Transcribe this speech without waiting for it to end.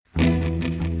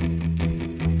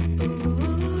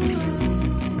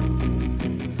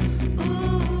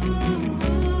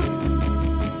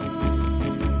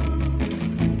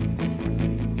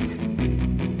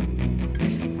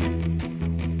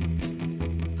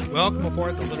Welcome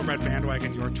aboard the Little Red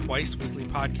Bandwagon, your twice-weekly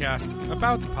podcast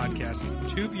about the podcast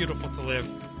Too Beautiful to Live.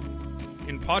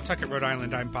 In Pawtucket, Rhode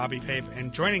Island, I'm Bobby Pape,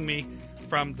 and joining me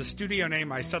from the studio name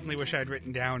I suddenly wish I had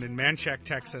written down in Manchac,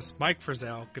 Texas, Mike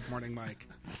Frizzell. Good morning, Mike.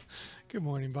 Good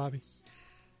morning, Bobby.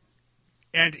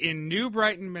 And in New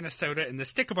Brighton, Minnesota, in the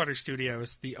Stick-O-Butter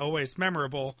Studios, the always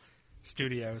memorable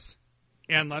studios,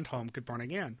 Ann Lundholm. Good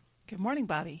morning, Ann. Good morning,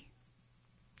 Bobby.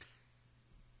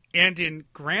 And in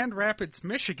Grand Rapids,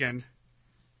 Michigan,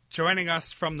 joining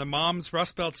us from the Mom's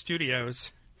Rust Belt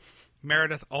Studios,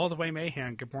 Meredith All the Way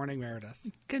Mahan. Good morning, Meredith.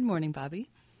 Good morning, Bobby.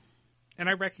 And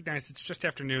I recognize it's just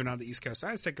afternoon on the East Coast.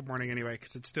 I say good morning anyway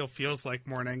because it still feels like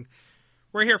morning.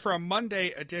 We're here for a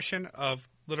Monday edition of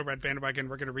Little Red Bandwagon.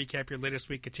 We're going to recap your latest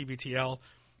week at TBTL.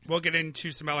 We'll get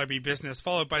into some LRB business,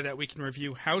 followed by that week in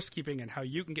review, housekeeping, and how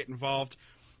you can get involved.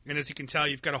 And as you can tell,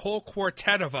 you've got a whole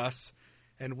quartet of us,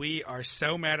 and we are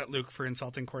so mad at Luke for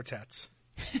insulting quartets.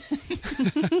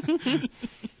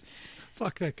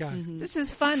 Fuck that guy. Mm-hmm. This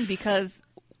is fun because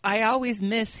I always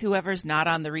miss whoever's not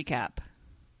on the recap.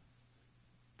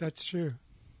 That's true.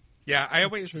 Yeah, I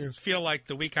always feel like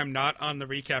the week I'm not on the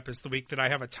recap is the week that I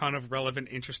have a ton of relevant,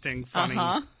 interesting,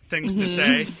 funny things to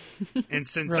say. And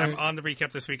since I'm on the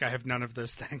recap this week, I have none of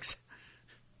those things.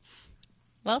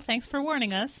 Well, thanks for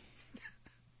warning us.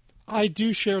 I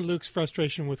do share Luke's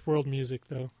frustration with world music,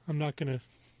 though. I'm not gonna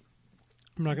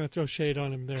throw shade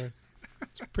on him there.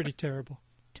 It's pretty terrible.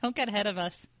 Don't get ahead of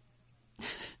us.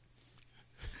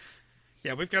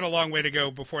 Yeah, we've got a long way to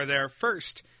go before there.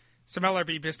 First, some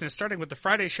LRB business, starting with the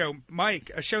Friday show.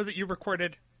 Mike, a show that you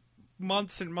recorded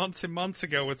months and months and months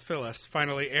ago with Phyllis,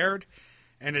 finally aired,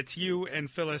 and it's you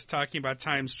and Phyllis talking about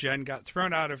times Jen got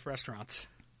thrown out of restaurants.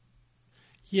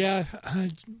 Yeah,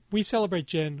 we celebrate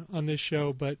Jen on this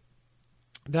show, but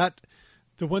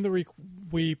the one that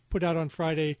we put out on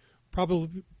Friday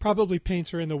probably paints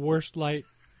her in the worst light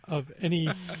of any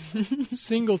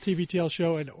single TBTL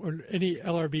show or any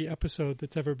LRB episode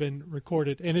that's ever been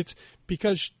recorded. And it's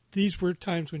because these were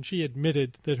times when she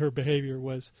admitted that her behavior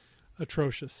was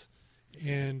atrocious.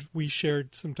 And we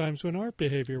shared some times when our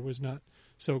behavior was not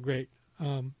so great.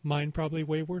 Mine probably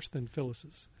way worse than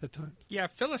Phyllis's at times. Yeah,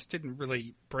 Phyllis didn't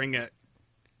really bring it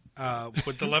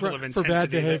with the level of intensity. For bad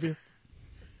behavior.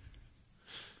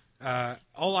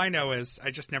 All I know is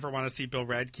I just never want to see Bill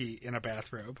Radke in a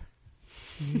bathrobe.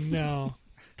 No,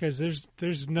 because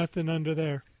there's nothing under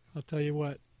there. I'll tell you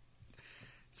what.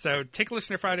 So take a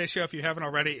listen to Friday's show if you haven't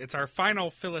already. It's our final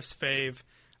Phyllis fave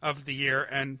of the year,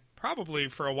 and probably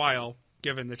for a while,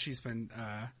 given that she's been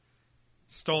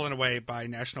stolen away by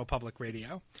National Public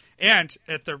Radio. And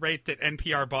at the rate that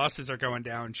NPR bosses are going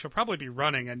down, she'll probably be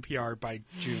running NPR by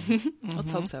June.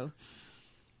 Let's hope so.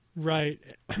 Right.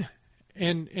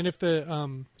 And if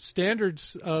the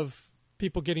standards of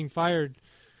people getting fired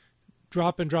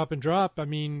drop, I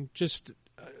mean, just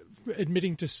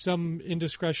admitting to some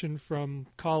indiscretion from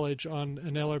college on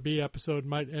an LRB episode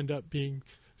might end up being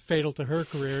fatal to her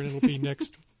career, and it'll be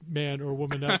next man or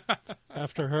woman up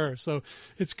after her. So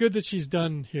it's good that she's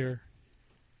done here.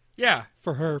 Yeah.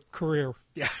 For her career.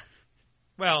 Yeah.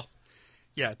 Well,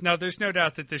 yeah. No, there's no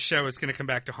doubt that this show is going to come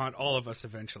back to haunt all of us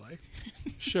eventually.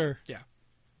 Sure. Yeah.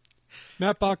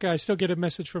 Matt Baca, I still get a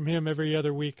message from him every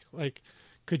other week, like,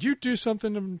 could you do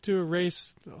something to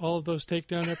erase all of those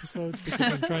takedown episodes because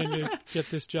I'm trying to get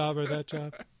this job or that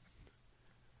job?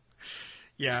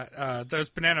 Yeah, those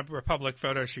Banana Republic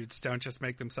photo shoots don't just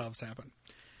make themselves happen.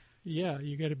 Yeah,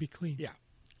 you got to be clean.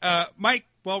 Yeah. Mike,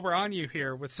 while we're on you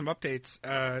here with some updates,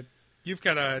 you've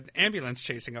got an ambulance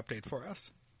chasing update for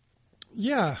us.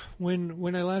 Yeah,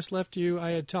 when I last left you,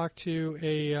 I had talked to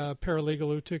a paralegal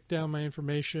who took down my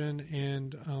information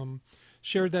and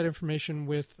shared that information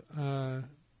with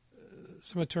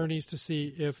some attorneys to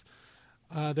see if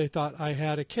they thought I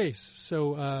had a case.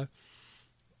 So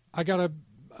I got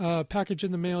a package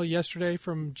in the mail yesterday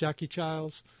from Jackie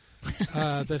Childs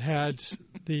that had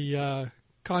the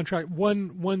contract,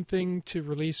 one thing to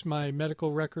release my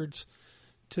medical records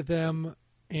to them,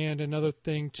 and another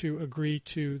thing to agree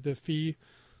to the fee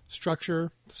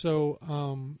structure. So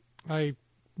I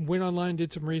went online,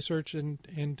 did some research,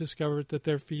 and discovered that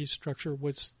their fee structure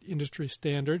was industry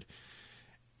standard.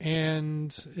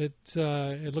 And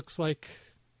it looks like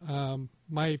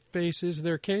my face is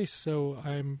their case. So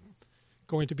I'm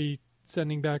going to be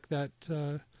sending back that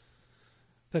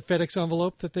FedEx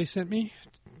envelope that they sent me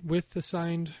with the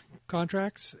signed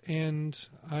contracts, and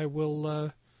I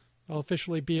will I'll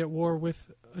officially be at war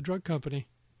with a drug company.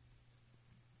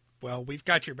 Well, we've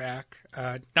got your back.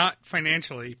 Not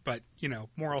financially, but,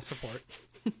 moral support.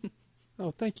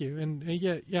 Oh, thank you. And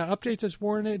yeah, updates as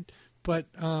warranted, but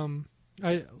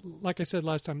Like I said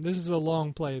last time, this is a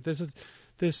long play.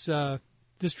 This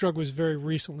drug was very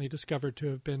recently discovered to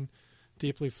have been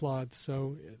deeply flawed.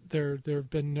 So there have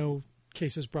been no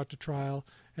cases brought to trial,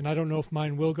 and I don't know if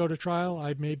mine will go to trial.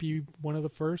 I may be one of the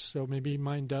first, so maybe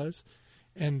mine does.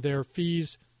 And the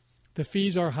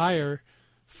fees are higher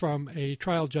from a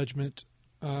trial judgment,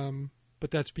 but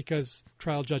that's because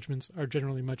trial judgments are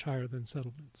generally much higher than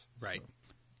settlements. Right.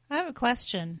 So. I have a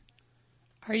question.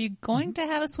 Are you going to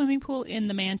have a swimming pool in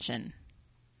the mansion?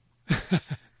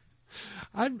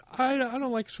 I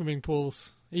don't like swimming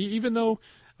pools. Even though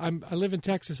I live in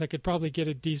Texas, I could probably get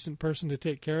a decent person to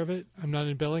take care of it. I'm not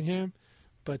in Bellingham,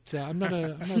 but I'm not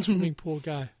a swimming pool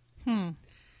guy.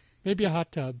 Maybe a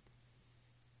hot tub.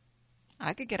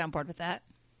 I could get on board with that.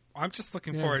 I'm just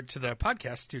looking forward to the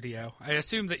podcast studio. I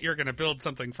assume that you're going to build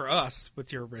something for us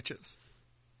with your riches.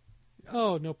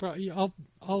 Oh, no problem.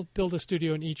 I'll build a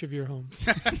studio in each of your homes.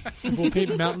 We'll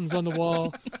paint mountains on the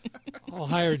wall. I'll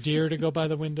hire deer to go by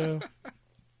the window.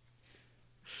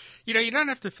 You know, you don't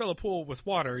have to fill a pool with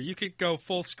water. You could go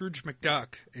full Scrooge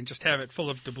McDuck and just have it full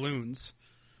of doubloons.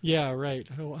 Yeah, right.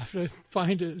 I'll have to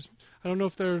find it. I don't know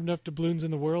if there are enough doubloons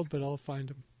in the world, but I'll find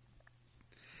them.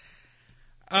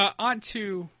 On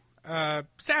to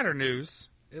sadder news,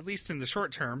 at least in the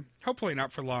short term. Hopefully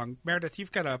not for long. Meredith,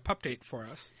 you've got a pup date for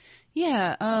us.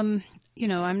 Yeah, I'm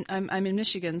in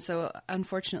Michigan, so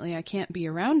unfortunately I can't be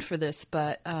around for this.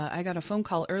 But I got a phone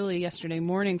call early yesterday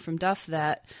morning from Duff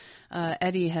that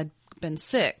Eddie had been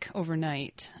sick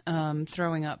overnight,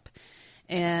 throwing up,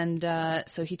 and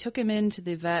so he took him into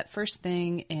the vet first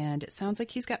thing, and it sounds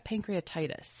like he's got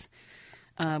pancreatitis,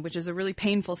 which is a really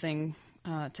painful thing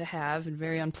to have and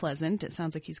very unpleasant. It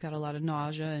sounds like he's got a lot of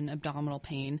nausea and abdominal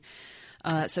pain.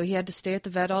 So he had to stay at the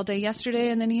vet all day yesterday,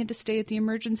 and then he had to stay at the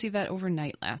emergency vet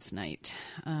overnight last night.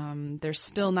 They're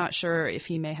still not sure if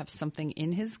he may have something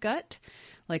in his gut,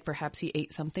 like perhaps he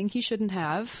ate something he shouldn't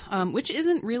have, which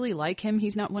isn't really like him.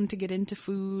 He's not one to get into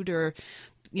food or,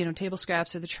 table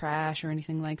scraps or the trash or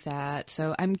anything like that.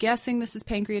 So I'm guessing this is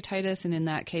pancreatitis, and in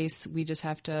that case, we just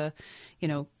have to,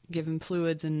 give him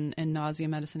fluids and nausea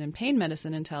medicine and pain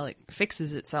medicine until it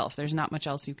fixes itself. There's not much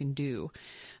else you can do.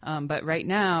 But right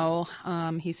now,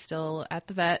 he's still at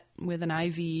the vet with an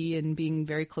IV and being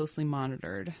very closely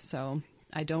monitored. So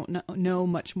I don't know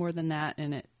much more than that,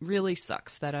 and it really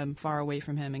sucks that I'm far away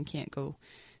from him and can't go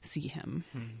see him.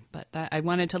 But I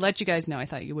wanted to let you guys know. I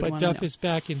thought you would want to know. But Duff is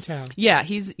back in town. Yeah,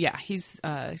 he's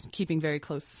keeping very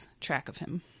close track of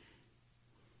him.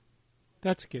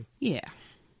 That's good. Yeah.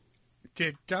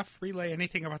 Did Duff relay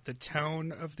anything about the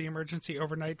tone of the emergency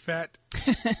overnight vet?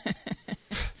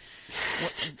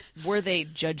 Were they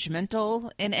judgmental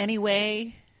in any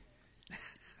way?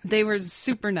 They were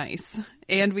super nice,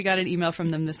 and we got an email from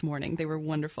them this morning. They were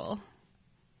wonderful.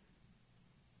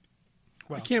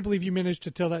 Well, I can't believe you managed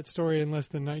to tell that story in less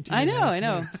than 19 I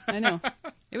minutes. know.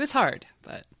 It was hard,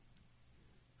 but...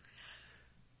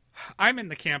 I'm in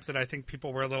the camp that I think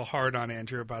people were a little hard on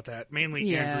Andrew about that.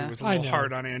 Mainly Andrew was a little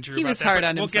hard on Andrew he about was that. Hard but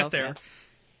on we'll himself, get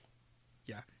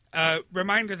there. Yeah.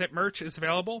 Reminder that merch is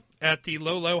available at the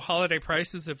low holiday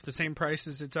prices of the same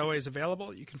prices it's always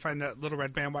available. You can find that at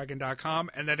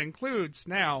littleredbandwagon.com, and that includes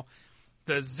now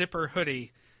the zipper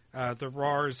hoodie, the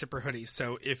RAR zipper hoodie.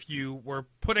 So if you were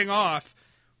putting off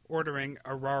ordering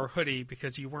a RAR hoodie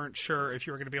because you weren't sure if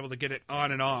you were going to be able to get it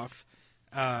on and off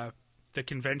the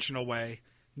conventional way,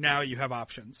 now you have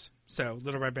options. So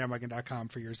littleredbandwagon.com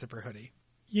for your zipper hoodie.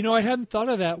 I hadn't thought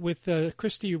of that with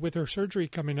Christy with her surgery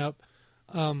coming up.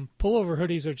 Pullover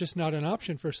hoodies are just not an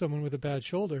option for someone with a bad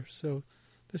shoulder. So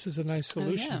this is a nice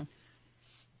solution.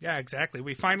 Yeah, exactly.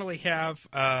 We finally have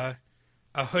a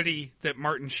hoodie that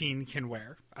Martin Sheen can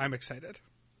wear. I'm excited.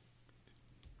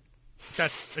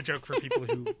 That's a joke for people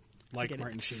who like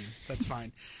Martin Sheen. That's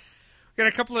fine. We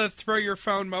got a couple of throw your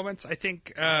phone moments. I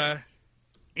think...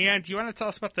 Anne, do you want to tell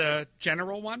us about the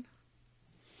general one?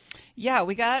 Yeah,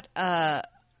 we got,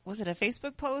 was it a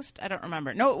Facebook post? I don't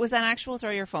remember. No, it was an actual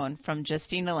Throw Your Phone from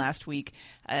Justina last week.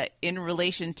 In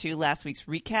relation to last week's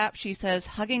recap, she says,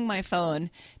 hugging my phone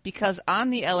because on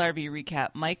the LRB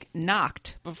recap, Mike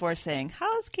knocked before saying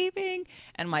housekeeping,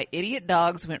 and my idiot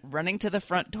dogs went running to the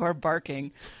front door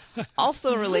barking.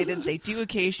 Also related, they do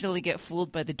occasionally get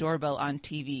fooled by the doorbell on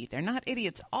TV. They're not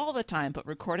idiots all the time, but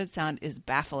recorded sound is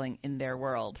baffling in their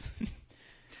world.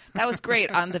 That was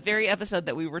great on the very episode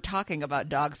that we were talking about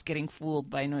dogs getting fooled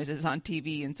by noises on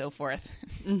TV and so forth.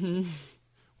 Mm-hmm.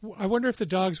 I wonder if the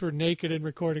dogs were naked and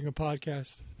recording a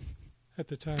podcast at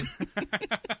the time.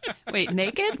 Wait,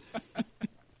 naked?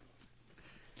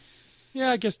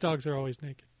 Yeah, I guess dogs are always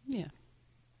naked. Yeah.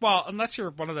 Well, unless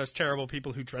you're one of those terrible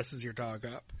people who dresses your dog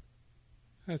up.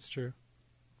 That's true.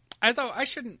 Although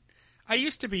I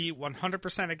used to be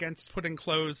 100% against putting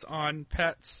clothes on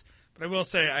pets, but I will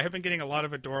say I have been getting a lot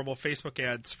of adorable Facebook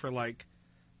ads for like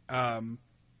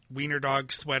wiener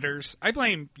dog sweaters. I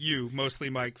blame you mostly,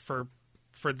 Mike, for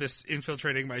this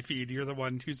infiltrating my feed. You're the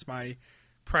one who's my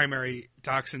primary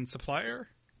dachshund supplier.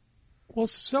 Well,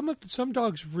 some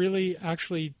dogs really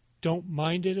actually don't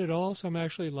mind it at all. Some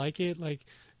actually like it. Like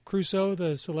Crusoe,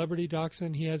 the celebrity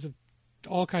dachshund, he has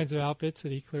all kinds of outfits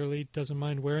that he clearly doesn't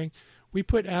mind wearing. We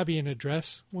put Abby in a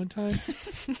dress one time,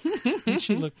 and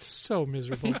she looked so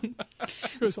miserable.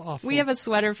 It was awful. We have a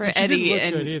sweater for and she Eddie, didn't look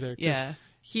and good either, yeah,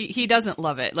 he doesn't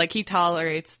love it. Like, he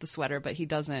tolerates the sweater, but he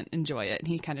doesn't enjoy it, and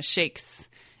he kind of shakes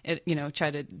it.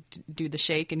 Try to do the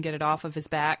shake and get it off of his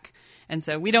back, and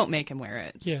so we don't make him wear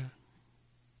it. Yeah.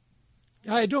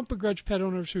 I don't begrudge pet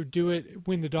owners who do it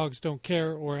when the dogs don't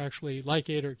care or actually like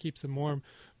it or keeps them warm.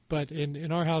 But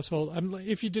in our household,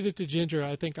 if you did it to Ginger,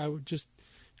 I think I would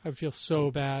feel so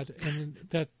bad. And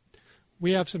that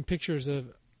we have some pictures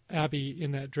of Abby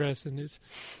in that dress, and it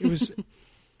was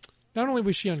not only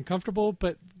was she uncomfortable,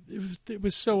 but it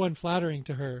was so unflattering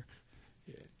to her.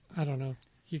 I don't know.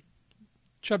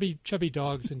 Chubby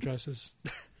dogs in dresses,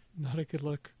 not a good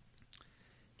look.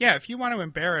 Yeah, if you want to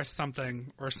embarrass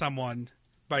something or someone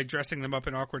by dressing them up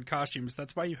in awkward costumes,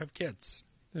 that's why you have kids.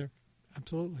 There,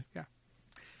 absolutely. Yeah.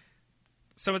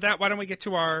 So with that, why don't we get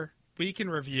to our week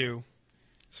in review,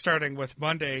 starting with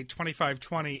Monday,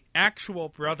 25/20, Actual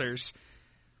Brothers.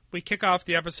 We kick off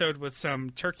the episode with some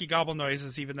turkey gobble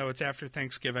noises, even though it's after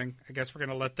Thanksgiving. I guess we're going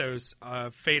to let those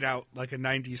fade out like a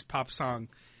 90s pop song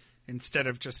instead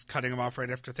of just cutting them off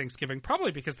right after Thanksgiving,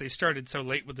 probably because they started so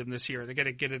late with them this year. They got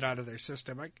to get it out of their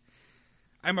system.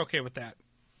 I'm okay with that.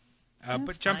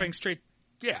 But jumping straight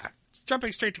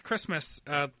to Christmas,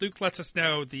 Luke lets us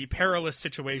know the perilous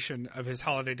situation of his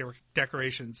holiday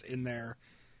decorations in their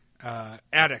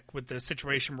attic, with the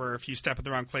situation where if you step in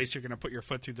the wrong place, you're going to put your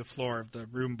foot through the floor of the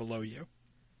room below you.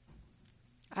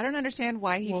 I don't understand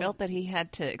why he felt that he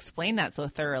had to explain that so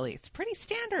thoroughly. It's pretty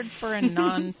standard for a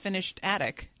non-finished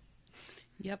attic.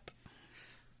 Yep.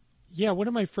 Yeah, one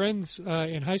of my friends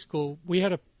in high school, we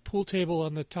had a pool table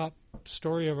on the top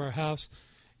story of our house,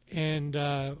 and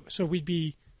so we'd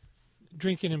be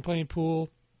drinking and playing pool,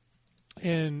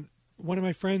 and one of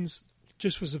my friends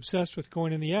just was obsessed with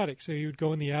going in the attic, so he would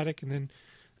go in the attic, and then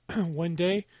one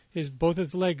day both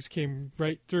his legs came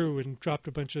right through and dropped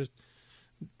a bunch of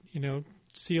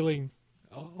ceiling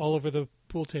all over the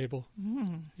pool table.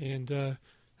 And that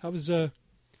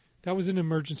was an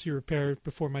emergency repair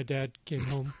before my dad came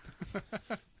home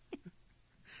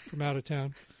from out of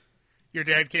town. Your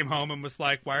dad came home and was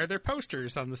like, "Why are there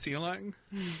posters on the ceiling?"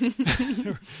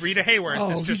 Rita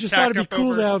Hayworth is just thought tacked it'd be up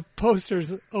cool over... to have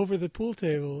posters over the pool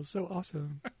table. So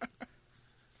awesome.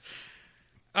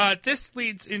 This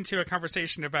leads into a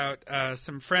conversation about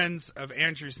some friends of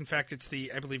Andrew's. In fact, it's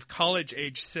I believe,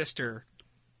 college-age sister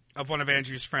of one of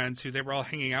Andrew's friends who they were all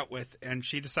hanging out with, and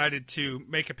she decided to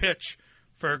make a pitch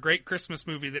for a great Christmas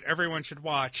movie that everyone should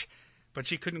watch, but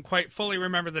she couldn't quite fully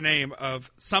remember the name of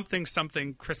something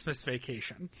Christmas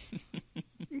Vacation.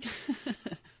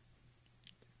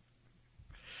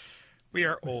 We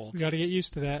are old. We got to get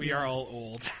used to that. We are all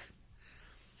old.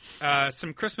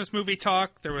 Some Christmas movie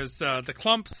talk. There was the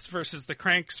Clumps versus the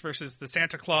Cranks versus the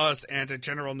Santa Claus, and a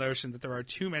general notion that there are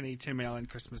too many Tim Allen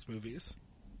Christmas movies.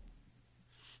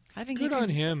 I think Good on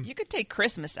him. You could take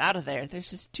Christmas out of there. There's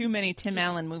just too many Tim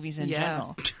Allen movies in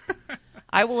general.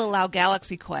 I will allow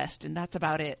Galaxy Quest, and that's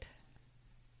about it.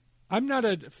 I'm not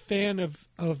a fan of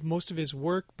most of his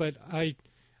work, but I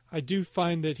do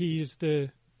find that he is the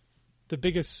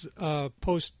biggest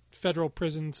post-federal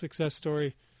prison success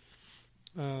story.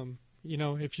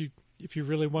 If you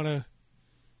really want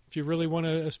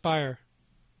to aspire,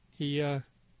 he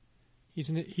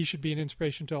should be an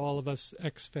inspiration to all of us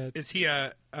ex-feds. Is he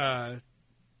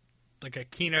like a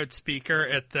keynote speaker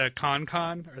at the Con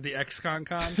or the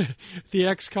ex-Con? The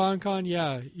ex-Con,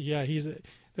 yeah.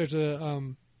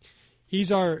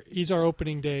 He's our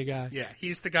opening day guy. Yeah,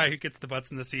 he's the guy who gets the butts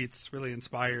in the seats, really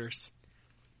inspires.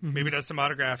 Mm-hmm. Maybe does some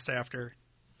autographs after.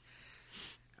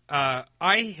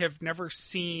 I have never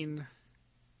seen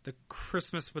the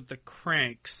Christmas with the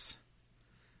Cranks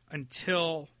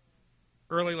until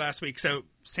early last week. So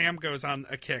Sam goes on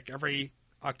a kick. Every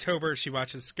October she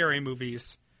watches scary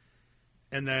movies,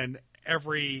 and then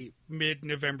every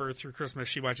mid-November through Christmas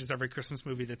she watches every Christmas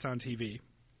movie that's on TV.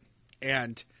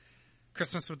 And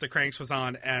Christmas with the Cranks was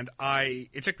on, and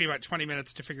it took me about 20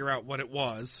 minutes to figure out what it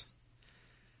was.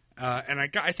 And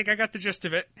I think I got the gist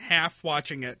of it, half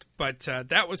watching it. But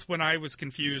that was when I was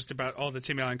confused about all the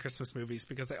Tim Allen Christmas movies,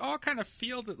 because they all kind of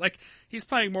feel that, like, he's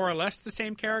playing more or less the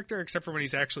same character, except for when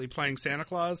he's actually playing Santa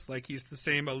Claus. Like, he's the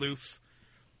same aloof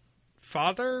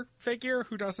father figure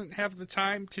who doesn't have the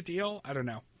time to deal. I don't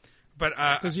know. But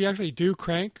does he actually do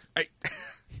crank?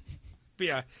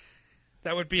 Yeah,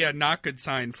 that would be a not good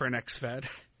sign for an ex-Fed.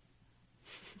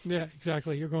 Yeah,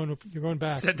 exactly. You're going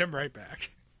back. Send him right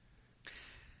back.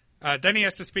 Then he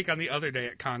has to speak on the other day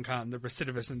at ConCon, the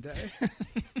recidivism day.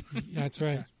 Yeah, that's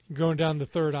right. You're going down the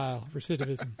third aisle,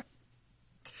 recidivism.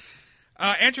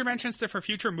 Andrew mentions that for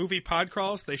future movie pod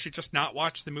crawls, they should just not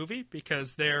watch the movie,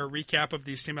 because their recap of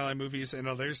these Tim Allen movies and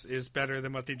others is better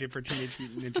than what they did for Teenage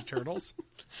Mutant Ninja Turtles.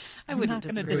 I wouldn't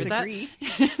disagree with that.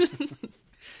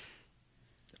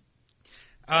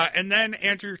 And then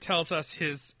Andrew tells us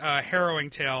his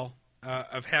harrowing tale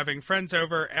of having friends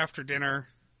over after dinner,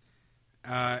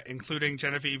 including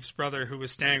Genevieve's brother, who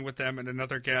was staying with them, and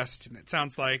another guest. And it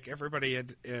sounds like everybody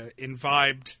had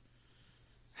imbibed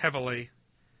heavily,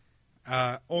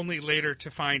 only later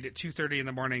to find at 2:30 in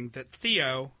the morning that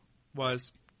Theo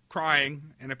was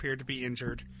crying and appeared to be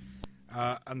injured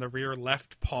on the rear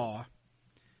left paw.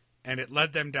 And it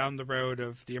led them down the road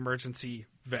of the emergency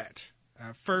vet.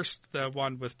 First, the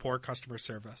one with poor customer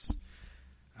service,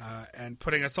 and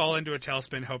putting us all into a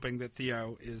tailspin, hoping that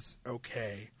Theo is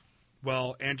okay.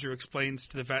 Well, Andrew explains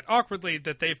to the vet awkwardly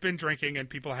that they've been drinking and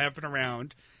people have been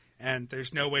around, and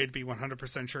there's no way to be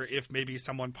 100% sure if maybe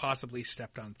someone possibly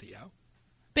stepped on Theo.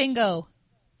 Bingo.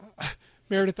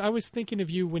 Meredith, I was thinking of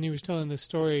you when he was telling this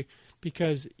story,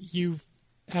 because you've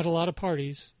had a lot of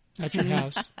parties at your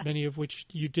house, many of which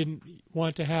you didn't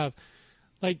want to have.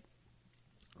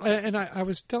 And I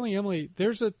was telling Emily,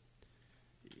 there's a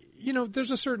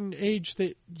certain age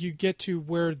that you get to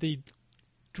where the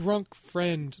drunk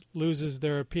friend loses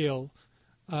their appeal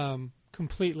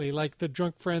completely, like the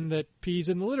drunk friend that pees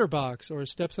in the litter box or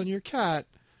steps on your cat.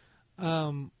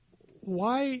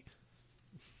 Why?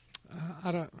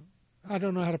 I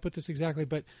don't know how to put this exactly,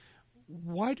 but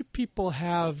why do people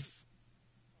have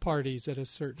parties at a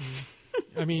certain?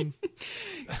 I mean,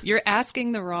 you're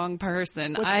asking the wrong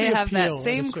person. I have that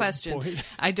same question.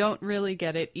 I don't really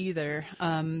get it either.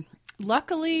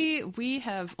 Luckily, we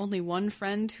have only one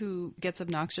friend who gets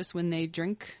obnoxious when they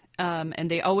drink,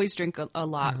 and they always drink a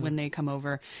lot when they come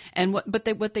over. And what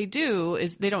they do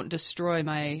is they don't destroy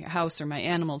my house or my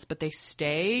animals, but they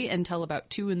stay until about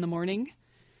 2 a.m,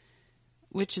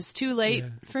 which is too late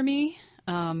for me.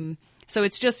 So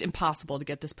it's just impossible to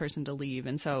get this person to leave.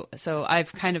 And so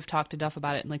I've kind of talked to Duff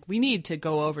about it. And like, we need to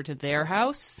go over to their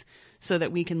house so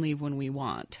that we can leave when we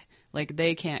want. Like,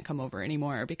 they can't come over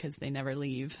anymore because they never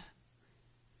leave.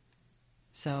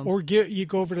 So, or you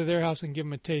go over to their house and give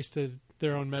them a taste of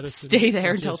their own medicine. Stay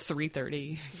there until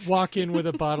 3:30. Walk in with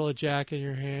a bottle of Jack in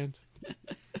your hand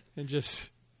and just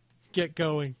get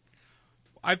going.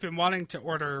 I've been wanting to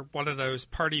order one of those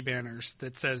party banners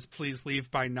that says, "Please leave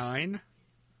by 9."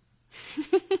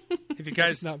 Have you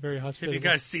guys not very hospitable. Have you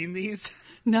guys seen these?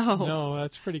 No,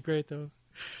 that's pretty great though.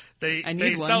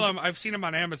 They sell them. I've seen them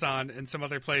on Amazon and some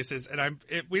other places, and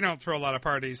we don't throw a lot of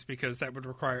parties because that would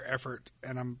require effort,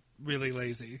 and I'm really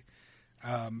lazy,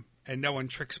 and no one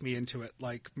tricks me into it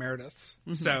like Meredith's.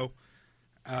 Mm-hmm. So,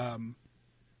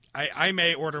 I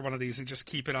may order one of these and just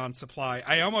keep it on supply.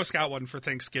 I almost got one for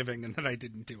Thanksgiving, and then I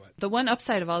didn't do it. The one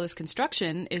upside of all this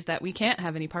construction is that we can't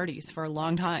have any parties for a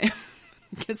long time.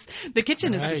 Because the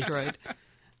kitchen is destroyed.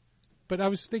 But I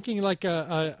was thinking like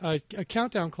a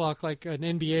countdown clock, like an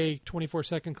NBA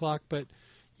 24-second clock, but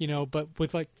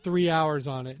with like 3 hours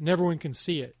on it, and everyone can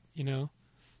see it.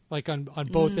 Like on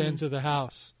both ends of the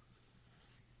house,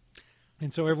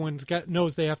 and so everyone's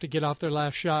knows they have to get off their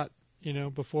last shot,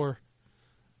 before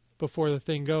the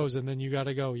thing goes, and then you got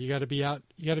to go. You got to be out.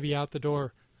 You got to be out the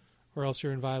door, or else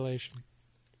you're in violation.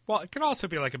 Well, it could also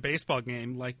be like a baseball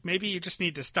game. Like, maybe you just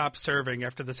need to stop serving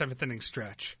after the 7th inning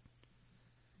stretch.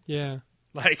 Yeah.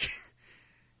 Like,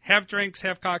 have drinks,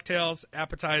 have cocktails,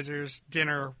 appetizers,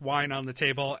 dinner, wine on the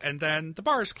table, and then the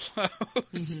bar's closed.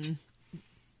 Mm-hmm.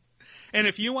 And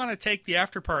if you want to take the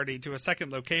after party to a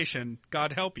second location,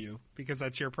 God help you, because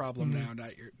that's your problem now,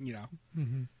 not your,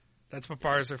 Mm-hmm. That's what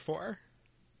bars are for.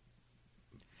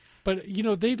 But,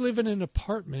 they live in an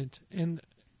apartment, and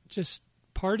just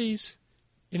parties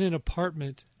in an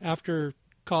apartment after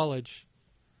college,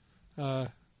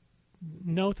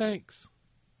 no thanks.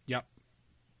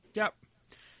 Yep.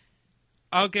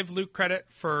 I'll give Luke credit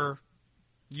for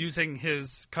using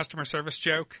his customer service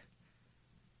joke,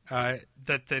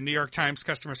 that the New York Times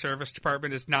customer service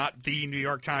department is not the New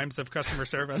York Times of customer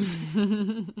service.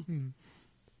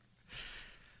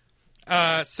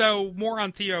 So more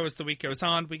on Theo as the week goes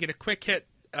on. We get a quick hit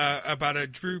about a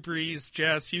Drew Brees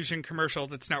Jazz Fusion commercial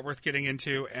that's not worth getting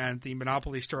into, and the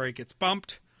Monopoly story gets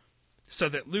bumped so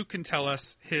that Luke can tell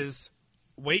us his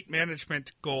weight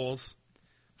management goals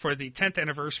for the 10th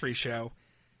anniversary show.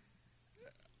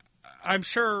 I'm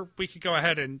sure we could go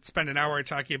ahead and spend an hour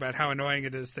talking about how annoying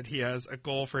it is that he has a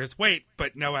goal for his weight,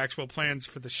 but no actual plans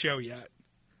for the show yet.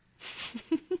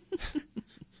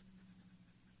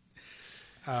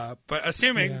 But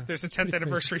assuming there's a 10th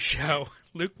anniversary show,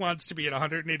 Luke wants to be at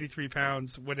 183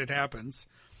 pounds when it happens.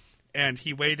 And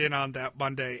he weighed in on that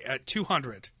Monday at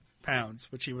 200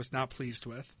 pounds, which he was not pleased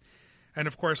with. And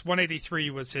of course, 183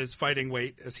 was his fighting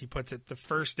weight, as he puts it, the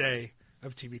first day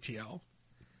of TBTL.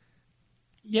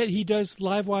 Yet he does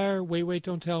Livewire, Wait,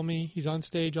 Don't Tell Me. He's on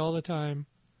stage all the time.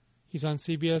 He's on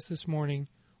CBS this morning.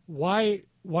 Why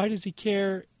does he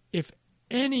care if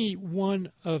any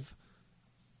one of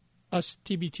us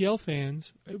TBTL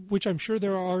fans, which I'm sure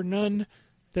there are none,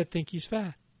 that think he's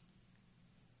fat?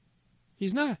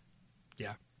 He's not.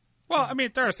 Yeah. Well, I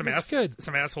mean, there are some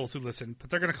assholes who listen, but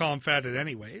they're going to call him fat at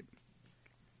any weight.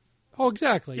 Oh,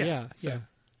 exactly. Yeah.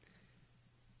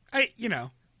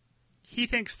 He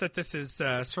thinks that this is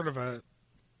sort of a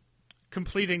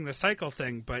completing the cycle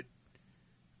thing, but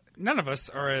none of us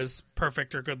are as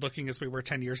perfect or good looking as we were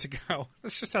 10 years ago.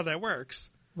 That's just how that works.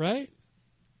 Right?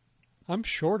 I'm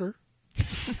shorter.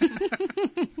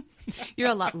 You're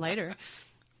a lot lighter.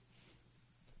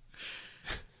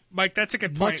 Mike, that's a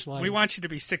good point. We want you to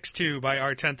be 6'2" by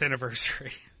our 10th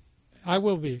anniversary. I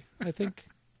will be. I think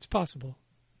it's possible.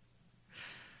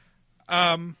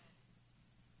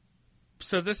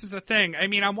 So this is a thing. I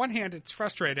mean, on one hand, it's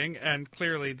frustrating, and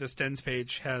clearly the Stens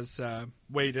page has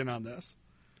weighed in on this.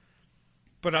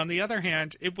 But on the other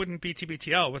hand, it wouldn't be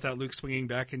TBTL without Luke swinging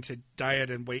back into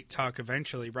diet and weight talk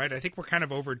eventually, right? I think we're kind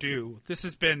of overdue. This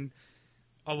has been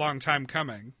a long time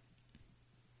coming.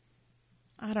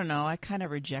 I don't know. I kind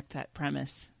of reject that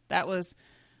premise. That was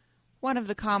one of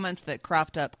the comments that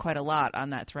cropped up quite a lot on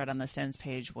that thread on the Stens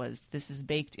page was, this is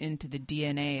baked into the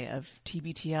DNA of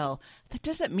TBTL. That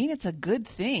doesn't mean it's a good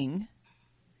thing.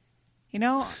 You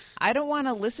know, I don't want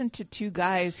to listen to two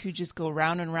guys who just go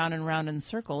round and round and round in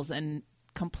circles and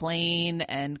complain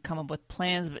and come up with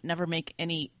plans but never make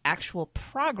any actual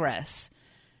progress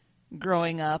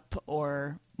growing up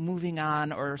or moving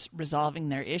on or resolving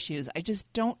their issues. I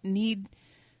just don't need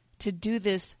to do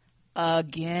this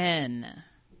again.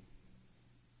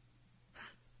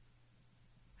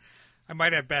 I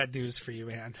might have bad news for you,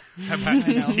 Ann, about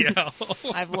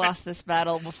TBTL. I've lost this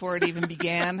battle before it even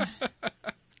began.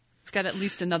 We've got at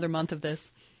least another month of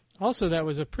this. Also, that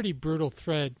was a pretty brutal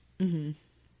thread. Mm-hmm.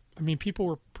 I mean, people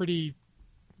were pretty,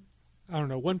 I don't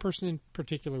know, one person in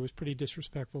particular was pretty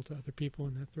disrespectful to other people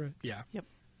in that thread. Yeah. Yep.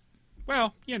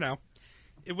 Well, you know,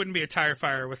 it wouldn't be a tire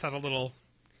fire without a little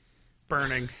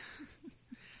burning.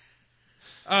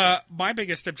 My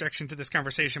biggest objection to this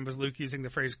conversation was Luke using the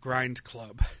phrase grind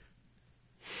club.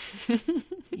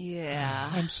 Yeah.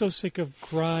 I'm so sick of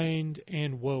grind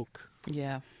and woke.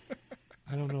 Yeah.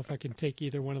 I don't know if I can take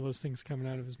either one of those things coming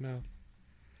out of his mouth.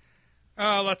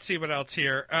 Let's see what else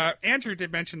here. Andrew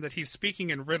did mention that he's speaking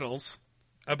in riddles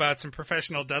about some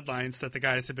professional deadlines that the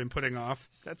guys have been putting off.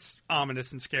 That's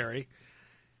ominous and scary.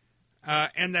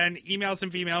 And then emails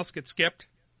and VMails get skipped.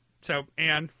 So,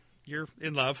 Anne, you're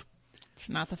in love. It's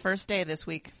not the first day this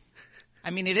week. I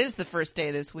mean, it is the first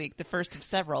day this week, the first of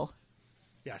several.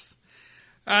 Yes.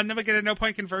 And then we get a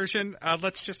no-point conversion.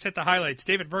 Let's just hit the highlights.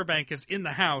 David Burbank is in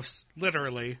the house,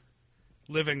 literally,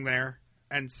 living there.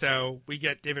 And so we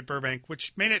get David Burbank,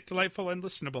 which made it delightful and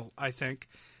listenable, I think.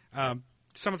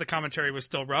 Some of the commentary was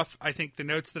still rough. I think the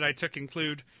notes that I took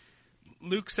include,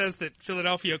 Luke says that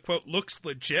Philadelphia, quote, looks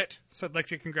legit. So I'd like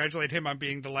to congratulate him on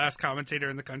being the last commentator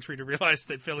in the country to realize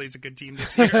that Philly's a good team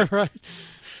this year.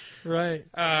 Right.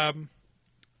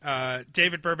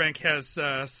 David Burbank has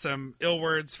some ill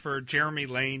words for Jeremy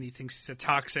Lane. He thinks he's a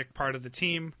toxic part of the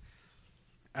team.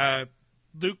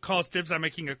 Luke calls dibs on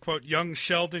making a, quote, young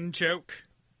Sheldon joke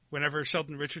whenever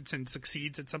Sheldon Richardson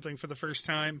succeeds at something for the first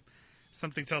time.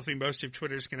 Something tells me most of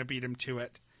Twitter's going to beat him to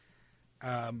it.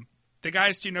 The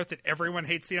guys do note that everyone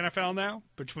hates the NFL now,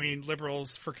 between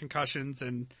liberals for concussions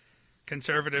and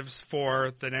conservatives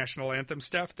for the national anthem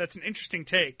stuff. That's an interesting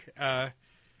take. And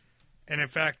in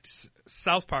fact,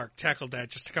 South Park tackled that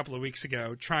just a couple of weeks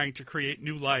ago, trying to create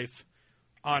new life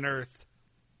on Earth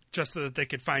just so that they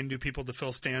could find new people to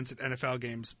fill stands at NFL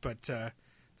games. But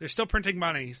they're still printing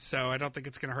money, so I don't think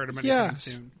it's going to hurt them anytime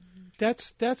soon.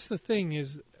 That's the thing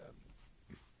is,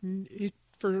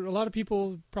 for a lot of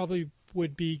people, probably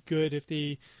would be good if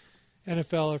the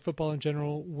NFL or football in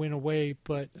general went away,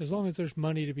 but as long as there's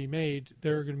money to be made,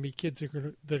 there are going to be kids that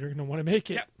are going to want to make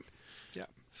it. Yeah.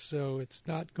 So it's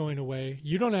not going away.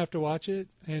 You don't have to watch it,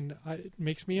 and it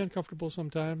makes me uncomfortable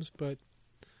sometimes. But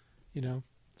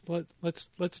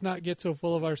let's not get so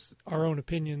full of our own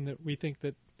opinion that we think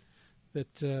that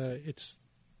it's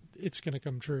going to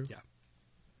come true. Yeah.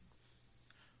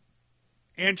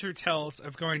 Andrew tells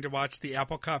of going to watch the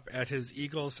Apple Cup at his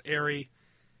Eagles Airy,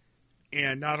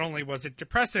 and not only was it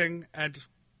depressing and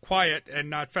quiet and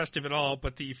not festive at all,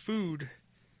 but the food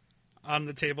on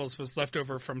the tables was left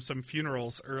over from some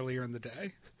funerals earlier in the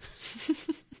day.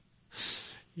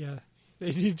 Yeah,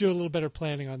 they need to do a little better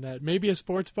planning on that. Maybe a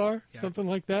sports bar, something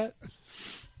like that.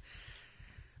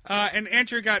 And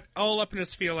Andrew got all up in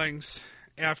his feelings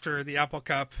after the Apple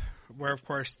Cup, where, of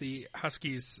course, the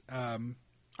Huskies, I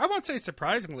won't say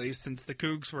surprisingly, since the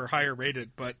Cougs were higher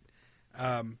rated, but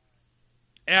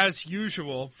as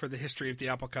usual for the history of the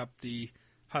Apple Cup, the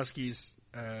Huskies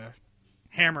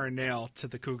hammer and nail to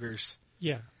the Cougars.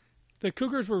 Yeah. The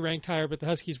Cougars were ranked higher, but the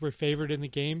Huskies were favored in the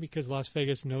game because Las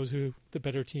Vegas knows who the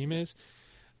better team is.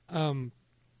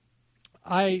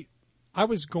 I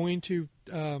was going to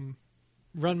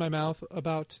run my mouth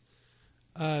about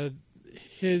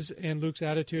his and Luke's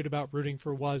attitude about rooting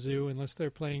for Wazoo unless they're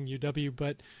playing UW,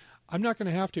 but I'm not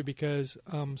going to have to because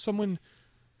someone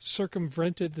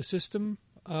circumvented the system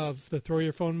of the throw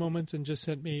your phone moments and just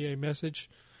sent me a message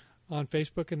on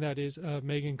Facebook, and that is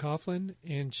Megan Coughlin,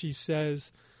 and she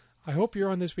says, I hope you're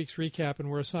on this week's recap and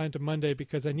we're assigned to Monday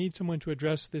because I need someone to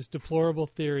address this deplorable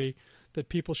theory that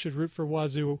people should root for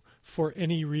Wazoo for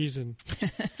any reason.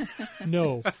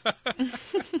 No.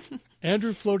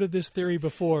 Andrew floated this theory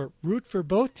before. Root for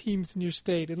both teams in your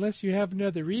state unless you have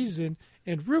another reason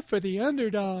and root for the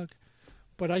underdog.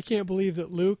 But I can't believe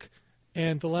that Luke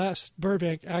and the last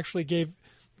Burbank actually gave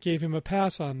him a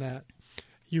pass on that.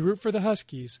 You root for the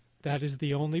Huskies. That is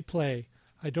the only play.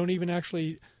 I don't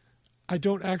actually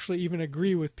even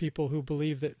agree with people who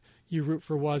believe that you root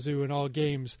for Wazoo in all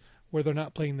games where they're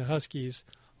not playing the Huskies.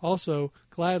 Also,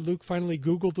 glad Luke finally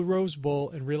Googled the Rose Bowl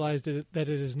and realized that it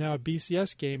is now a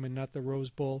BCS game and not the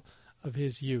Rose Bowl of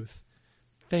his youth.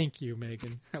 Thank you,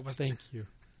 Megan. Thank you.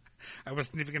 I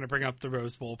wasn't even going to bring up the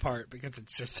Rose Bowl part because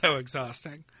it's just so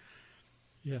exhausting.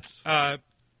 Yes.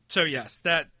 So yes,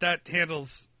 that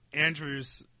handles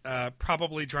Andrew's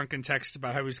probably drunken text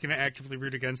about how he's going to actively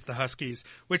root against the Huskies,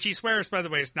 which he swears, by the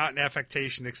way, is not an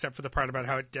affectation, except for the part about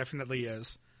how it definitely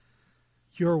is.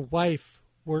 Your wife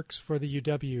works for the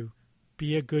UW.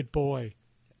 Be a good boy.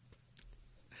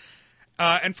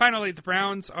 And finally, the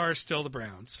Browns are still the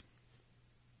Browns.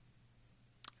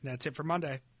 And that's it for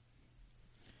Monday.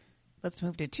 Let's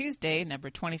move to Tuesday, number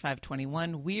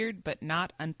 2521, weird but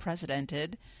not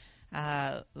unprecedented.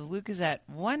 Luke is at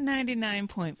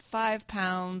 199.5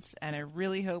 pounds, and I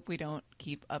really hope we don't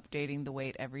keep updating the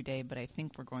weight every day, but I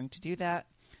think we're going to do that.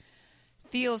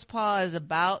 Theo's paw is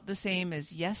about the same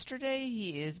as yesterday.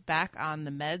 He is back on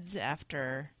the meds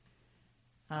after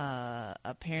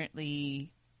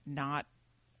apparently not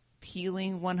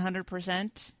healing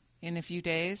 100% in a few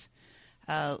days.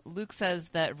 Luke says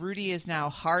that Rudy is now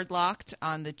hard-locked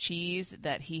on the cheese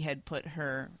that he had put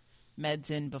her meds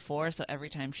in before, so every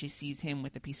time she sees him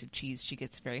with a piece of cheese, she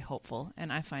gets very hopeful,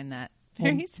 and I find that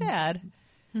very sad.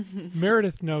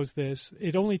 Meredith knows this.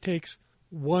 It only takes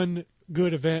one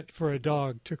good event for a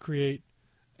dog to create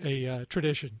a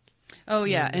tradition. Oh,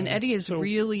 yeah, and Eddie is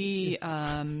really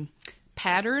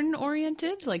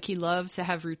pattern-oriented. Like, he loves to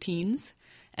have routines.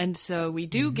 And so we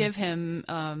do give him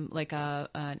like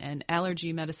an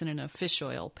allergy medicine and a fish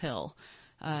oil pill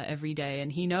every day,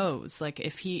 and he knows, like,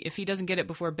 if he doesn't get it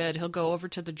before bed, he'll go over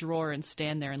to the drawer and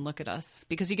stand there and look at us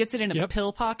because he gets it in a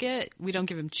pill pocket. We don't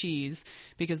give him cheese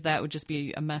because that would just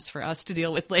be a mess for us to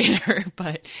deal with later.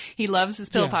 But he loves his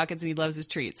pill pockets and he loves his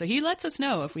treats, so he lets us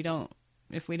know if we don't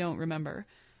remember.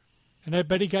 And I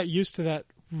bet he got used to that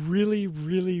really,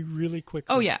 really, really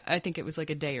quickly. Oh yeah, I think it was like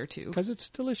a day or two because it's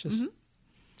delicious. Mm-hmm.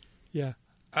 Yeah.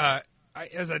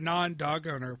 As a non-dog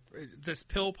owner, this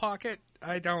pill pocket,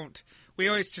 I don't. We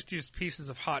always just used pieces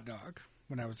of hot dog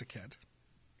when I was a kid.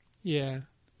 Yeah.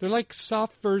 They're like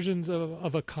soft versions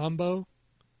of a combo.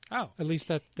 Oh. At least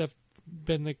that's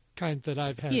been the kind that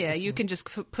I've had. Yeah, before. You can just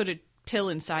put a pill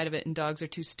inside of it, and dogs are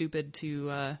too stupid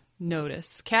to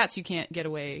notice. Cats, you can't get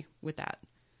away with that.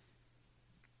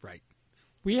 Right.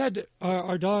 We had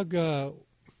our dog,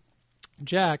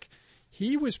 Jack.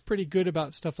 He was pretty good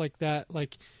about stuff like that.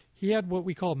 Like, he had what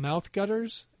we call mouth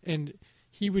gutters, and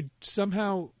he would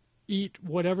somehow eat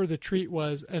whatever the treat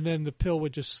was, and then the pill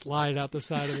would just slide out the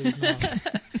side of his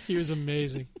mouth. He was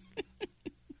amazing.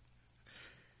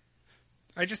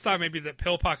 I just thought maybe that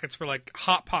pill pockets were like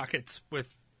hot pockets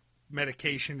with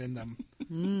medication in them.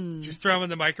 Just throw them in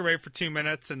the microwave for 2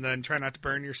 minutes and then try not to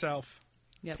burn yourself.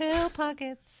 Yep. Pill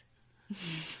pockets.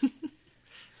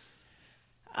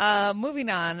 Moving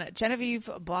on, Genevieve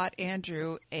bought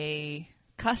Andrew a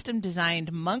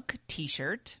custom-designed monk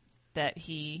T-shirt that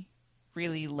he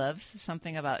really loves.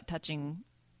 Something about touching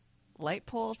light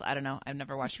poles. I don't know. I've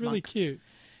never watched It's really Monk. cute.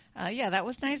 Yeah, that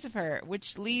was nice of her,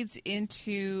 which leads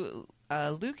into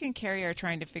Luke and Carrie are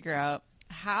trying to figure out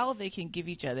how they can give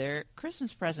each other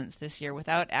Christmas presents this year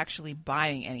without actually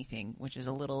buying anything, which is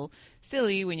a little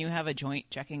silly when you have a joint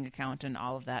checking account and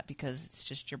all of that, because it's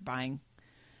just you're buying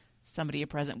somebody a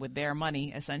present with their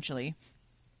money, essentially.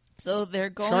 So they're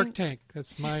going... Shark Tank.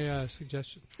 That's my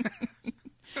suggestion.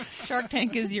 Shark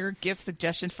Tank is your gift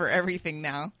suggestion for everything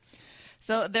now.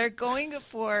 So they're going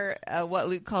for what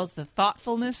Luke calls the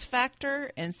thoughtfulness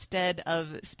factor instead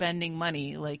of spending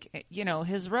money. Like, you know,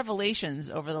 his revelations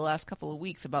over the last couple of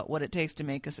weeks about what it takes to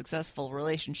make a successful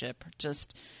relationship are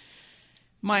just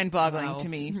mind-boggling Wow. to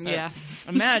me. But Yeah.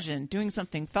 imagine doing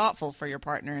something thoughtful for your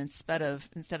partner instead of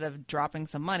dropping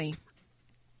some money.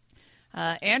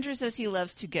 Andrew says he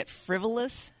loves to get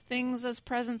frivolous things as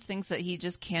presents, things that he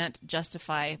just can't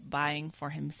justify buying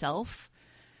for himself.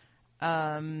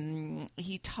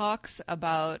 He talks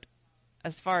about,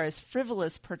 as far as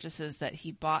frivolous purchases, that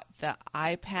he bought the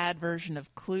iPad version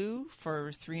of Clue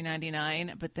for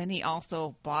 $3.99, but then he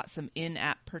also bought some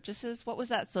in-app purchases. What was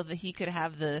that? So that he could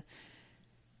have the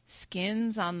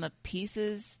skins on the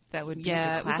pieces that would be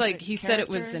Yeah, the it was classic like he said it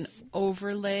was an characters?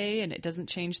 overlay, and it doesn't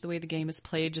change the way the game is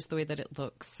played, just the way that it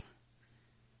looks.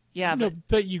 Yeah, No, but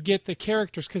but you get the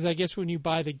characters, because I guess when you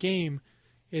buy the game,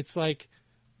 it's like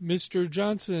Mr.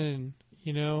 Johnson,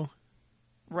 you know,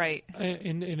 right.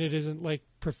 and it isn't like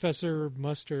Professor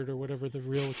Mustard or whatever the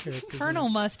real character is. Colonel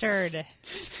Mustard.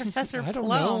 It's Professor I don't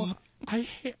Plum. know.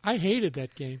 I hated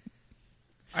that game.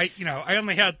 I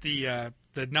only had the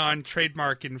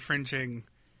non-trademark infringing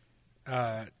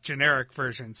generic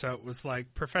version, so it was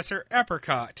like Professor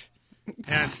Apricot.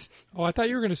 And Oh, I thought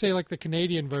you were going to say like the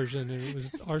Canadian version, and it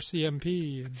was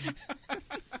RCMP.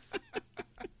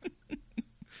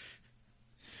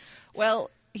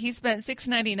 Well, he spent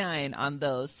 $6.99 on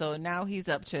those, so now he's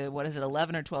up to, what is it,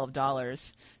 $11 or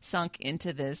 $12 sunk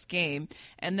into this game,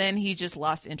 and then he just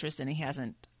lost interest and he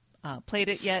hasn't played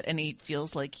it yet, and he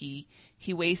feels like he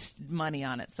wastes money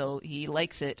on it, so he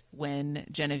likes it when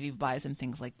Genevieve buys him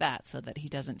things like that, so that he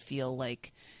doesn't feel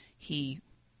like he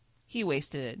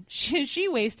wasted it. She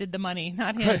wasted the money,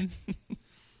 not him.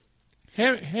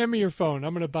 Hand me your phone.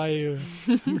 I'm going to buy you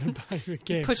a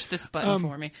game. Push this button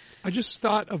for me. I just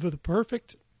thought of the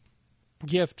perfect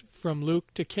gift from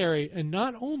Luke to Carrie, and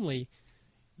not only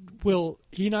will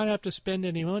he not have to spend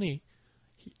any money,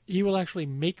 he will actually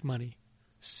make money.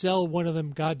 Sell one of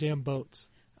them goddamn boats.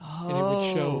 And it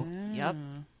would show Yep.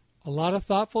 a lot of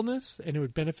thoughtfulness, and it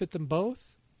would benefit them both.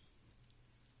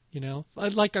 You know,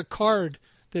 I'd like a card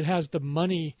that has the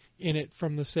money in it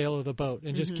from the sale of the boat,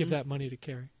 and just give that money to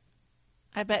Carrie.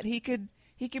 I bet he could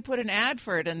put an ad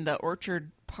for it in the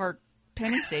Orchard Park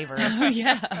Penny Saver. Oh,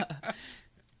 yeah.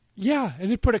 Yeah, and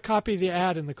then put a copy of the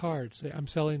ad in the card. Say, I'm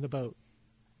selling the boat.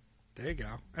 there you go.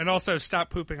 And also, stop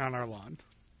pooping on our lawn.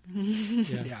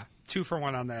 Yeah. Yeah, 2 for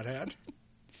 1 on that ad.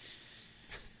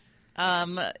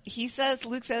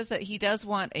 Luke says that he does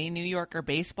want a New Yorker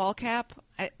baseball cap.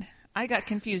 I got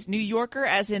confused. New Yorker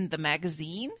as in the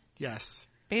magazine? Yes.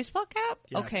 Baseball cap?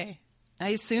 Yes. Okay. I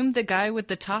assume the guy with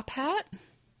the top hat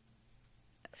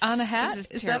on a hat? This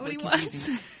Is that what terribly he wants?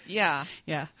 confusing. Yeah.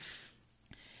 Yeah.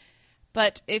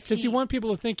 But if Does he want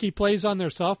people to think he plays on their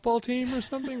softball team or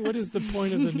something? What is the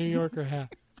point of the New Yorker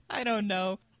hat? I don't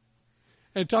know.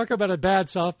 And talk about a bad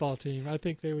softball team. I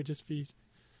think they would just be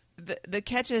The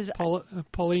catch is,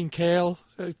 Pauline Kael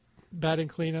batting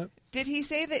cleanup. did he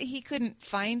say that he couldn't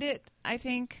find it, I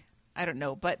think? I don't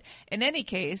know. But in any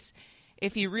case,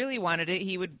 if he really wanted it,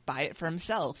 he would buy it for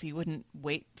himself. He wouldn't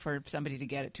wait for somebody to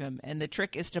get it to him. And the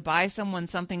trick is to buy someone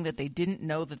something that they didn't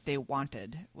know that they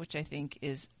wanted, which I think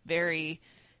is very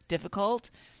difficult.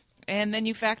 And then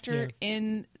you factor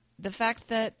in the fact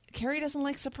that Carrie doesn't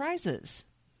like surprises.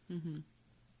 Mm-hmm.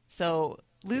 So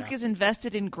Luke is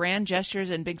invested in grand gestures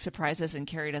and big surprises, and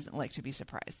Carrie doesn't like to be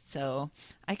surprised. So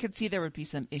I could see there would be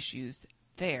some issues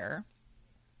there.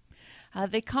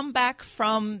 They come back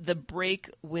from the break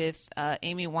with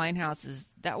Amy Winehouse's,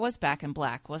 that was Back in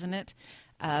Black, wasn't it?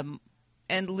 And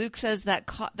Luke says that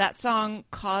that song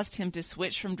caused him to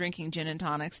switch from drinking gin and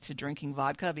tonics to drinking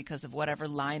vodka because of whatever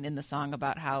line in the song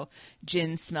about how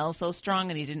gin smells so strong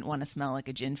and he didn't want to smell like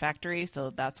a gin factory. So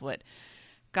that's what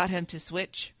got him to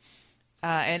switch.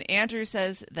 And Andrew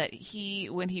says that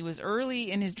when he was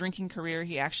early in his drinking career,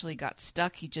 he actually got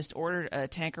stuck. He just ordered a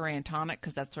Tanqueray and tonic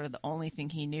because that's sort of the only thing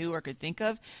he knew or could think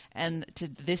of. And to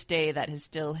this day, that is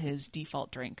still his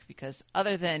default drink because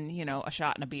other than, a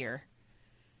shot and a beer,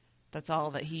 that's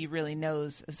all that he really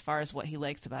knows as far as what he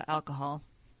likes about alcohol.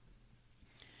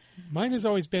 Mine has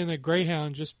always been a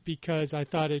Greyhound just because I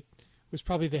thought it was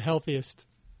probably the healthiest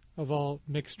of all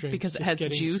mixed drinks. Because it has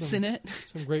juice in it?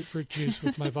 Some grapefruit juice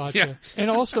with my vodka. Yeah. And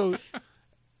also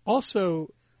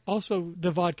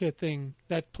the vodka thing,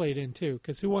 that played in too.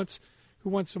 Because who wants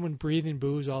someone breathing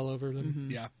booze all over them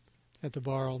Yeah. at the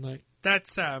bar all night?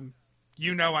 That's, I'm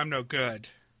no good.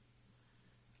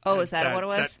 Oh, is that what it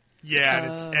was?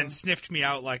 And sniffed me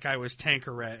out like I was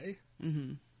Tanqueray.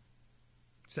 Mm-hmm.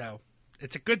 So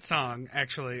it's a good song,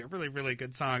 actually, a really, really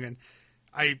good song. And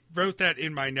I wrote that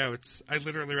in my notes. I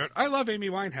literally wrote, I love Amy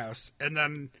Winehouse, and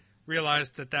then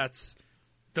realized that that's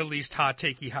the least hot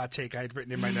take I'd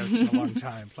written in my notes in a long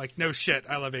time. Like, no shit,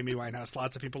 I love Amy Winehouse.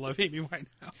 Lots of people love Amy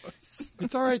Winehouse.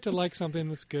 It's all right to like something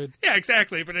that's good. Yeah,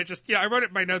 exactly. But I wrote it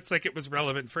in my notes like it was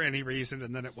relevant for any reason,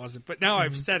 and then it wasn't. But now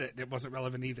I've said it, and it wasn't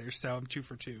relevant either, so I'm 2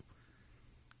 for 2.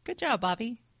 Good job,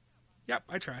 Bobby. Yep,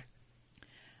 I try.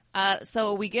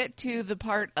 So we get to the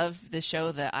part of the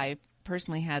show that I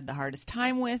personally had the hardest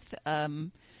time with.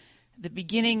 The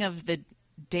beginning of the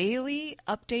daily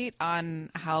update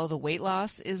on how the weight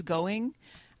loss is going.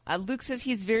 Luke says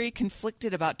he's very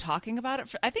conflicted about talking about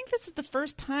it. I think this is the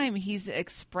first time he's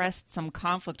expressed some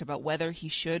conflict about whether he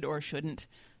should or shouldn't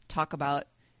talk about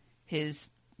his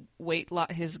weight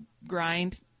loss, his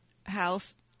grind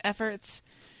house efforts.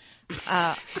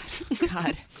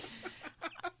 God.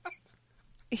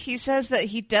 He says that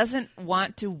he doesn't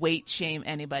want to weight shame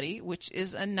anybody, which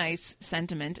is a nice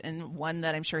sentiment and one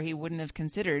that I'm sure he wouldn't have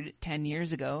considered 10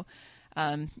 years ago.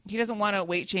 He doesn't want to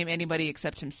weight shame anybody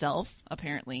except himself,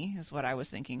 apparently, is what I was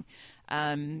thinking.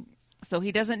 So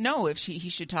he doesn't know if he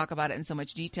should talk about it in so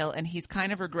much detail, and he's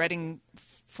kind of regretting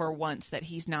for once that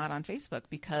he's not on Facebook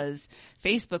because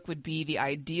Facebook would be the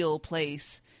ideal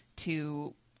place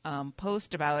to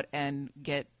post about and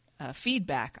get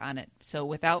feedback on it. So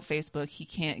without Facebook, he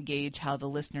can't gauge how the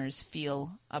listeners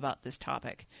feel about this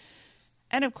topic.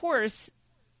 And of course,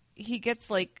 he gets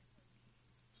like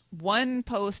one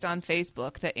post on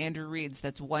Facebook that Andrew reads.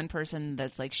 That's one person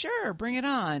that's like, sure, bring it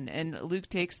on. And Luke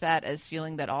takes that as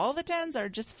feeling that all the 10s are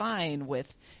just fine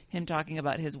with him talking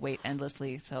about his weight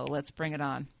endlessly. So let's bring it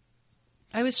on.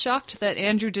 I was shocked that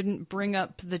Andrew didn't bring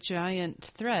up the giant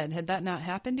thread. Had that not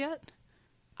happened yet?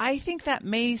 I think that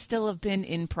may still have been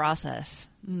in process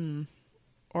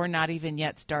or not even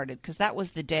yet started because that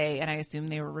was the day, and I assume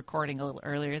they were recording a little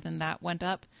earlier than that went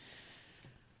up.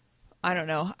 I don't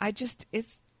know.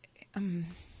 It's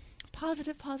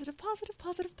positive.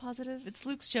 It's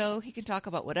Luke's show. He can talk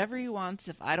about whatever he wants.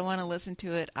 If I don't want to listen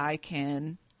to it, I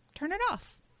can turn it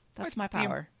off. That's my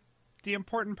power. The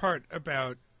important part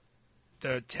about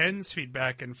the 10s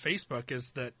feedback and Facebook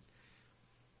is that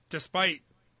despite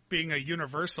being a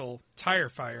universal tire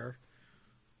fire,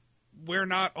 we're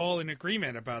not all in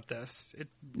agreement about this.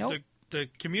 Nope. The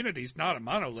community's not a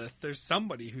monolith. There's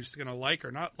somebody who's going to like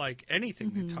or not like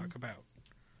anything they talk about.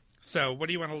 So what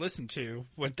do you want to listen to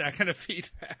with that kind of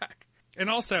feedback? And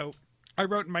also, I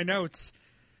wrote in my notes,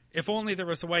 if only there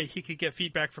was a way he could get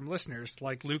feedback from listeners,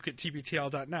 like Luke at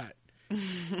tbtl.net.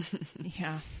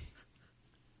 Yeah.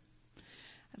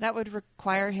 That would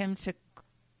require him to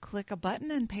click a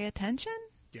button and pay attention?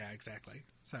 Yeah, exactly.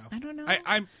 So I don't know.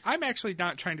 I'm actually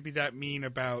not trying to be that mean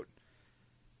about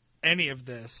any of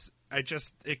this.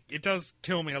 It does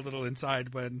kill me a little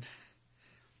inside when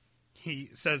he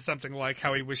says something like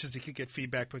how he wishes he could get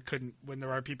feedback but couldn't when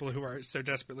there are people who are so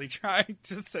desperately trying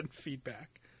to send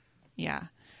feedback. Yeah.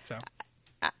 So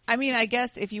I mean, I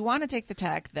guess if you want to take the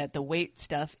tack that the weight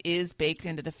stuff is baked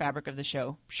into the fabric of the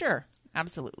show, sure,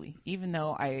 absolutely. Even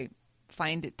though I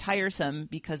find it tiresome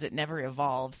because it never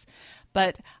evolves.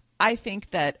 But I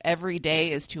think that every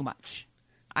day is too much.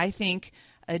 I think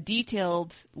a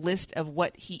detailed list of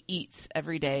what he eats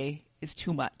every day is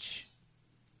too much,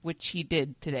 which he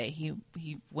did today.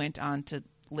 He went on to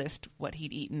list what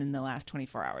he'd eaten in the last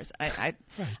 24 hours. I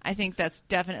think that's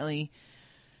definitely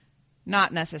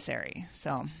not necessary.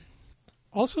 So,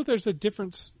 also, there's a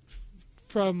difference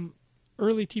from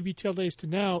early TBTL days to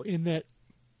now in that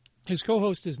his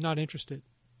co-host is not interested.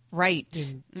 Right.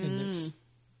 In this.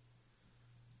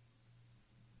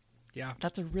 yeah,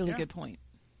 That's a really good point.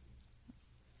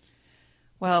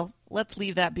 Well, let's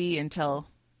leave that be until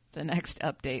the next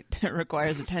update that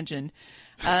requires attention.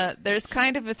 There's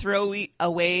kind of a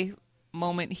throwaway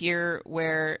moment here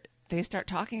where they start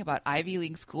talking about Ivy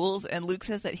League schools, and Luke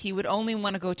says that he would only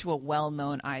want to go to a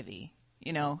well-known Ivy.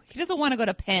 You know, he doesn't want to go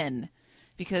to Penn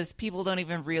because people don't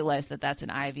even realize that that's an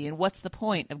Ivy. And what's the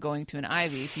point of going to an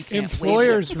Ivy if you can't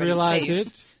Employers wave it in realize everybody's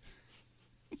face?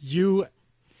 it. You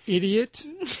idiot.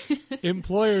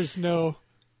 Employers know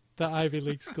the Ivy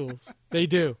League schools. They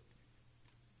do.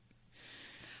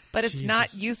 But it's not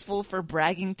Jesus. useful for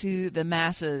bragging to the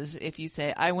masses if you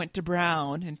say, I went to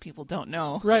Brown, and people don't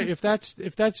know. Right. If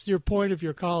that's your point of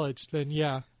your college, then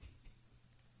yeah.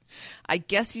 I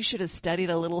guess you should have studied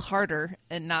a little harder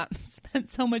and not spent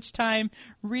so much time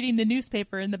reading the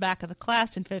newspaper in the back of the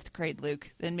class in 5th grade,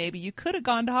 Luke. Then maybe you could have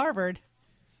gone to Harvard.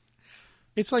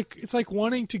 It's like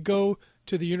wanting to go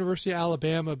to the University of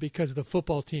Alabama because the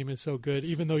football team is so good,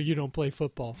 even though you don't play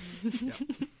football.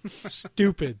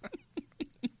 Stupid.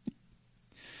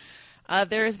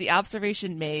 There is the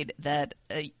observation made that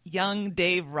young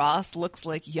Dave Ross looks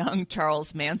like young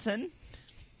Charles Manson.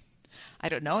 I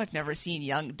don't know. I've never seen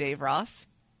young Dave Ross.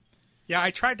 Yeah,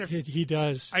 I tried to. He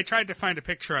does. I tried to find a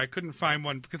picture. I couldn't find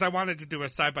one because I wanted to do a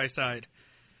side by side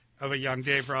of a young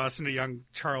Dave Ross and a young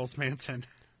Charles Manson.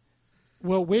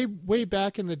 Well, way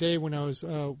back in the day when I was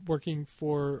working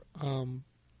for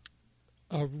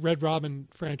a Red Robin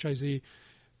franchisee,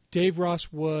 Dave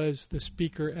Ross was the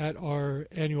speaker at our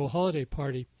annual holiday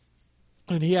party,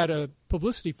 and he had a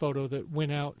publicity photo that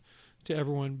went out to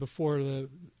everyone before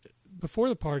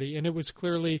the party, and it was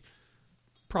clearly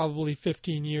probably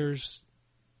 15 years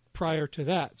prior to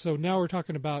that. So now we're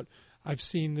talking about, I've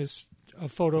seen a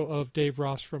photo of Dave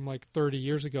Ross from like 30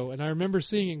 years ago, and I remember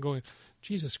seeing it and going,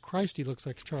 Jesus Christ, he looks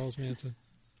like Charles Manson.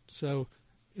 So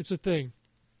it's a thing.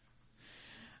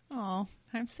 Oh,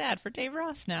 I'm sad for Dave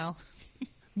Ross now.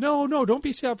 No, don't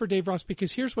be sad for Dave Ross,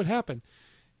 because here's what happened.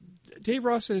 Dave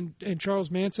Ross and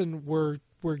Charles Manson were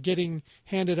getting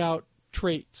handed out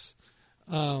traits.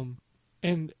 And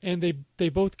they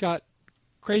both got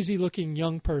crazy looking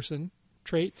young person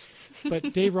traits,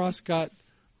 but Dave Ross got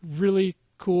really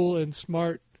cool and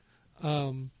smart,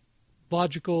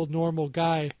 logical, normal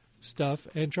guy stuff,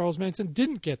 and Charles Manson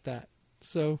didn't get that.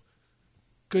 So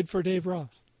good for Dave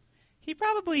Ross. He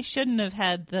probably shouldn't have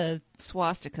had the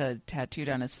swastika tattooed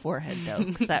on his forehead, though,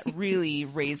 because that really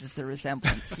raises the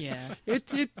resemblance. Yeah. It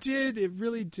did. It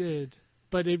really did.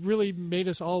 But it really made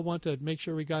us all want to make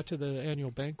sure we got to the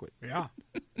annual banquet. Yeah.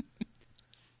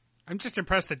 I'm just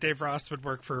impressed that Dave Ross would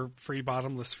work for free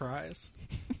bottomless fries.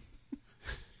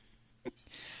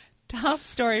 Top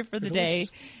story for the day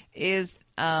Delicious. is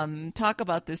talk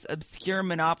about this obscure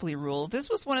Monopoly rule. This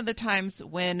was one of the times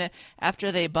when,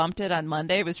 after they bumped it on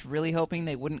Monday, I was really hoping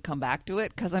they wouldn't come back to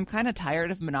it, because I'm kind of tired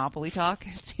of Monopoly talk.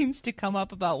 It seems to come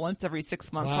up about once every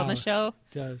 6 months on the show.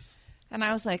 It does. And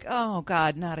I was like, oh,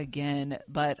 God, not again.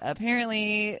 But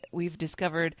apparently, we've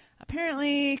discovered,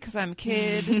 because I'm a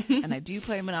kid and I do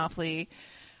play Monopoly,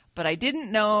 but I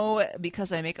didn't know,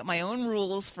 because I make up my own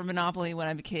rules for Monopoly when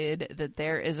I'm a kid, that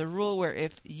there is a rule where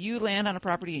if you land on a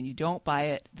property and you don't buy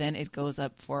it, then it goes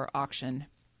up for auction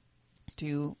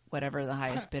to whatever the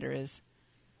highest bidder is.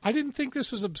 I didn't think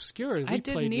this was obscure. I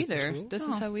didn't either. This This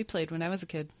is how we played when I was a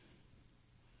kid.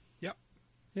 Yep.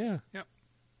 yeah. Yep.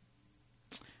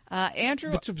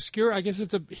 Andrew, It's obscure. I guess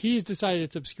he's decided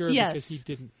it's obscure Yes. because he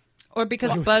didn't. Or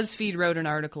because BuzzFeed wrote an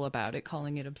article about it,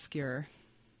 calling it obscure.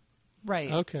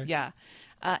 right. Okay. Yeah.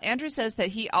 Andrew says that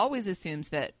he always assumes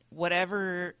that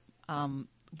whatever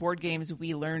board games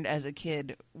we learned as a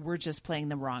kid, we're just playing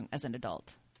them wrong as an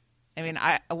adult. I mean,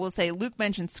 I will say Luke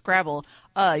mentioned Scrabble.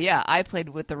 Yeah, I played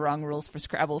with the wrong rules for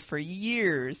Scrabble for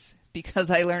years because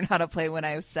I learned how to play when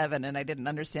I was 7 and I didn't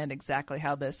understand exactly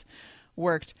how this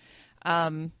worked.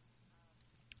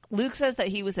 Luke says that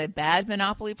he was a bad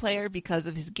Monopoly player because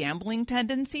of his gambling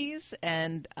tendencies,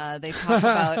 and they talk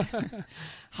about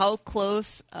how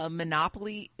close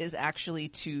Monopoly is actually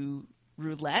to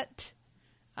roulette.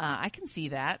 I can see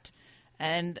that.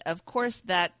 And, of course,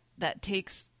 that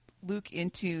takes Luke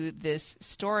into this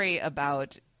story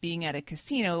about being at a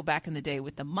casino back in the day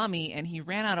with the mummy, and he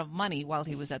ran out of money while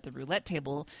he was at the roulette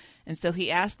table, and so he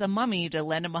asked the mummy to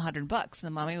lend him $100. And the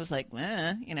mummy was like,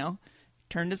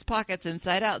 turned his pockets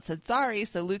inside out, said sorry,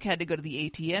 so Luke had to go to the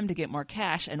ATM to get more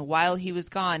cash, and while he was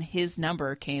gone, his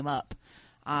number came up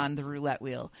on the roulette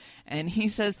wheel. And he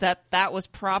says that was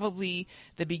probably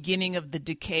the beginning of the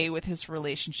decay with his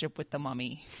relationship with the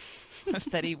mummy, was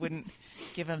that he wouldn't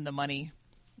give him the money.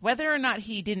 Whether or not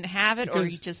he didn't have it or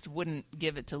he just wouldn't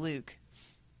give it to Luke.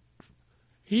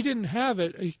 He didn't have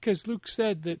it because Luke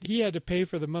said that he had to pay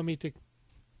for the mummy's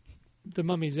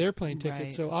airplane ticket,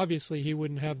 Right. so obviously he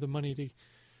wouldn't have the money to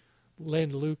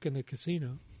lend Luke in the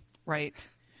casino. Right.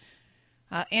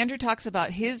 Andrew talks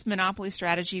about his Monopoly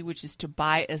strategy, which is to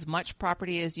buy as much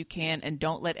property as you can and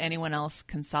don't let anyone else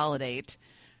consolidate.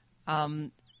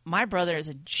 My brother is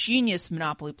a genius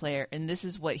Monopoly player, and this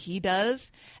is what he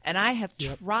does. And I have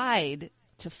tried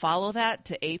to follow that,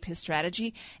 to ape his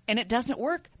strategy, and it doesn't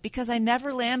work because I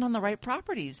never land on the right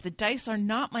properties. The dice are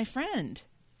not my friend.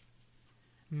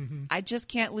 Mm-hmm. I just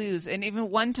can't lose. And even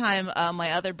one time,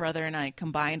 my other brother and I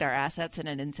combined our assets in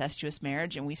an incestuous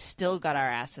marriage, and we still got our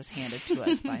asses handed to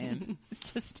us by him.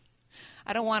 It's just,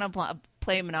 I don't want to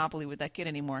play Monopoly with that kid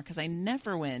anymore because I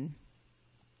never win.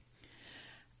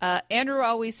 Andrew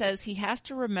always says he has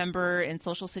to remember in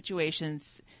social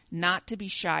situations not to be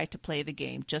shy to play the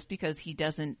game just because he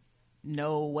doesn't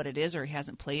know what it is or he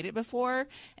hasn't played it before.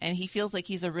 And he feels like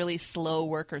he's a really slow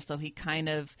worker, so he kind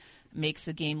of makes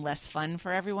the game less fun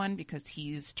for everyone because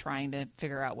he's trying to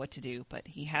figure out what to do. But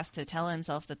he has to tell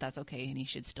himself that that's okay and he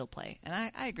should still play. And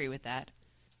I agree with that.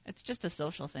 It's just a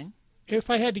social thing. If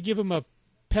I had to give him a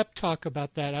pep talk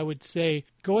about that, I would say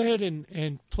go ahead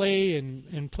and play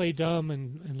and play dumb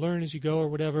and learn as you go or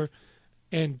whatever,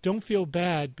 and don't feel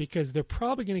bad because they're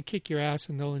probably going to kick your ass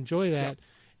and they'll enjoy that.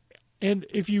 Yep. And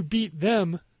if you beat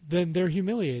them, then they're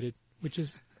humiliated, which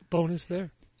is a bonus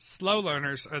there. Slow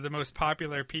learners are the most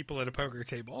popular people at a poker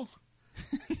table.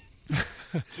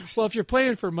 Well, if you're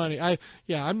playing for money,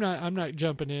 I'm not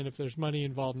jumping in if there's money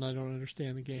involved and I don't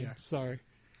understand the game. Yeah. Sorry.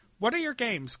 What are your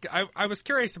games? I was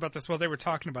curious about this while they were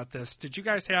talking about this. Did you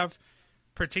guys have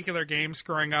particular games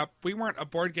growing up? We weren't a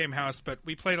board game house, but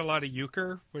we played a lot of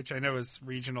euchre, which I know is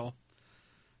regional.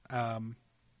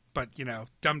 But,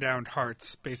 dumbed down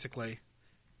hearts, basically.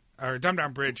 Or dumbed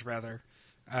down bridge, rather.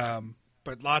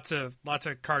 But lots of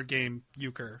card game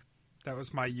euchre. That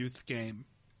was my youth game.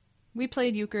 We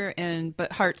played euchre,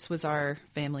 but hearts was our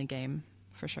family game,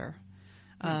 for sure.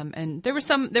 And there were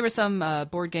some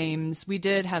board games. We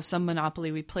did have some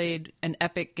Monopoly. We played an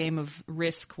epic game of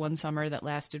Risk one summer that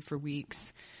lasted for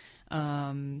weeks.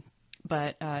 It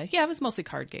was mostly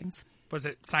card games. Was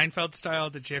it Seinfeld style?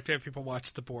 Did you have to have people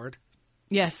watch the board?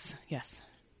 Yes.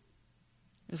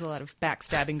 There's a lot of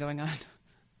backstabbing going on.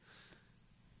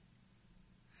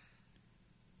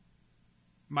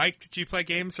 Mike, did you play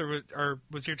games, or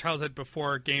was your childhood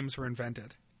before games were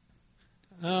invented?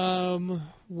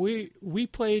 We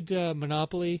played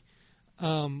Monopoly.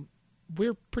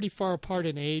 We're pretty far apart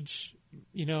in age.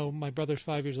 My brother's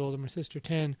 5 years old and my sister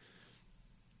 10.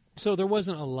 So there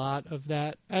wasn't a lot of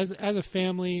that. As a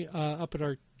family, up at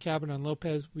our cabin on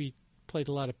Lopez, we played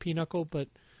a lot of Pinochle, but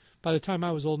by the time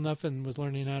I was old enough and was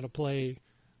learning how to play,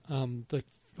 the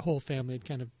whole family had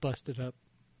kind of busted up.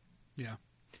 Yeah.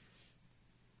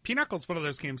 Pinocchle's one of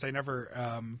those games I never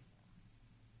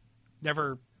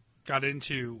got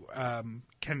into.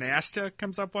 Canasta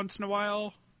comes up once in a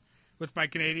while with my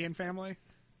Canadian family.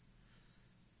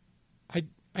 I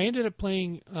ended up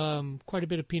playing quite a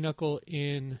bit of Pinochle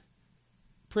in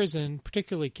prison,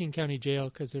 particularly King County Jail,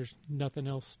 because there's nothing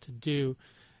else to do.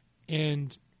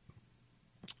 And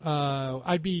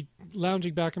I'd be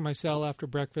lounging back in my cell after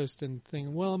breakfast and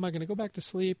thinking, well, am I going to go back to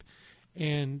sleep?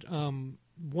 And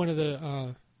one of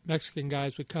the Mexican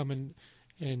guys would come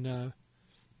and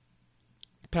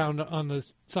pound on the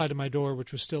side of my door,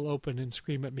 which was still open, and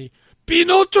scream at me,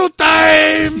 "Pinochle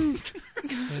time!"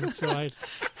 And so I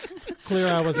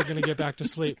wasn't going to get back to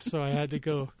sleep, so I had to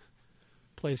go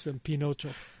play some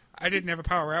Pinochle. I didn't have a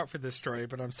power out for this story,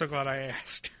 but I'm so glad I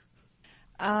asked.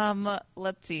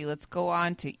 Let's see. Let's go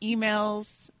on to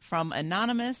emails from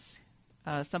Anonymous,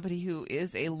 somebody who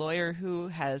is a lawyer who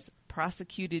has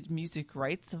prosecuted music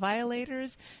rights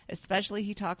violators. Especially,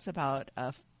 he talks about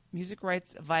music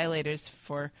rights violators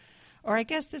for, or I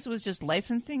guess this was just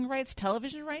licensing rights,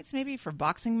 television rights maybe, for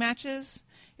boxing matches.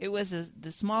 It was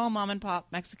the small mom-and-pop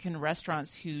Mexican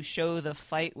restaurants who show the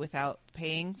fight without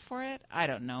paying for it. I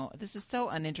don't know. This is so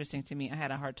uninteresting to me. I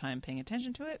had a hard time paying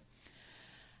attention to it.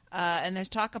 And there's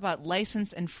talk about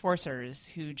license enforcers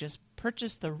who just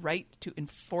purchase the right to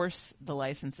enforce the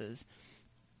licenses.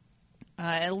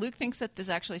 And Luke thinks that this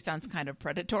actually sounds kind of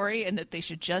predatory and that they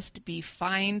should just be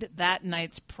fined that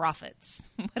night's profits.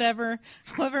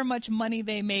 However much money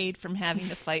they made from having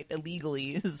to fight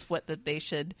illegally is what that they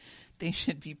should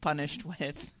be punished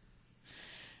with,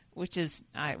 which is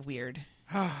weird.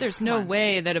 There's no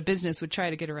way that a business would try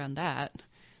to get around that.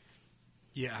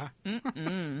 Yeah.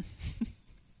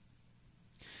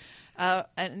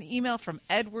 An email from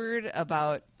Edward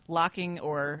about locking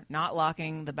or not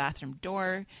locking the bathroom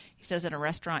door. He says in a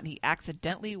restaurant he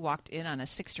accidentally walked in on a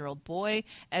 6-year-old boy.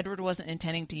 Edward wasn't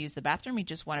intending to use the bathroom. He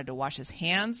just wanted to wash his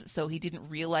hands, so he didn't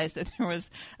realize that there was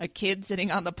a kid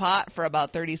sitting on the pot for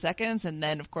about 30 seconds. And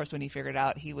then, of course, when he figured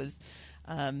out, he was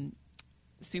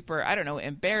super, I don't know,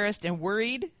 embarrassed and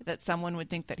worried that someone would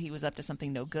think that he was up to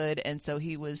something no good. And so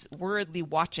he was worriedly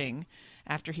watching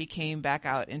after he came back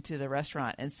out into the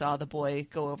restaurant and saw the boy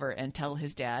go over and tell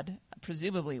his dad,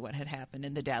 presumably what had happened.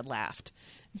 And the dad laughed.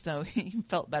 So he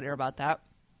felt better about that.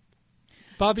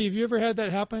 Bobby, have you ever had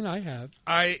that happen? I have.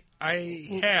 I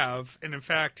have, and in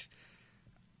fact,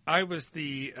 I was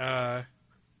the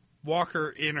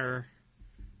walker inner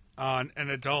on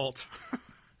an adult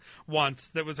once.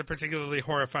 That was a particularly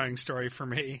horrifying story for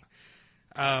me.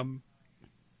 When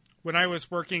I was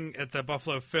working at the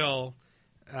Buffalo Phil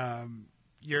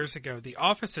years ago, the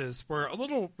offices were a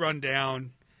little run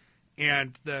down,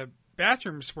 and the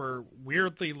bathrooms were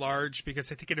weirdly large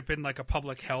because I think it had been like a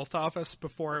public health office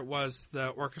before it was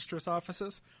the orchestra's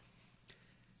offices.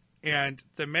 And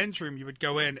the men's room, you would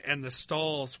go in, and the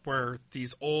stalls were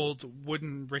these old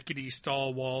wooden rickety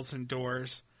stall walls and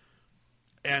doors.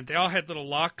 And they all had little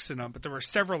locks in them, but there were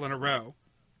several in a row.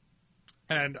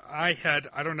 And I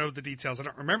don't know the details. I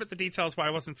don't remember the details why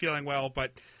I wasn't feeling well,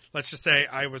 but let's just say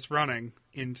I was running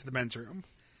into the men's room.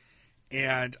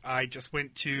 And I just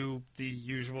went to the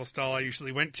usual stall I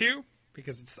usually went to,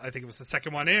 because I think it was the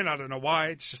second one in. I don't know why.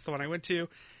 It's just the one I went to.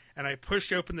 And I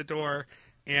pushed open the door,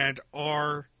 and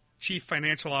our chief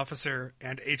financial officer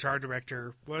and HR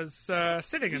director was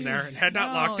sitting in there and had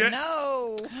not locked it.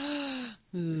 No.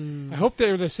 I hope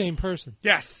they're the same person.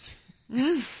 Yes.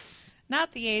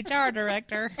 Not the HR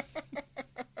director.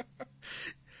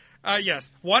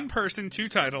 Yes. One person, two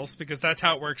titles, because that's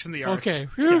how it works in the arts. Okay.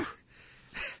 Yeah.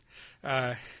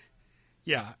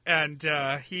 Yeah, and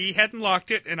he hadn't locked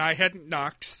it, and I hadn't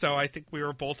knocked, so I think we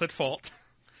were both at fault.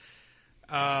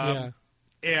 Yeah.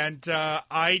 And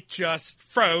I just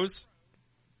froze,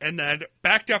 and then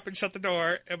backed up and shut the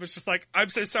door, and was just like,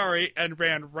 I'm so sorry, and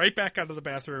ran right back out of the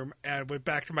bathroom, and went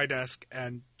back to my desk,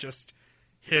 and just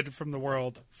hid from the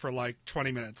world for like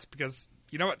 20 minutes, because,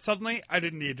 you know what, suddenly, I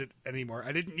didn't need it anymore.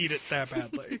 I didn't need it that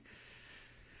badly.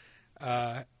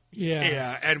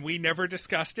 Yeah, and we never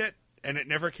discussed it. And it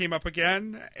never came up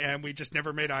again, and we just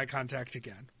never made eye contact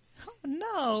again. Oh,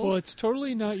 no. Well, it's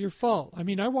totally not your fault. I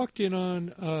mean, I walked in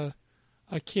on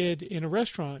a kid in a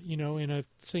restaurant, in a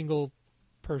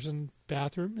single-person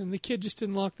bathroom, and the kid just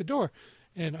didn't lock the door.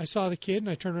 And I saw the kid, and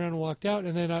I turned around and walked out,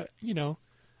 and then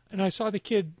and I saw the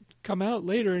kid come out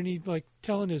later, and he's like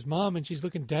telling his mom, and she's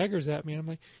looking daggers at me, and I'm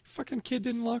like, fucking kid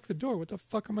didn't lock the door. What the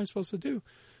fuck am I supposed to do?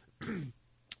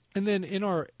 And then in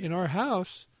our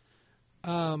house.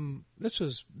 This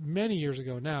was many years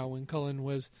ago now, when Cullen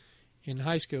was in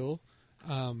high school,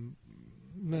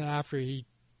 after he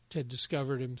had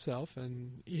discovered himself,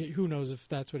 and who knows if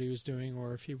that's what he was doing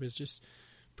or if he was just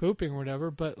pooping or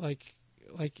whatever. But like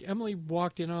Emily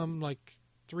walked in on him like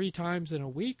 3 times in a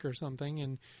week or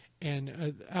something,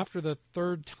 and after the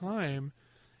third time,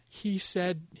 he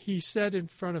said in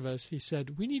front of us, he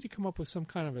said, we need to come up with some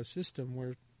kind of a system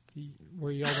where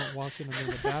y'all don't walk in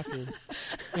the bathroom.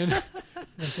 And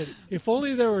I said, if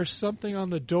only there were something on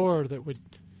the door that would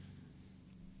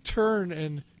turn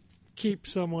and keep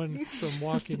someone from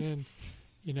walking in,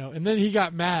 And then he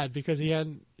got mad because he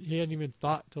hadn't even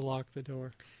thought to lock the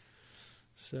door.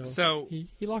 So he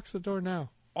locks the door now.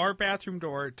 Our bathroom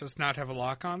door does not have a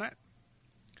lock on it.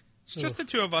 It's just the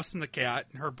two of us and the cat.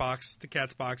 And the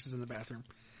cat's box is in the bathroom.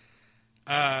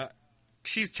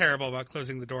 She's terrible about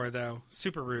closing the door, though.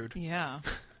 Super rude. Yeah.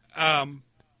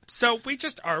 So we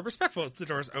just are respectful. If the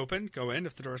door's open, go in.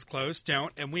 If the door's closed,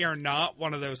 don't. And we are not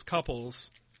one of those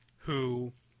couples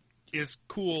who is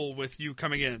cool with you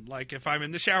coming in. Like, if I'm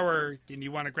in the shower and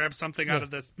you want to grab something out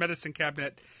of this medicine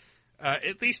cabinet,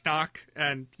 at least knock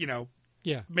and,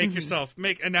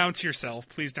 announce yourself.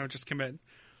 Please don't just come in.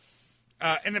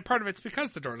 And then part of it's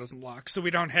because the door doesn't lock. So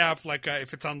we don't have,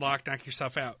 if it's unlocked, knock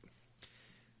yourself out.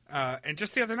 And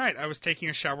just the other night, I was taking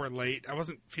a shower late. I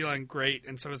wasn't feeling great,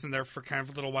 and so I was in there for kind of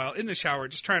a little while in the shower,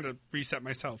 just trying to reset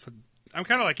myself. And I'm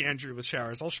kind of like Andrew with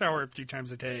showers. I'll shower 3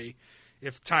 times a day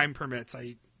if time permits.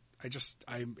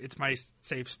 It's my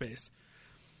safe space.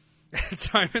 So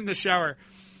I'm in the shower,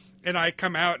 and I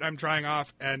come out, I'm drying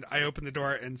off, and I open the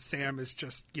door, and Sam is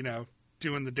just,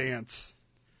 doing the dance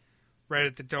right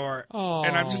at the door. Aww.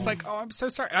 And I'm just like, oh, I'm so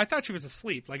sorry. I thought she was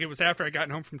asleep. Like, it was after I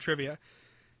got home from trivia.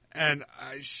 And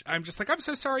I'm just like, I'm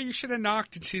so sorry, you should have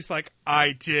knocked. And she's like,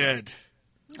 I did.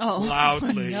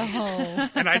 Loudly. No.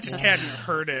 And I just hadn't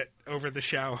heard it over the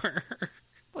shower.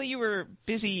 Well, you were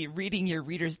busy reading your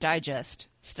Reader's Digest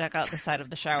stuck out the side of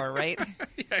the shower, right?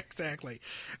 Yeah, exactly.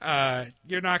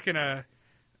 You're not going to...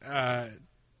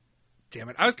 damn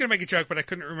it. I was going to make a joke, but I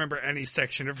couldn't remember any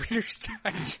section of Reader's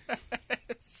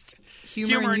Digest.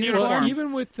 Humor in uniform. Well,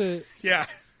 even with the... Yeah.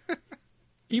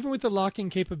 even with the locking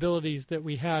capabilities that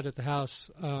we had at the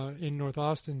house in North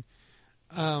Austin,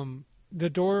 all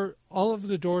of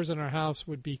the doors in our house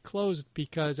would be closed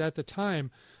because at the time,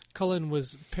 Cullen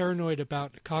was paranoid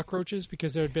about cockroaches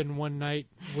because there had been one night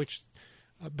which,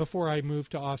 before I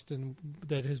moved to Austin,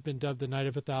 that has been dubbed the Night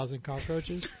of 1,000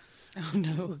 Cockroaches. Oh,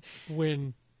 no.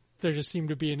 When there just seemed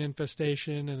to be an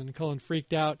infestation, and then Cullen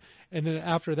freaked out. And then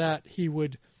after that, he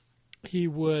would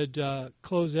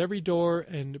close every door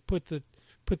and put the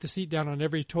seat down on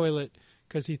every toilet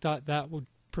because he thought that would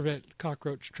prevent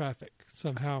cockroach traffic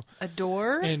somehow. A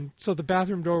door? And so the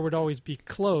bathroom door would always be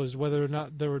closed, whether or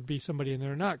not there would be somebody in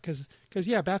there or not. Because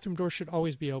bathroom doors should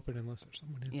always be open unless there's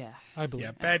someone in. Yeah. I believe.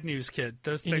 Yeah, bad news, kid.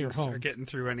 Those In your things home. are getting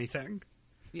through anything.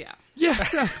 Yeah. Yeah,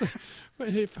 exactly.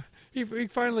 But he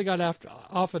finally got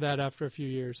off of that after a few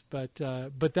years. But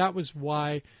that was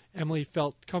why Emily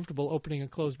felt comfortable opening a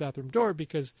closed bathroom door,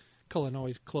 because Cullen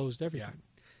always closed everything. Yeah.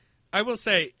 I will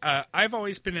say, I've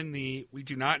always been in the we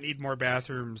do not need more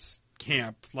bathrooms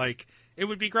camp. Like, it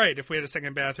would be great if we had a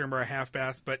second bathroom or a half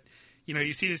bath, but,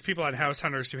 you see these people on House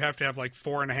Hunters who have to have,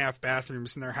 4.5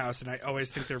 bathrooms in their house, and I always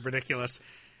think they're ridiculous.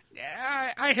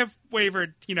 I have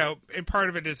wavered, and part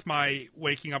of it is my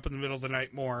waking up in the middle of the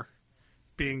night more,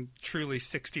 being truly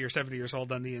 60 or 70 years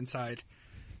old on the inside.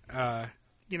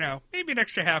 Maybe an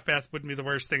extra half bath wouldn't be the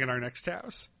worst thing in our next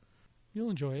house. You'll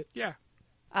enjoy it. Yeah.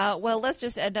 Well, let's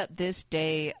just end up this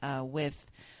day with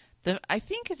I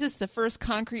think is this the first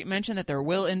concrete mention that there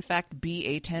will in fact be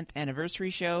a 10th anniversary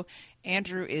show.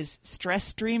 Andrew is stress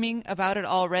streaming about it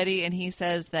already, and he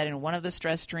says that in one of the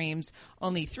stress streams,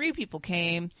 only 3 people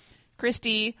came: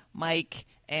 Christy, Mike,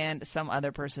 and some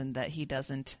other person that he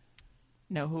doesn't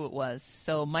know who it was.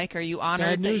 So, Mike, are you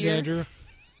honored? Bad news, that you're... Andrew.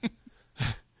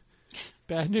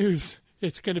 Bad news.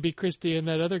 It's going to be Christy and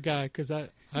that other guy, because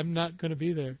I'm not going to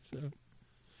be there. So.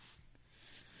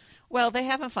 Well, they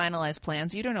haven't finalized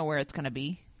plans. You don't know where it's going to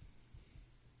be.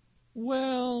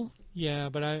 Well, yeah,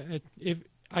 but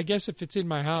I guess if it's in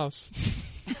my house,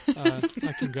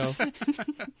 I can go.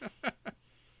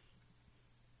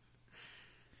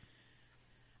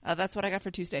 That's what I got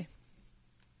for Tuesday.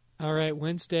 All right,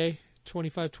 Wednesday,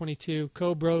 2522,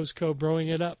 Co-Bros,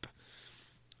 Co-Broing it up.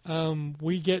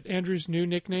 We get Andrew's new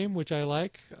nickname, which I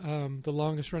like, the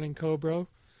longest-running Co-Bro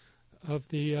of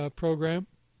the program.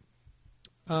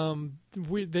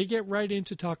 They get right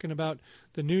into talking about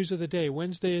the news of the day.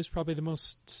 Wednesday is probably the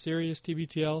most serious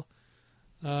TBTL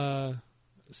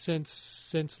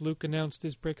since Luke announced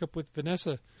his breakup with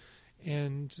Vanessa.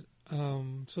 And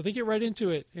so they get right into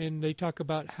it, and they talk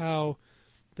about how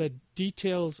the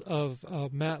details of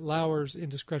Matt Lauer's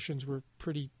indiscretions were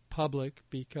pretty public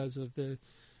because of the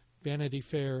Vanity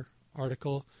Fair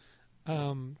article.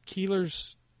 Garrison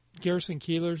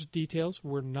Keillor's details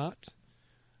were not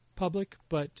public,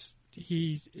 but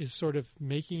he is sort of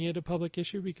making it a public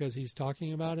issue because he's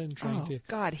talking about it and trying to...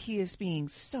 God, he is being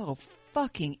so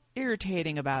fucking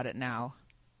irritating about it now.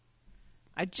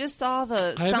 I just saw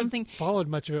I haven't followed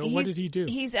much of it. What did he do?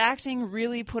 He's acting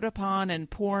really put upon and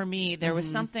poor me. There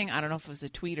was something, I don't know if it was a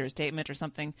tweet or a statement or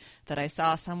something, that I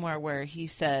saw somewhere where he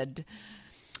said,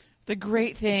 the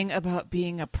great thing about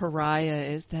being a pariah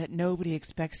is that nobody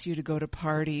expects you to go to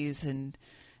parties and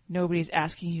nobody's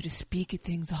asking you to speak at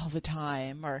things all the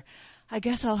time. Or, I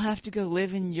guess I'll have to go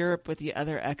live in Europe with the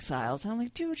other exiles. And I'm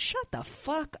like, dude, shut the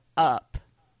fuck up.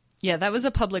 Yeah, that was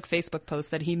a public Facebook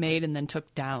post that he made and then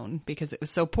took down because it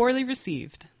was so poorly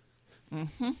received.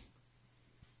 Mm-hmm.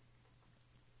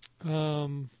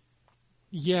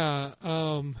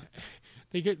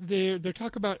 They're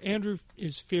talking about Andrew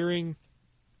is fearing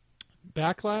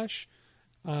backlash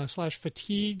 /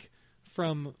 fatigue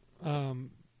from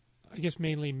I guess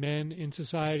mainly men in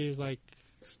society, is like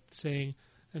saying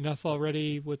enough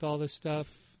already with all this stuff.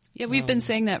 Yeah, we've been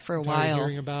saying that for a while.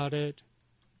 Hearing about it.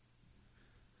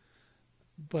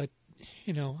 But,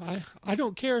 I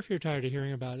don't care if you're tired of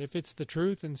hearing about it. If it's the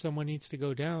truth and someone needs to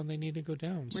go down, they need to go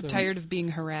down. We're tired of being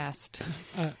harassed.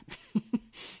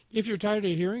 If you're tired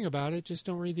of hearing about it, just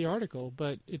don't read the article.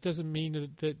 But it doesn't mean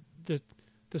that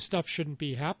the stuff shouldn't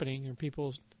be happening or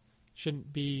people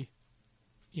shouldn't be,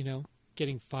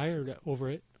 getting fired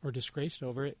over it or disgraced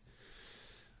over it.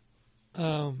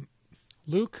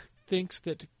 Luke thinks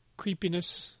that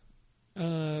creepiness...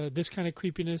 this kind of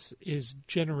creepiness is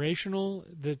generational.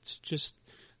 That's just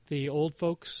the old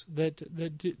folks that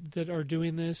are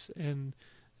doing this, and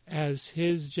as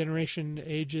his generation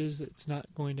ages, it's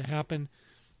not going to happen.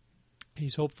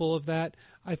 He's hopeful of that.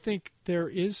 I think there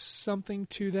is something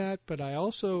to that, but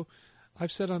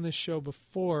I've said on this show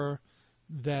before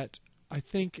that I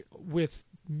think with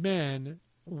men,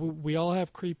 we all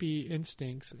have creepy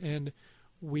instincts, and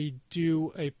we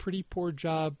do a pretty poor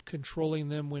job controlling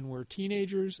them when we're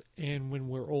teenagers and when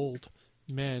we're old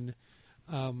men.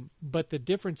 But the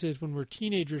difference is when we're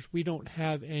teenagers, we don't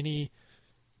have any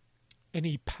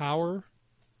power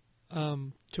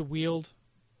to wield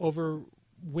over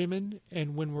women,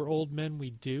 and when we're old men,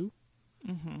 we do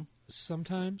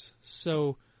sometimes.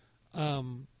 So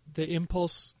the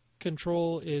impulse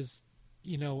control is,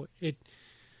 it.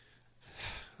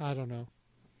 I don't know.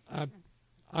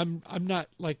 I'm not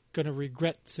like going to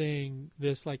regret saying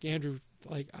this. Like Andrew,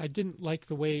 like I didn't like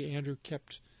the way Andrew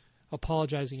kept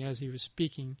apologizing as he was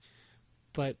speaking,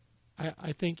 but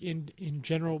I think in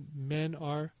general men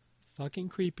are fucking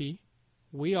creepy.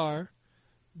 We are,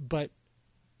 but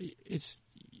it's,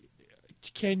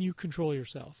 can you control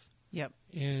yourself? Yep.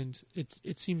 And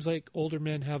it seems like older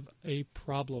men have a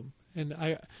problem. And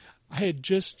I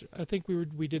think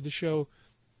we did the show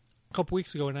a couple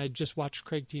weeks ago, and I just watched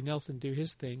Craig T. Nelson do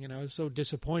his thing, and I was so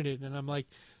disappointed. And I'm like,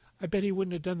 I bet he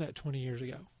wouldn't have done that 20 years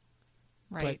ago.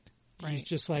 Right. But he's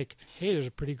just like, hey, there's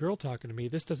a pretty girl talking to me.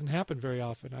 This doesn't happen very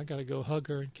often. I got to go hug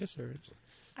her and kiss her.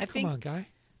 Come on, guy.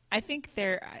 I think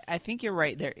you're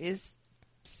right. There is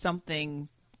something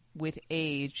with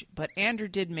age, but Andrew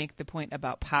did make the point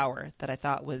about power that I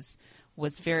thought was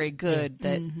very good,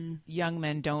 that young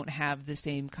men don't have the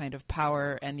same kind of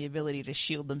power and the ability to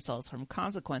shield themselves from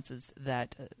consequences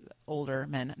that older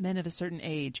men of a certain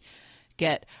age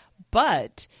get.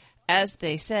 But as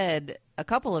they said a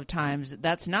couple of times,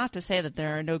 that's not to say that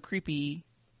there are no creepy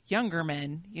younger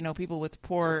men, people with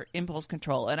poor impulse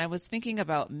control. And I was thinking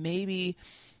about maybe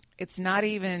it's not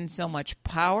even so much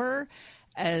power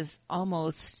as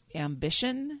almost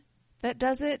ambition that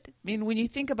does it. I mean, when you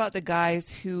think about the guys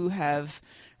who have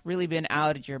really been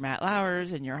out, your Matt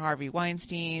Lauers and your Harvey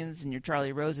Weinsteins and your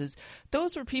Charlie Roses,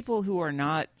 those were people who are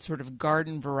not sort of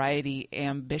garden variety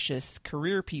ambitious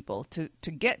career people. To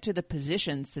get to the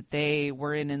positions that they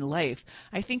were in life,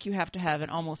 I think you have to have an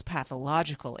almost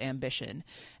pathological ambition.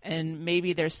 And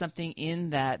maybe there's something in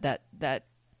that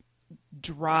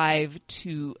drive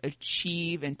to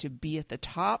achieve and to be at the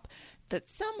top that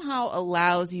somehow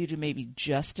allows you to maybe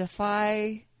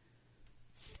justify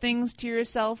things to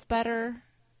yourself better.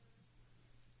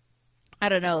 I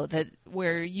don't know, that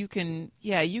where you can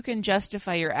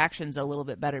justify your actions a little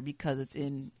bit better because it's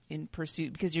in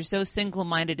pursuit, because you're so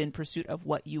single-minded in pursuit of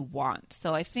what you want.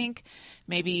 So I think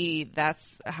maybe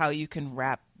that's how you can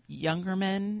wrap younger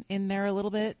men in there a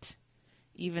little bit,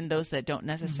 even those that don't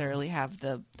necessarily have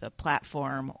the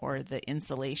platform or the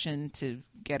insulation to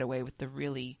get away with the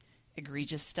really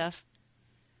egregious stuff.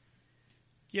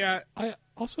 Yeah. I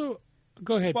also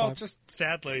go ahead. Well, Bob. just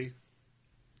sadly,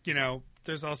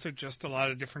 there's also just a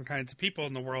lot of different kinds of people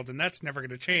in the world, and that's never going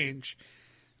to change.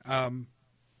 I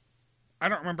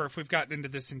don't remember if we've gotten into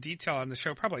this in detail on the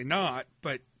show, probably not,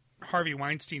 but Harvey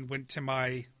Weinstein went to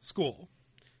my school,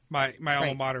 my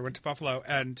alma mater, went to Buffalo,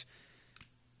 and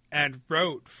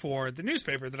wrote for the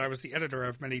newspaper that I was the editor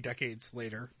of many decades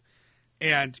later.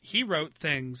 And he wrote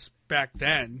things back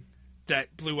then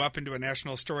that blew up into a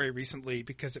national story recently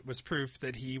because it was proof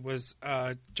that he was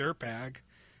a dirtbag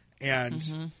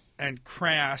and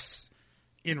crass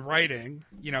in writing.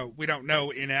 We don't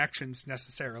know in actions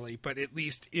necessarily, but at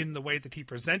least in the way that he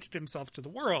presented himself to the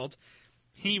world,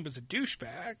 he was a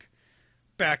douchebag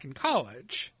back in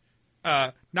college.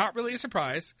 Not really a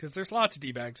surprise, because there's lots of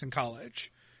D-bags in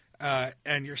college.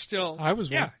 And you're still... I was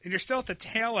one. And you're still at the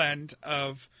tail end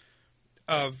of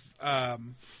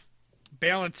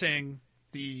balancing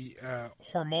the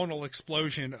hormonal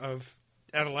explosion of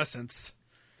adolescence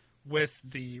with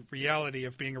the reality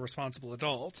of being a responsible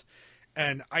adult.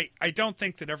 And I don't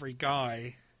think that every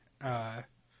guy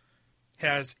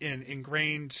has an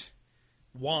ingrained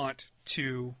want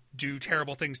to do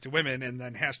terrible things to women and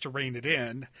then has to rein it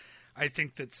in. I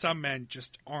think that some men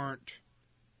just aren't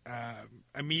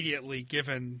immediately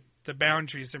given the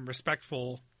boundaries and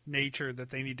respectful nature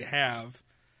that they need to have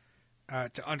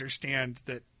to understand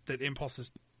that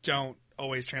impulses don't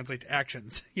always translate to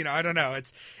actions. I don't know.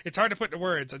 It's hard to put into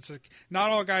words. It's like, not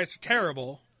all guys are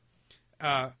terrible.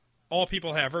 All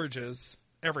people have urges.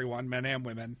 Everyone, men and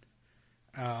women.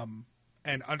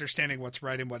 And understanding what's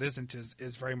right and what isn't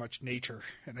is very much nature.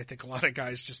 And I think a lot of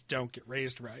guys just don't get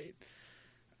raised right.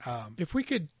 If we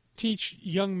could teach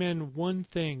young men one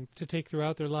thing to take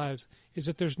throughout their lives, is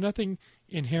that there's nothing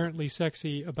inherently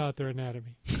sexy about their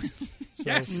anatomy.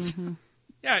 Yes.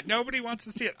 Yeah, nobody wants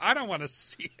to see it. I don't want to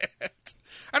see it.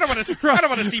 I don't want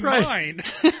to see mine.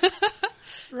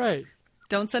 Right.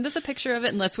 Don't send us a picture of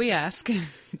it unless we ask.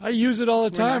 I use it all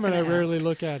the time, and I rarely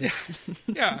look at it.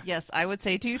 Yeah. Yes, I would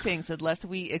say two things. Unless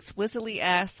we explicitly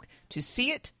ask to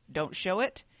see it, don't show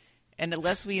it. And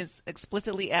unless we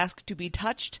explicitly ask to be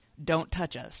touched, don't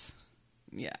touch us.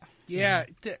 Yeah. Yeah,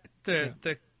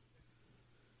 the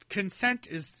consent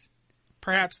is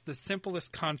perhaps the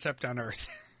simplest concept on earth.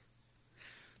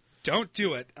 Don't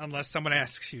do it unless someone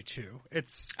asks you to.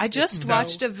 I just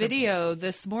watched a video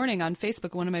this morning on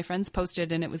Facebook. One of my friends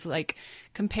posted, and it was like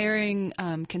comparing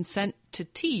consent to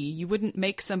tea. You wouldn't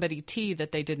make somebody tea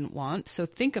that they didn't want. So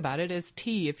think about it as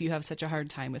tea if you have such a hard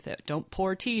time with it. Don't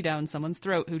pour tea down someone's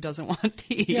throat who doesn't want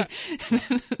tea. Yeah.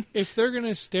 If they're going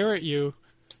to stare at you,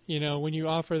 when you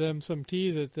offer them some tea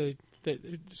that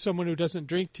someone who doesn't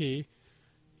drink tea,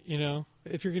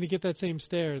 if you're going to get that same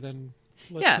stare, then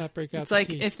let's not break out it's the like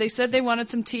tea. if they said they wanted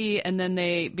some tea and then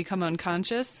they become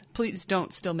unconscious, please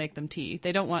don't still make them tea.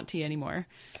 They don't want tea anymore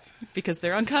because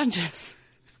they're unconscious.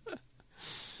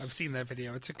 I've seen that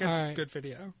video. It's a good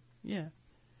video. Yeah.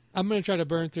 I'm going to try to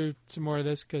burn through some more of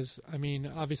this because,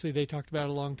 obviously they talked about it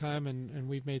a long time and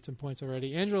we've made some points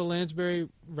already. Angela Lansbury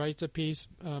writes a piece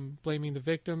blaming the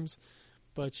victims,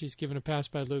 but she's given a pass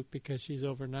by Luke because she's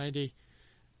over 90.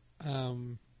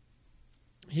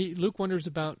 Luke wonders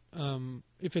about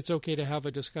if it's okay to have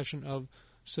a discussion of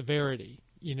severity,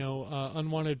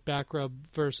 unwanted back rub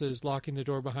versus locking the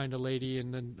door behind a lady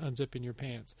and then unzipping your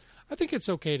pants. I think it's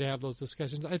okay to have those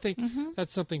discussions. I think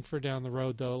that's something for down the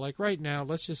road, though. Like right now,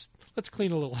 let's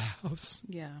clean a little house.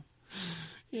 Yeah.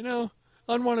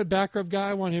 Unwanted back rub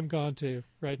guy, I want him gone too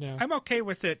right now. I'm okay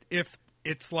with it if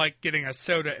it's like getting a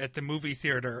soda at the movie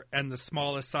theater and the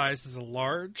smallest size is a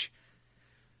large.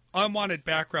 Unwanted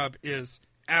back rub is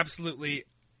absolutely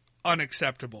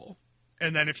unacceptable.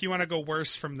 And then if you want to go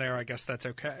worse from there, I guess that's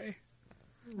okay.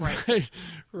 Right.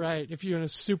 Right. If you're in a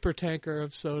super tanker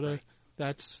of soda,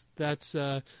 that's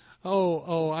could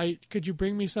you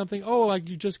bring me something? Oh,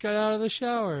 you just got out of the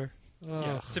shower. Oh.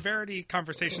 Yeah, severity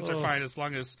conversations are fine as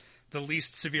long as the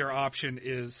least severe option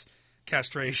is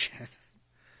castration.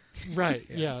 Right.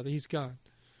 Yeah, he's gone.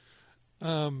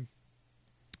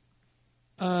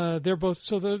 They're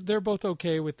both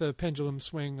okay with the pendulum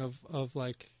swing of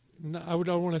like, I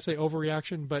don't want to say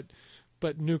overreaction,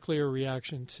 but nuclear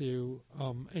reaction to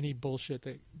any bullshit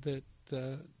that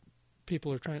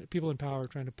people in power are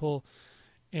trying to pull,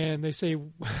 and they say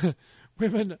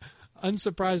women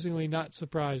unsurprisingly not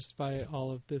surprised by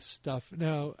all of this stuff.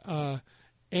 Now,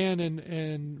 Anne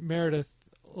and Meredith,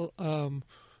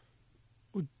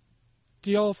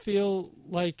 do y'all feel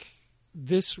like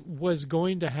this was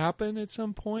going to happen at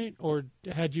some point, or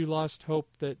had you lost hope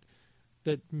that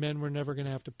men were never going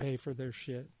to have to pay for their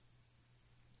shit?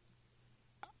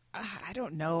 I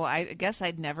don't know. I guess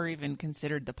I'd never even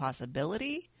considered the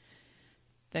possibility.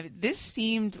 This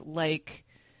seems like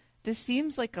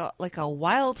a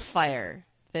wildfire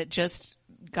that just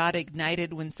got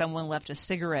ignited when someone left a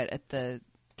cigarette at the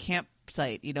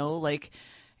campsite. Like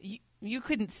you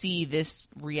couldn't see this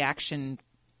reaction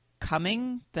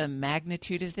coming, the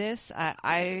magnitude of this.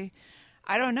 I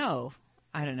don't know.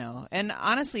 And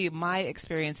honestly, my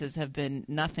experiences have been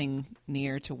nothing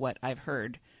near to what I've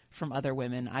heard from other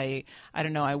women. I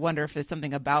don't know. I wonder if there's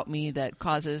something about me that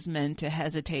causes men to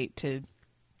hesitate to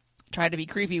try to be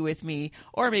creepy with me,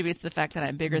 or maybe it's the fact that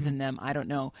I'm bigger than them. I don't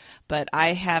know. But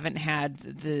I haven't had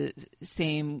the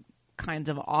same kinds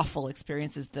of awful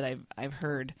experiences that I've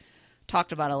heard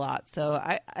talked about a lot. So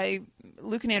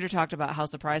Luke and Andrew talked about how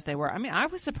surprised they were. I mean, I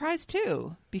was surprised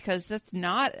too, because that's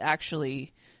not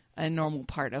actually a normal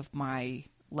part of my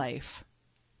life.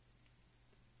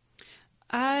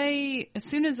 As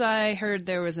soon as I heard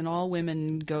there was an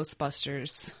all-women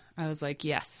Ghostbusters, I was like,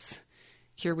 yes,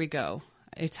 here we go.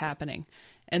 It's happening.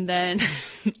 And then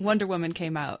Wonder Woman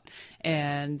came out,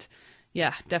 and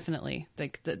yeah, definitely.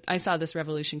 I saw this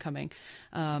revolution coming.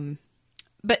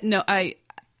 But no, I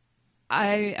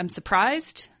am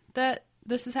surprised that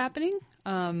this is happening.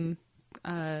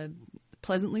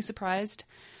 Pleasantly surprised.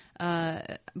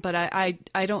 But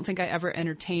I don't think I ever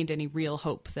entertained any real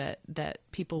hope that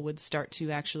people would start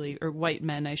to actually, or white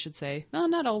men, I should say, no,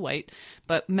 not all white,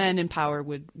 but men in power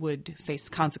would face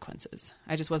consequences.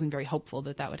 I just wasn't very hopeful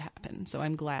that would happen. So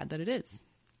I'm glad that it is.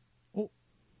 Oh,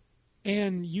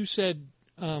 and you said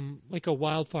like a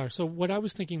wildfire. So what I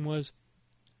was thinking was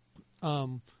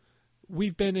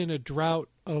we've been in a drought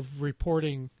of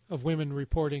women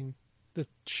reporting the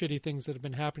shitty things that have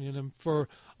been happening to them for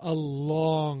a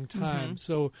long time. Mm-hmm.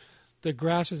 So the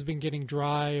grass has been getting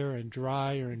drier and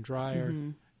drier and drier.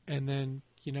 Mm-hmm. And then,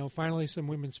 finally some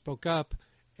women spoke up,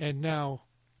 and now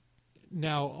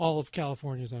all of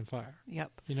California's on fire.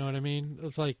 Yep. You know what I mean?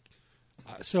 It's like,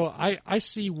 so I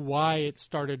see why it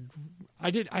started.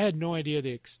 I had no idea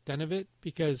the extent of it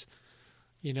because,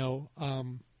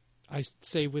 I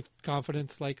say with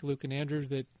confidence, like Luke and Andrew,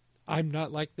 that I'm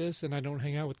not like this, and I don't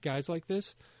hang out with guys like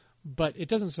this. But it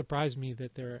doesn't surprise me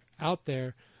that they're out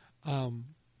there.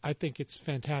 I think it's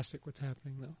fantastic what's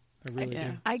happening, though. I really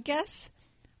do. I guess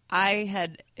I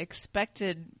had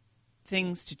expected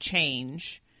things to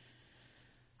change.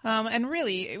 And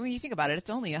really, when you think about it, it's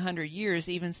only 100 years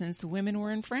even since women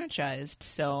were enfranchised.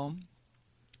 So,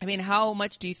 I mean, how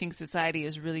much do you think society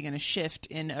is really going to shift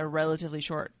in a relatively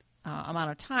short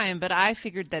amount of time? But I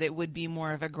figured that it would be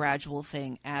more of a gradual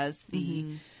thing as the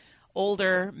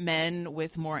older men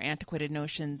with more antiquated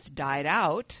notions died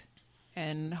out,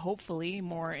 and hopefully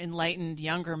more enlightened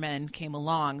younger men came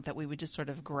along, that we would just sort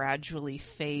of gradually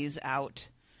phase out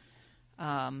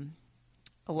a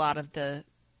lot of the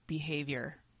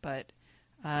behavior. But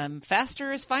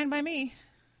faster is fine by me.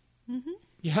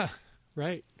 Yeah,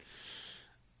 right.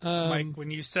 Mike,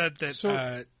 when you said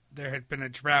that there had been a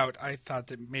drought, I thought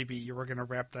that maybe you were going to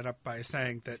wrap that up by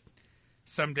saying that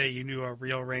someday you knew a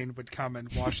real rain would come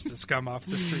and wash the scum off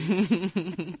the streets.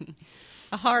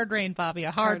 A hard rain, Bobby,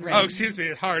 a hard rain. Oh, excuse me,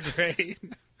 a hard rain.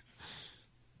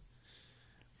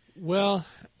 Well,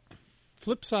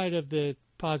 flip side of the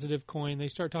positive coin, they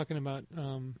start talking about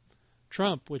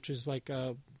Trump, which is like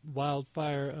a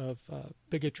wildfire of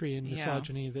bigotry and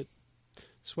misogyny that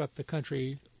swept the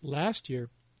country last year.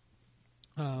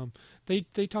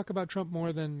 They talk about Trump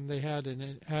more than they had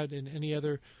in any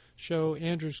other show.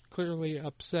 Andrew's clearly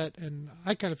upset, and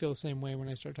I kind of feel the same way when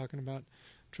I start talking about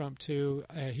Trump too.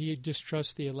 He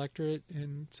distrusts the electorate,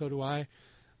 and so do I.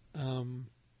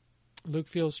 Luke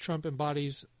feels Trump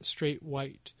embodies straight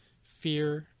white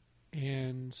fear,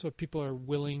 and so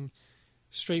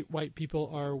straight white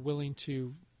people are willing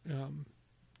to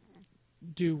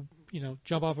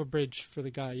jump off a bridge for the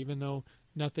guy, even though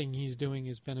nothing he's doing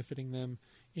is benefiting them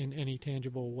in any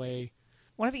tangible way.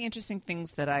 One of the interesting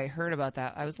things that I heard about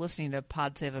that, I was listening to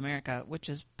Pod Save America, which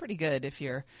is pretty good if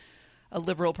you're a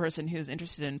liberal person who's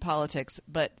interested in politics,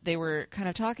 but they were kind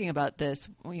of talking about this,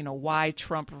 why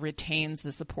Trump retains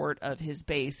the support of his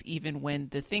base, even when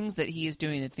the things that he is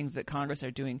doing, the things that Congress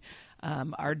are doing,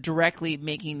 are directly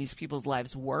making these people's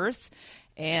lives worse.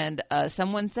 And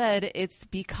someone said it's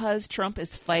because Trump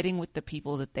is fighting with the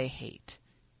people that they hate.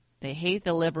 They hate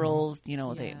the liberals,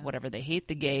 they hate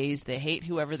the gays, they hate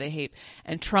whoever they hate,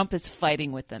 and Trump is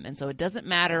fighting with them. And so it doesn't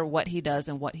matter what he does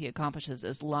and what he accomplishes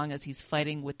as long as he's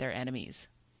fighting with their enemies.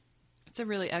 It's a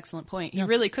really excellent point. Yeah, he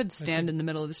really could stand in the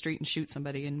middle of the street and shoot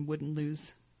somebody and wouldn't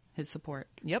lose his support.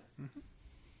 Yep.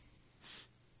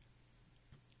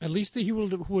 At least that he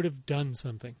would have done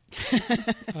something.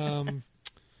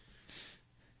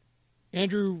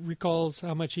 Andrew recalls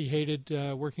how much he hated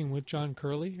working with John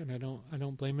Curley, and I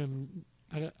don't blame him.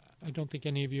 I don't think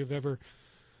any of you have ever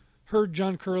heard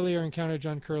John Curley or encountered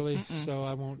John Curley, so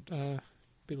I won't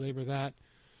belabor that.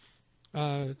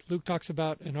 Luke talks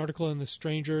about an article in The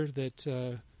Stranger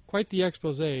that quite the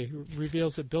expose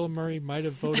reveals that Bill Murray might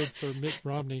have voted for Mitt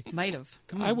Romney. Might have.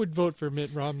 I would vote for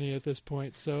Mitt Romney at this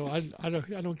point, so I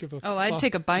don't give a. Oh, I'd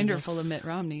take a binder full of Mitt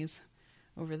Romneys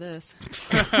over this.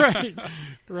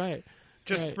 Right.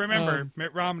 Just right. remember,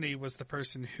 Mitt Romney was the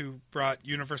person who brought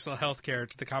universal health care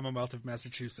to the Commonwealth of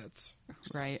Massachusetts.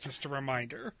 Right. Just a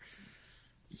reminder.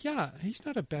 Yeah, he's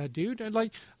not a bad dude.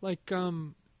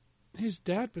 His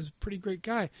dad was a pretty great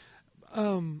guy.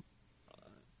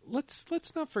 Let's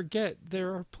not forget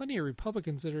there are plenty of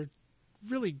Republicans that are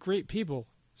really great people.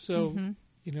 So,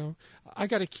 I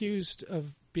got accused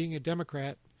of being a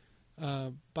Democrat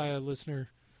by a listener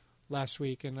last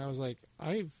week, and I was like,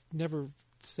 I've never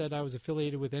said I was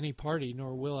affiliated with any party,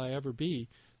 nor will I ever be.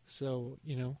 So,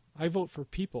 I vote for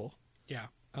people. Yeah.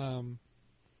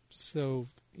 So,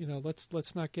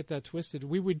 let's not get that twisted.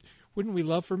 Wouldn't we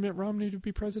love for Mitt Romney to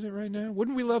be president right now?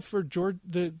 Wouldn't we love for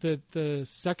the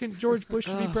second George Bush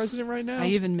to be president right now? I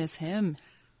even miss him.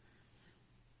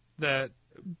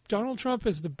 Donald Trump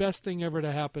is the best thing ever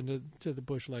to happen to the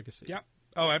Bush legacy. Yeah.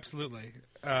 Oh, absolutely.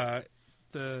 I'm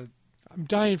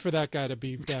dying for that guy to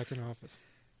be back in office.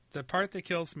 The part that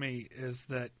kills me is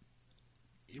that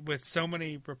with so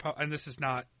many and this is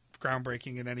not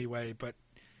groundbreaking in any way, but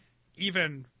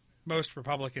even most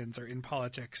Republicans are in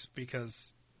politics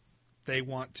because they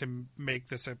want to make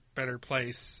this a better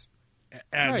place.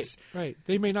 And right.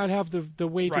 They may not have the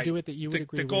way to do it that you would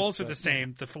agree with. The goals are the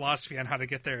same. The philosophy on how to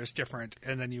get there is different.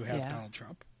 And then you have Donald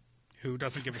Trump, who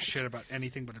doesn't give a shit about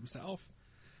anything but himself.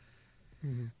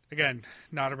 Mm-hmm. Again,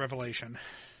 not a revelation.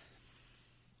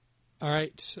 All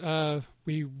right.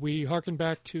 We harken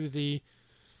back to the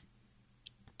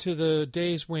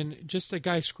days when just a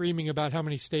guy screaming about how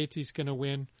many states he's going to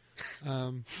win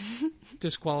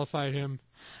disqualified him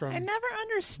from I never running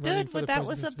understood for the what that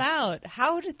was presidency. about.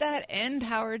 How did that end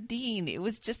Howard Dean? It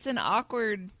was just an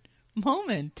awkward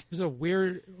moment. It was a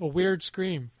weird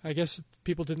scream. I guess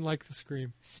people didn't like the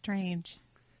scream. Strange.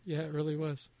 Yeah, it really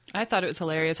was. I thought it was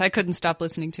hilarious. I couldn't stop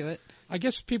listening to it. I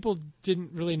guess people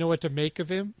didn't really know what to make of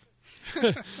him.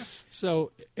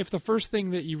 So if the first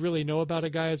thing that you really know about a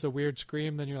guy is a weird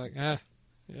scream, then you're like,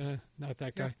 not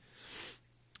that guy.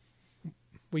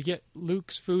 We get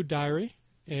Luke's food diary,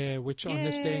 which on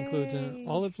this day includes an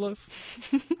olive loaf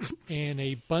and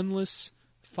a bunless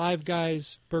Five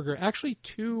Guys burger. Actually,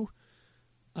 two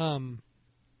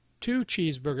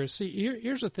cheeseburgers. See,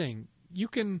 here's the thing: you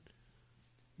can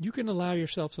allow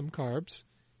yourself some carbs,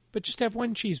 but just have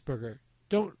one cheeseburger.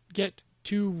 Don't get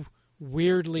two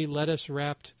weirdly lettuce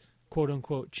wrapped quote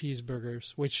unquote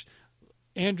cheeseburgers, which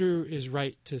Andrew is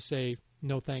right to say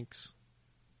no thanks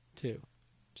to.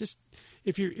 Just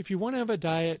if you want to have a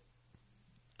diet,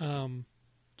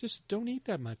 just don't eat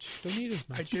that much. Don't eat as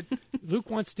much. Luke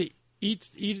wants to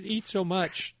eat so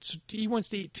much. So he wants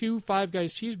to eat 2 Five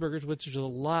Guys cheeseburgers, which is a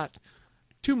lot,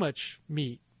 too much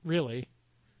meat, really.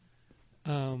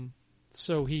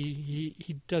 So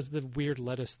he does the weird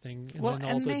lettuce thing, and then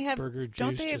all the burger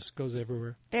juice just goes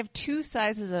everywhere. They have 2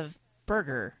 sizes of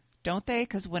burger, don't they?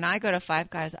 Because when I go to Five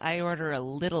Guys, I order a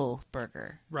little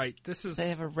burger. Right. They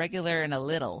have a regular and a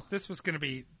little. This was going to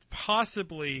be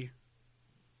possibly,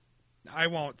 I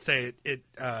won't say it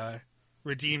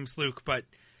redeems Luke, but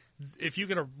if you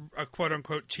get a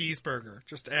quote-unquote cheeseburger,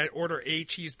 just order a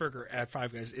cheeseburger at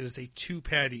Five Guys. It is a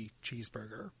 2-patty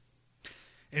cheeseburger.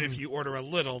 And if you order a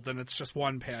little, then it's just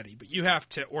 1 patty. But you have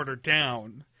to order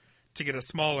down to get a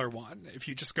smaller one. If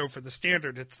you just go for the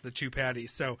standard, it's the 2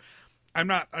 patties. So I'm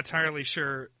not entirely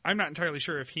sure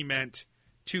if he meant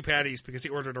 2 patties because he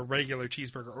ordered a regular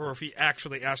cheeseburger, or if he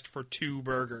actually asked for 2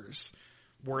 burgers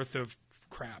worth of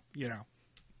crap,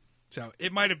 So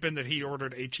it might have been that he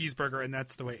ordered a cheeseburger, and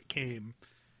that's the way it came,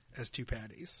 as 2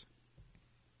 patties.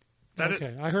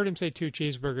 Okay, I heard him say 2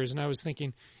 cheeseburgers, and I was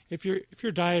thinking, if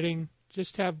you're dieting,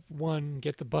 just have one,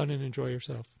 get the bun, and enjoy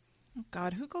yourself. Oh,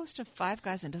 God, who goes to Five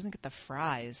Guys and doesn't get the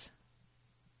fries?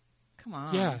 Come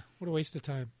on. Yeah, what a waste of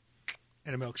time.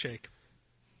 And a milkshake.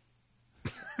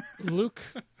 Luke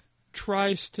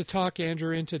tries to talk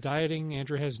Andrew into dieting.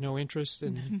 Andrew has no interest,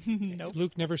 and Nope.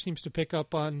 Luke never seems to pick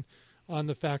up on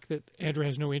the fact that Andrew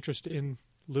has no interest in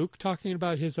Luke talking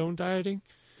about his own dieting.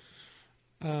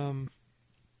 And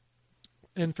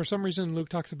for some reason, Luke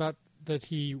talks about that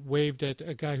he waved at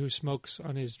a guy who smokes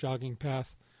on his jogging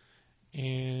path,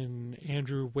 and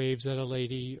Andrew waves at a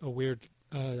lady, a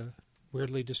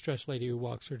weirdly distressed lady who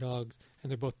walks her dogs,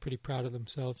 and they're both pretty proud of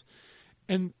themselves.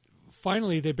 And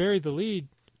finally, they bury the lead.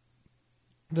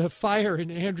 The fire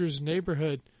in Andrew's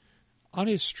neighborhood, on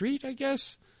his street, I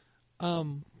guess,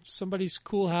 somebody's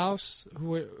cool house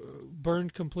who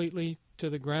burned completely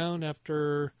to the ground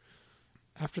after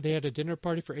they had a dinner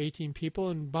party for 18 people.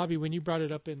 And Bobby, when you brought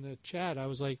it up in the chat, I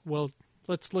was like, well,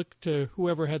 let's look to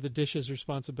whoever had the dishes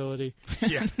responsibility.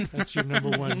 Yeah. That's your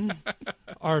number one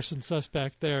arson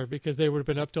suspect there, because they would have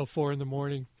been up till 4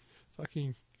 a.m,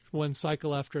 fucking one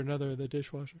cycle after another of the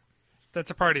dishwasher. That's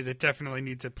a party that definitely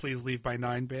needs a please leave by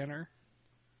 9 banner.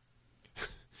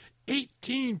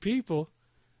 18 people?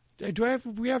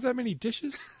 We have that many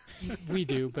dishes? We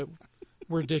do, but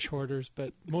we're dish hoarders,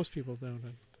 but most people don't.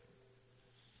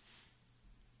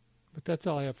 But that's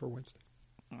all I have for Wednesday.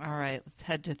 All right, let's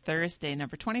head to Thursday,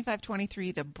 number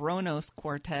 2523, the Bronos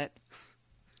Quartet.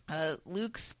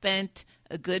 Luke spent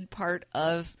a good part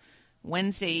of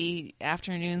Wednesday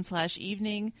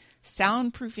afternoon/evening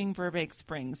soundproofing Burbank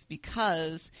Springs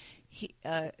because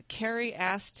Carrie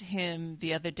asked him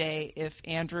the other day if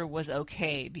Andrew was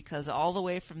okay, because all the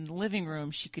way from the living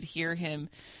room she could hear him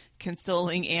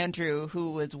consoling Andrew,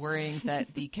 who was worrying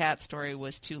that the cat story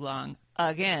was too long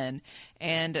again.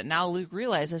 And now Luke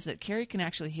realizes that Carrie can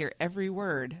actually hear every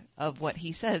word of what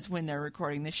he says when they're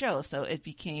recording the show. So it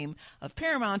became of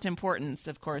paramount importance,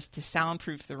 of course, to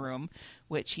soundproof the room,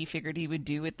 which he figured he would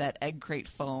do with that egg crate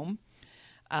foam.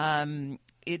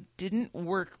 It didn't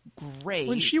work great.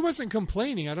 When she wasn't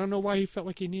complaining, I don't know why he felt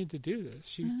like he needed to do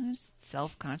this.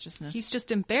 Self-consciousness. He's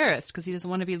just embarrassed because he doesn't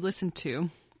want to be listened to.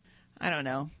 I don't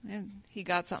know. He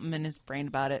got something in his brain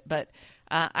about it. But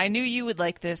I knew you would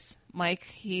like this, Mike.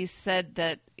 He said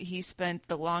that he spent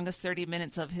the longest 30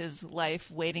 minutes of his life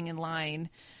waiting in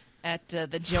line at the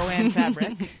Joanne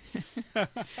Fabric.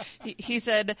 He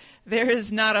said there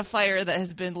is not a fire that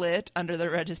has been lit under the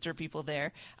register people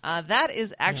there. That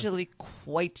is actually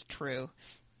quite true.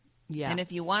 Yeah. And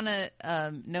if you want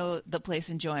to know the place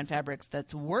in Joann Fabrics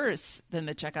that's worse than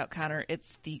the checkout counter,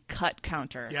 it's the cut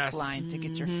counter line to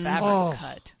get your fabric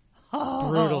cut.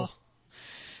 Brutal.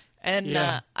 And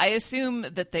I assume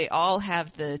that they all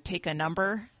have the take a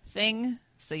number thing.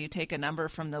 So you take a number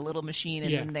from the little machine,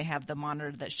 and then they have the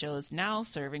monitor that shows now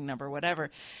serving number whatever.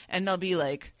 And they'll be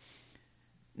like,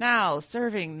 now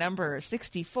serving number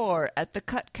 64 at the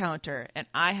cut counter. And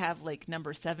I have like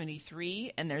number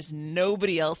 73, and there's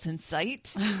nobody else in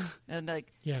sight. And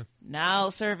like, now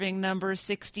serving number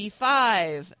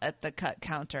 65 at the cut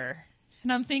counter.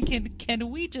 And I'm thinking,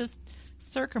 can we just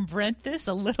circumvent this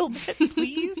a little bit,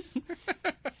 please?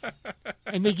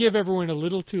 And they give everyone a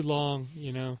little too long,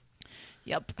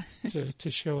 Yep.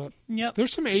 to show up. Yep.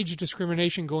 There's some age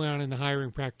discrimination going on in the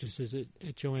hiring practices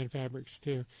at Joann Fabrics,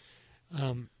 too.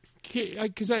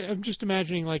 Because I'm just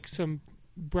imagining like some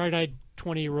bright-eyed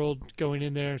 20-year-old going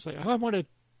in there. It's like, I want to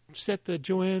set the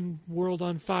Joann world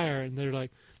on fire. And they're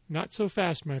like, not so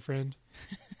fast, my friend.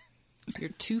 You're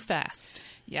too fast.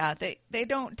 Yeah, they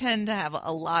don't tend to have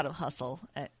a lot of hustle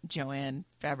at Joann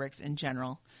Fabrics in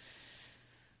general.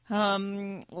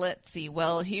 Let's see.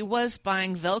 Well, he was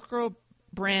buying Velcro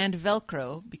brand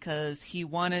Velcro because he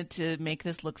wanted to make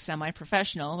this look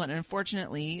semi-professional, but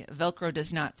unfortunately, Velcro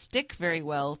does not stick very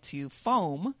well to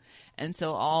foam, and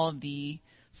so all of the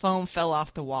foam fell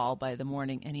off the wall by the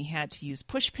morning, and he had to use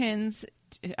push pins.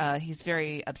 He's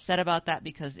very upset about that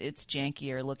because it's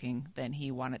jankier looking than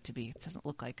he wanted it to be. It doesn't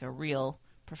look like a real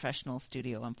professional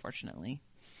studio, unfortunately.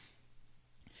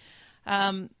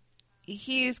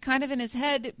 He's kind of in his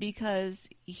head because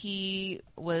he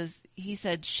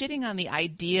said shitting on the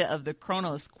idea of the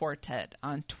Kronos Quartet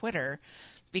on Twitter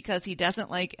because he doesn't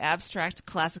like abstract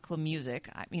classical music.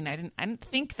 I mean, I didn't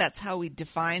think that's how we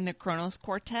define the Kronos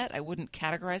Quartet. I wouldn't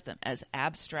categorize them as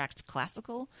abstract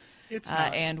classical. It's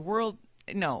not. And world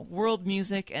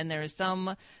music, and there's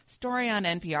some story on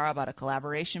NPR about a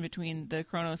collaboration between the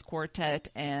Kronos Quartet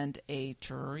and a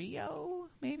trio,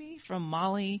 maybe, from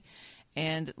Mali.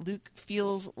 And Luke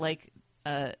feels like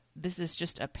this is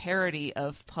just a parody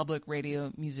of public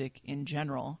radio music in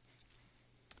general.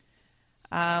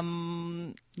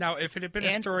 Now, if it had been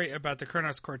a story about the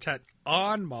Kronos Quartet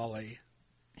on Mali,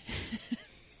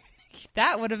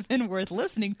 that would have been worth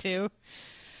listening to.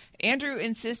 Andrew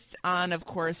insists on, of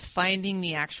course, finding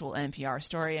the actual NPR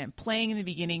story and playing the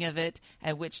beginning of it,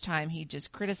 at which time he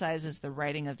just criticizes the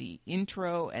writing of the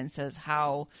intro and says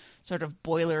how sort of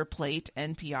boilerplate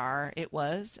NPR it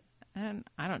was. And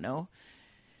I don't know.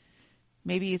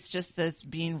 Maybe it's just that it's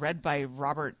being read by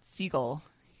Robert Siegel.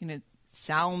 It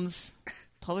sounds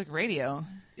public radio.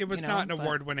 It was not an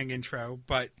award-winning intro,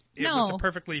 but it was a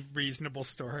perfectly reasonable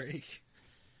story.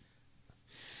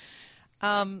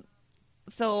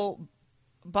 So,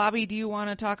 Bobby, do you want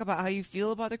to talk about how you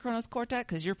feel about the Kronos Quartet?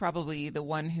 Because you're probably the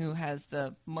one who has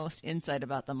the most insight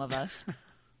about them of us.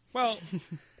 Well,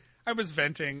 I was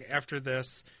venting after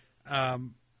this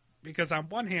because on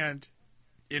one hand,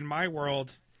 in my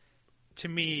world, to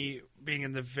me, being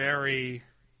in the very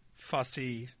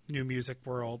fussy new music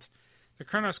world, the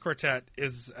Kronos Quartet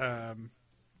is a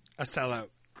sellout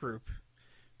group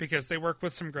because they work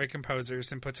with some great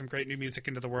composers and put some great new music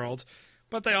into the world.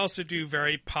 But they also do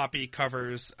very poppy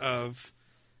covers of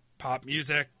pop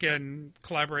music and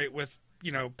collaborate with,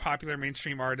 popular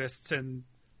mainstream artists. And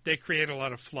they create a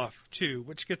lot of fluff, too,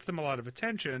 which gets them a lot of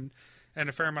attention and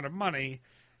a fair amount of money.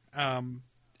 And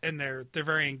they're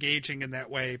very engaging in that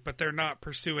way. But they're not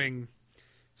pursuing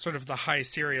sort of the high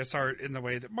serious art in the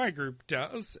way that my group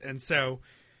does. And so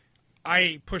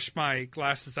I push my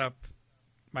glasses up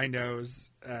my nose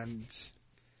and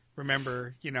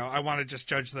remember, I want to just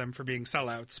judge them for being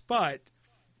sellouts, but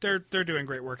they're doing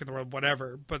great work in the world,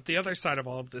 whatever. But the other side of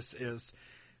all of this is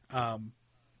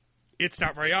it's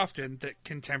not very often that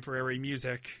contemporary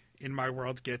music in my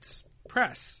world gets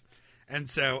press. And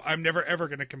so I'm never, ever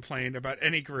going to complain about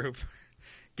any group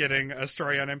getting a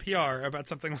story on NPR about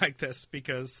something like this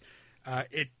because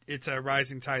it's a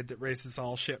rising tide that raises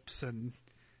all ships, and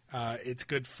it's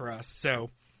good for us. So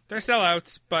they're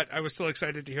sellouts, but I was still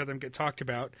excited to hear them get talked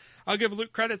about. I'll give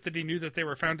Luke credit that he knew that they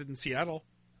were founded in Seattle.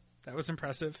 That was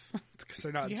impressive because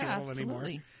they're not in Seattle anymore.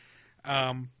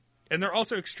 And they're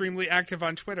also extremely active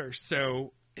on Twitter,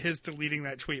 so his deleting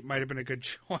that tweet might have been a good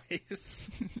choice.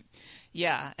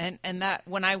 Yeah, and that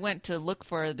when I went to look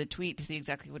for the tweet to see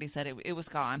exactly what he said, it was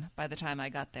gone by the time I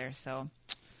got there. So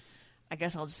I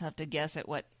guess I'll just have to guess at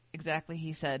what exactly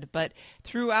he said. But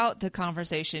throughout the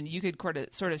conversation, you could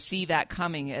sort of see that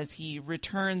coming as he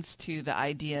returns to the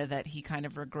idea that he kind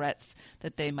of regrets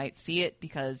that they might see it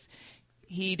because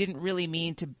he didn't really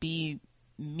mean to be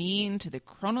mean to the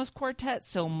Kronos Quartet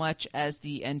so much as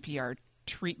the NPR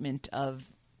treatment of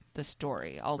the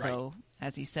story. Although,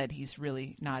 as he said, he's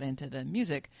really not into the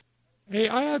music. Hey,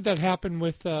 I had that happen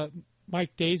with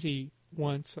Mike Daisy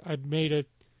once. I made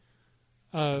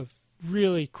a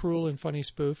really cruel and funny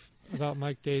spoof about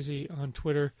Mike Daisy on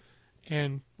Twitter,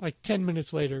 and like 10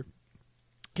 minutes later,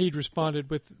 he'd responded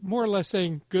with more or less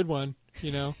saying, "Good one,"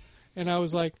 and I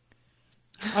was like,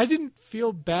 I didn't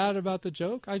feel bad about the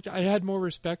joke. I had more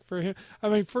respect for him. I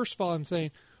mean, first of all, I'm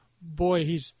saying, boy,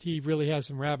 he really has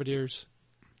some rabbit ears.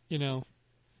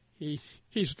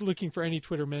 He's looking for any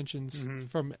Twitter mentions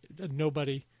from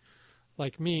nobody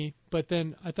like me. But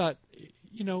then I thought,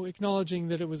 acknowledging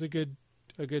that it was a good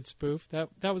spoof,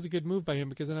 that was a good move by him,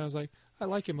 because then I was like, I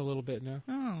like him a little bit now.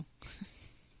 Oh.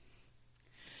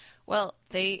 Well,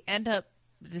 they end up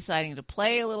deciding to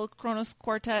play a little Kronos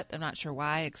Quartet. I'm not sure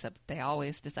why, except they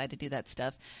always decide to do that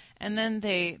stuff. And then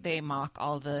they mock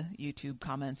all the YouTube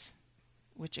comments,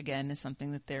 which again is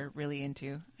something that they're really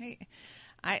into.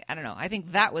 I don't know. I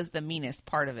think that was the meanest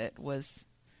part of it. Those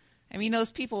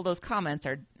comments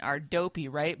are dopey,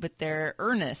 right? But they're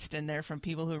earnest, and they're from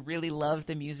people who really love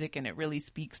the music, and it really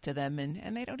speaks to them,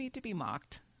 and they don't need to be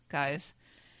mocked, guys.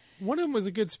 One of them was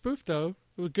a good spoof, though.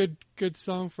 A good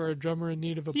song for a drummer in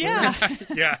need of a player. Yeah.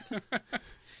 Yeah.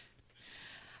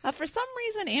 For some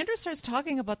reason, Andrew starts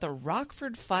talking about the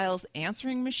Rockford Files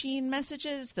answering machine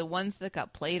messages, the ones that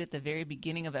got played at the very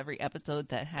beginning of every episode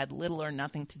that had little or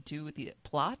nothing to do with the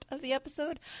plot of the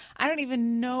episode. I don't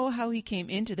even know how he came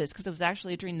into this, because it was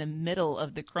actually during the middle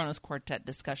of the Kronos Quartet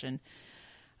discussion.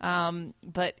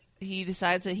 But he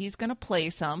decides that he's going to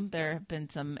play some. There have been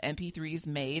some MP3s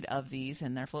made of these,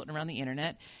 and they're floating around the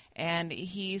internet. And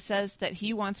he says that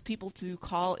he wants people to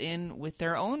call in with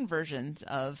their own versions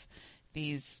of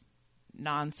these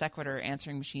non sequitur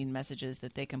answering machine messages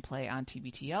that they can play on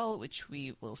TBTL, which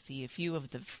we will see a few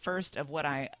of the first of what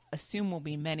I assume will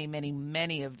be many, many,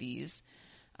 many of these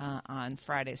on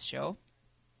Friday's show.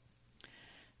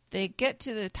 They get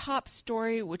to the top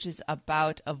story, which is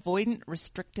about avoidant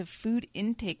restrictive food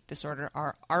intake disorder,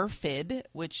 or ARFID,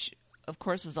 which of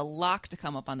course was a lock to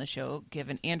come up on the show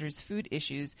given Andrew's food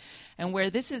issues, and where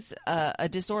this is a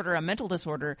disorder, a mental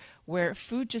disorder, where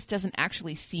food just doesn't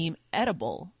actually seem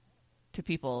edible to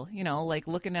people, like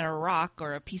looking at a rock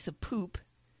or a piece of poop,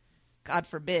 God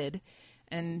forbid,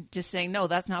 and just saying, no,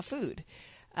 that's not food.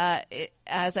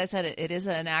 As I said, it is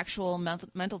an actual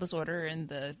mental disorder in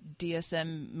the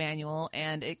DSM manual,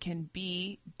 and it can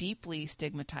be deeply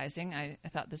stigmatizing. I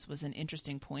thought this was an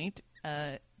interesting point,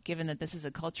 given that this is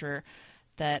a culture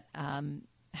that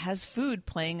has food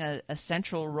playing a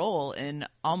central role in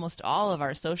almost all of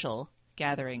our social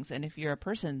gatherings. And if you're a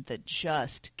person that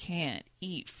just can't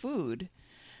eat food,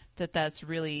 that's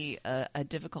really a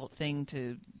difficult thing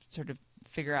to sort of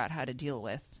figure out how to deal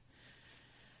with.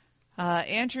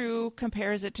 Andrew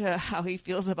compares it to how he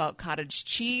feels about cottage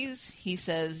cheese. He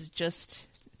says just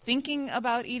thinking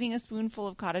about eating a spoonful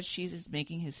of cottage cheese is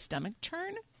making his stomach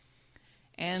churn.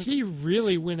 And he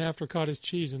really went after cottage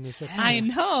cheese in this episode. I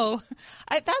know.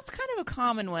 That's kind of a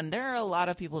common one. There are a lot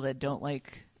of people that don't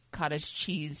like cottage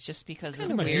cheese just because of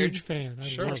I'm a weird huge fan. I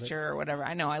love texture or whatever.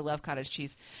 I know. I love cottage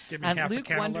cheese. Give me half Luke a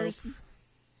cantaloupe. wonders.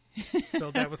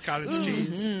 Filled that with cottage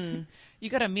cheese. You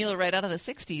got a meal right out of the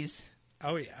 60s.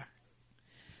 Oh, yeah.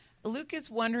 Luke is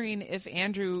wondering if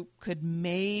Andrew could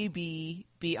maybe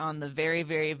be on the very,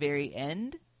 very, very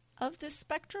end of this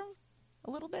spectrum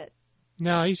a little bit.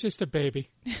 No, he's just a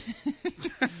baby.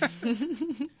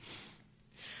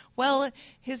 Well,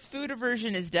 his food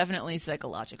aversion is definitely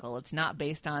psychological. It's not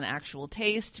based on actual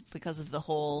taste because of the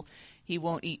whole he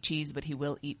won't eat cheese, but he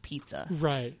will eat pizza.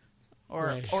 Right.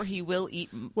 Or he will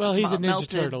eat Well, he's a Ninja melted,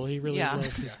 Turtle. He really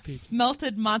loves his pizza.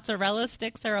 Melted mozzarella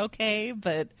sticks are okay,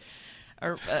 but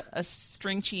a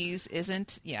string cheese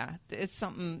isn't. Yeah, it's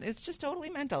something. It's just totally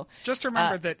mental. Just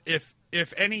remember that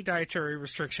if any dietary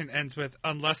restriction ends with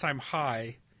 "unless I'm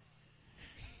high,"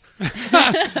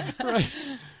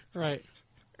 Right.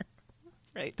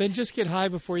 Right. Then just get high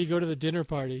before you go to the dinner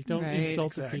party. Don't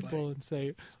insult the exactly. people and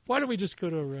say, "Why don't we just go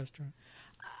to a restaurant?"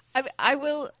 I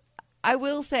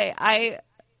will say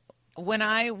when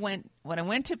I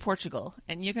went to Portugal,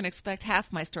 and you can expect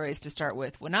half my stories to start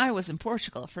with when I was in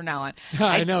Portugal from now on.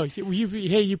 I know.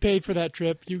 You paid for that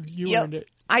trip. You earned it.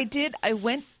 I did. I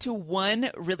went to one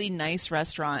really nice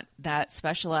restaurant that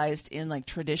specialized in like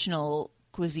traditional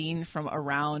cuisine from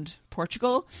around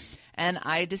Portugal, and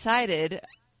I decided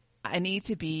I need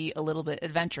to be a little bit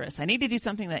adventurous. I need to do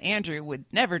something that Andrew would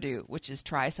never do, which is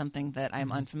try something that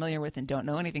I'm unfamiliar with and don't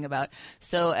know anything about.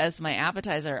 So as my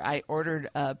appetizer, I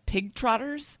ordered pig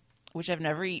trotters, which I've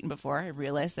never eaten before. I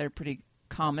realized they're pretty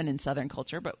common in Southern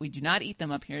culture, but we do not eat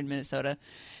them up here in Minnesota.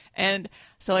 And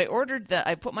so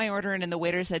I put my order in, and the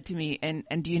waiter said to me, and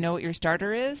do you know what your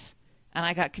starter is? And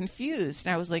I got confused.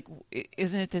 And I was like,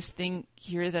 isn't it this thing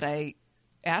here that I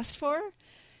asked for?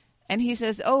 And he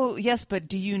says, oh, yes, but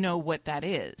do you know what that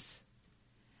is?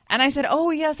 And I said,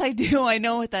 oh, yes, I do. I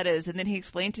know what that is. And then he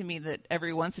explained to me that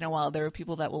every once in a while there are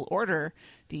people that will order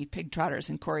the pig trotters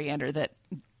and coriander that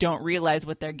don't realize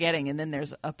what they're getting. And then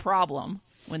there's a problem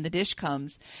when the dish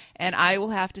comes. And I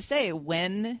will have to say,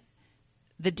 when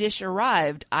the dish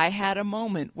arrived, I had a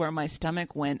moment where my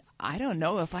stomach went, I don't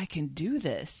know if I can do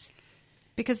this.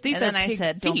 Because these and are then pig I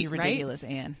said, don't be feet, ridiculous,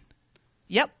 Anne.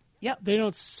 Yep. They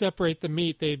don't separate the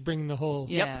meat. They bring the whole.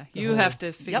 Yeah, the you whole- have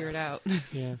to figure it out.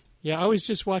 Yeah. Yeah, I was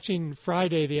just watching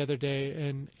Friday the other day,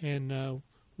 and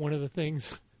one of the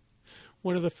things,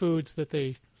 one of the foods that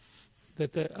the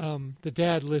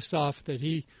dad lists off that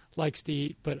he likes to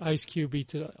eat, but Ice Cube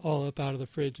eats it all up out of the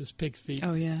fridge is pig's feet.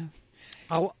 Oh, yeah.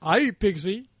 I eat pig's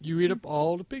feet. You eat up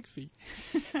all the pig's feet.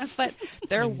 But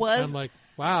I'm like,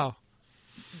 wow.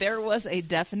 there was a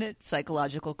definite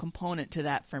psychological component to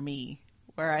that for me,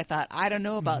 where I thought, I don't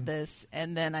know about this.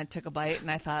 And then I took a bite and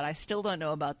I thought, I still don't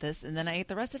know about this. And then I ate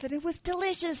the rest of it. It was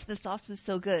delicious. The sauce was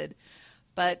so good.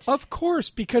 But Of course,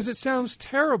 because it sounds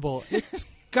terrible. It's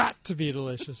got to be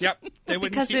delicious. Yep. They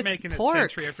wouldn't Because keep it's making pork. it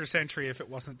century after century if it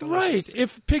wasn't Right. delicious.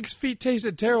 If pig's feet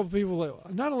tasted terrible, people would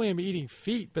like, not only am I eating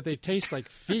feet, but they taste like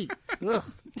feet. Ugh.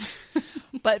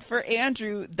 But for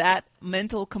Andrew, that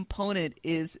mental component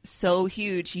is so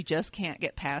huge, he just can't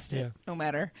get past it, Yeah. no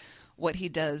matter what he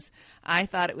does. I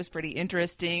thought it was pretty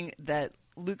interesting that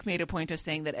Luke made a point of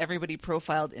saying that everybody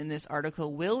profiled in this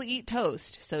article will eat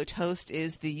toast. So toast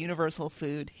is the universal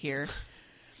food here.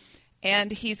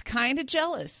 And he's kind of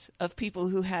jealous of people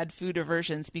who had food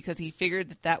aversions because he figured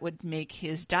that that would make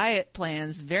his diet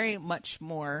plans very much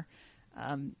more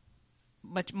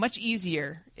much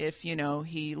easier if,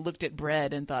 he looked at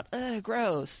bread and thought, ugh,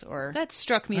 gross, or... That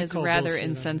struck me I as call rather bullshit on that.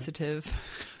 insensitive.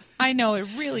 I know, it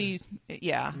really...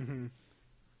 Yeah.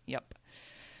 Yep.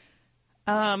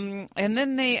 And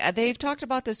then they've talked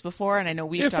about this before, and I know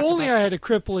we've If talked only about... I had a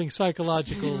crippling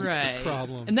psychological Right.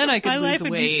 problem. And then I could My lose life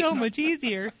would weight. be so much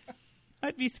easier.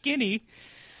 I'd be skinny.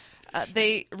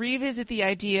 They revisit the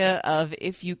idea of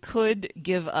if you could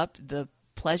give up the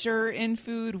pleasure in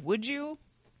food, would you?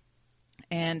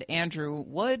 And Andrew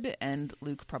would, and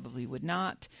Luke probably would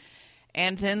not.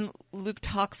 And then Luke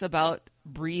talks about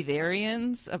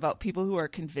breatharians, about people who are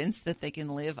convinced that they can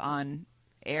live on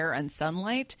air and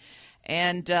sunlight.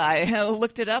 And I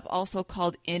looked it up, also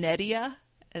called inedia,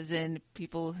 as in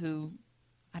people who,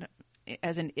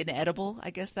 as in inedible,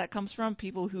 I guess that comes from.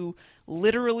 People who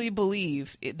literally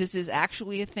believe this is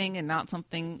actually a thing and not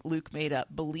something Luke made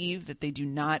up, believe that they do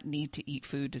not need to eat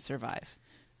food to survive.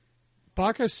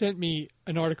 Baca sent me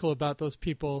an article about those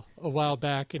people a while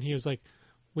back, and he was like,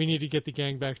 we need to get the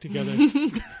gang back together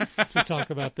to talk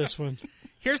about this one.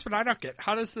 Here's what I don't get.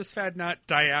 How does this fad not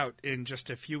die out in just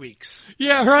a few weeks?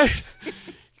 Yeah, right.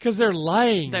 Because they're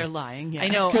lying. They're lying, yeah. I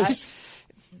know. 'Cause-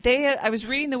 I was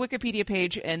reading the Wikipedia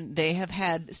page, and they have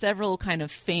had several kind of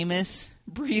famous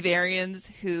breatharians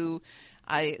who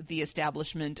the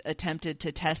establishment attempted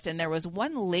to test. And there was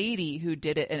one lady who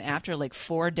did it, and after like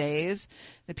 4 days,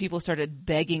 the people started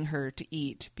begging her to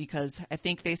eat because I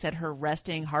think they said her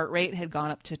resting heart rate had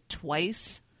gone up to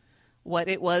twice what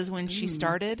it was when she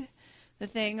started the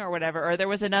thing or whatever. Or there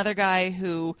was another guy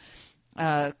who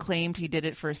claimed he did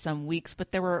it for some weeks,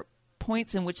 but there were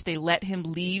points in which they let him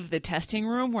leave the testing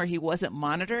room where he wasn't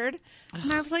monitored.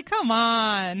 And I was like, come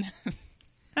on.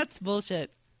 That's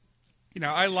bullshit.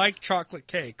 I like chocolate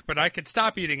cake, but I could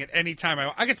stop eating it anytime I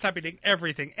want. I could stop eating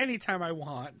everything anytime I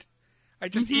want. I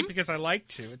just eat because I like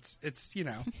to. It's It's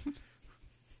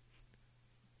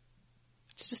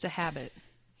just a habit.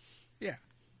 yeah.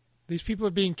 These people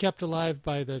are being kept alive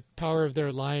by the power of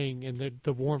their lying and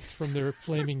the warmth from their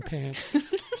flaming pants.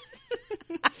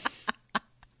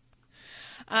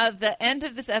 The end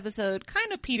of this episode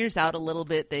kind of peters out a little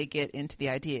bit. They get into the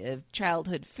idea of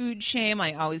childhood food shame.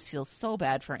 I always feel so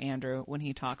bad for Andrew when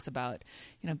he talks about,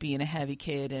 being a heavy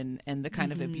kid and the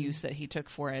kind of abuse that he took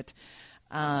for it.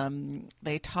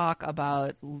 They talk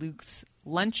about Luke's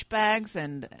lunch bags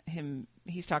and him.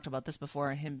 He's talked about this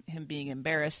before, him being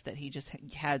embarrassed that he just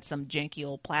had some janky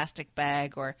old plastic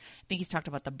bag, or I think he's talked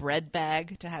about the bread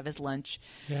bag to have his lunch.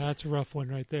 Yeah, that's a rough one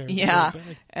right there. Yeah,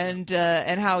 Very bad.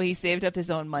 and how he saved up his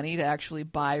own money to actually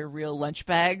buy real lunch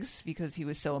bags because he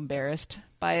was so embarrassed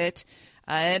by it.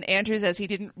 And Andrew says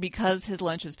because his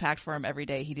lunch was packed for him every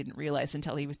day, he didn't realize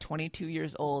until he was 22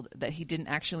 years old that he didn't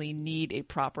actually need a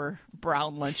proper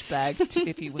brown lunch bag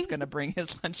if he was going to bring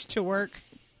his lunch to work.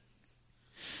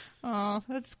 Oh,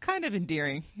 that's kind of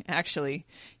endearing, actually.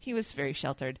 He was very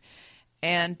sheltered.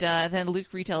 And then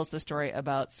Luke retells the story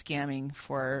about scamming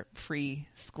for free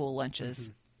school lunches.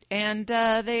 Mm-hmm.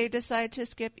 And they decide to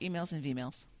skip emails and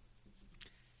VMails.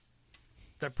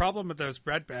 The problem with those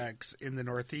bread bags in the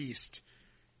Northeast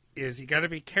is you got to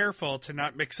be careful to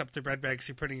not mix up the bread bags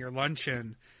you're putting your lunch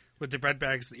in with the bread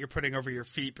bags that you're putting over your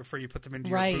feet before you put them into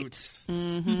your boots.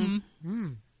 Mm-hmm.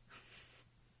 Mm.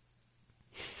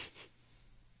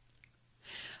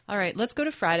 All right, let's go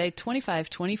to Friday,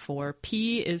 25-24.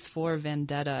 P is for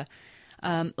Vendetta.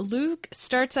 Luke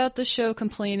starts out the show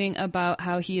complaining about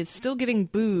how he is still getting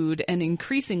booed and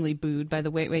increasingly booed by the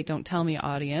Wait, Don't Tell Me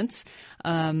audience.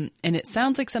 And it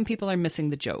sounds like some people are missing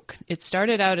the joke. It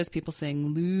started out as people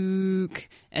saying Luke,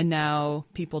 and now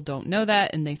people don't know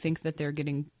that, and they think that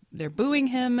they're booing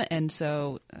him, and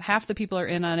so half the people are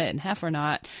in on it and half are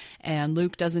not, and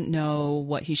Luke doesn't know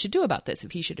what he should do about this,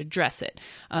 if he should address it.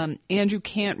 Andrew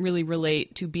can't really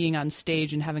relate to being on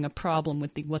stage and having a problem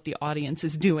with what the audience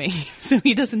is doing, so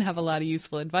he doesn't have a lot of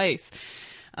useful advice.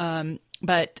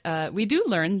 But we do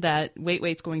learn that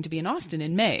Wait's going to be in Austin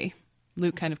in May.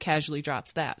 Luke kind of casually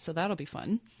drops that, so that'll be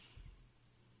fun.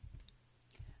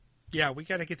 Yeah, we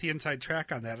got to get the inside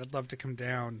track on that. I'd love to come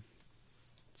down.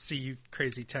 See you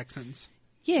crazy Texans.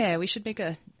 Yeah, we should make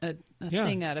a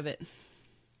thing out of it.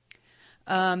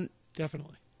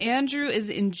 Definitely. Andrew is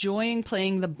enjoying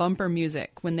playing the bumper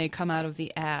music when they come out of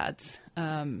the ads.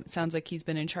 Sounds like he's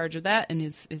been in charge of that and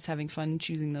is having fun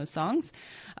choosing those songs.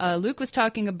 Luke was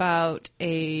talking about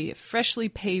a freshly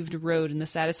paved road and the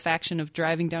satisfaction of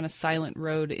driving down a silent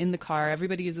road in the car.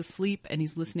 Everybody is asleep and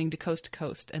he's listening to Coast to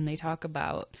Coast, and they talk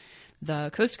about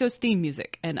the Coast to Coast theme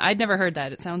music. And I'd never heard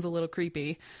that. It sounds a little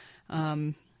creepy.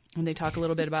 And they talk a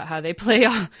little bit about how they play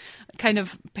kind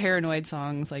of paranoid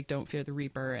songs like Don't Fear the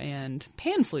Reaper and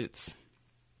pan flutes.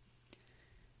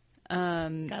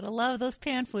 Gotta love those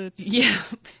pan flutes. Yeah.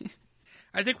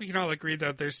 I think we can all agree,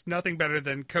 though, there's nothing better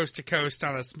than Coast to Coast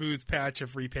on a smooth patch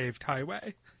of repaved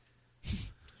highway.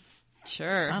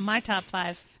 Sure. On my top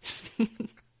 5.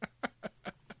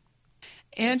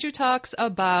 Andrew talks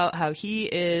about how he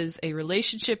is a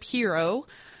relationship hero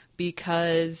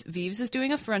because Vives is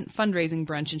doing a fundraising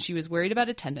brunch and she was worried about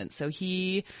attendance. So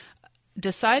he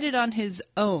decided on his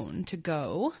own to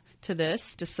go to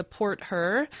this to support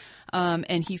her.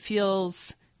 And he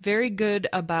feels very good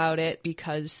about it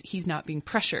because he's not being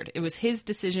pressured. It was his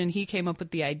decision. He came up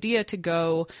with the idea to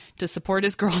go to support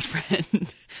his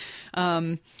girlfriend.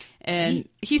 And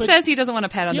he says he doesn't want a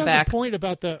pat on the back. He has a point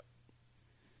about the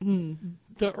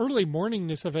early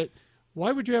morningness of it.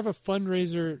 Why would you have a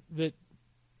fundraiser that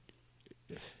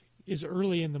is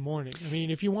early in the morning? I mean,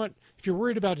 if you're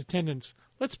worried about attendance,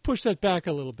 let's push that back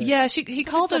a little bit. Yeah, he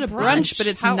called it a brunch, but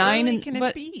it's how 9. Early can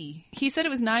it be? He said it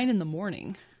was 9 in the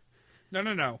morning.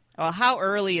 No. Well, how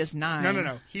early is 9?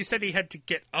 No. He said he had to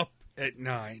get up at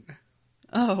 9.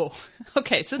 Oh,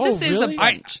 okay. So this is really? a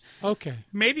brunch. Okay.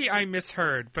 Maybe I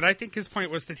misheard, but I think his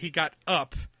point was that he got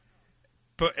up,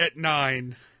 but at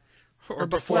 9 or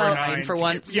before 9 for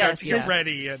once. To get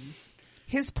ready. And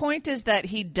His point is that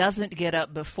he doesn't get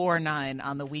up before 9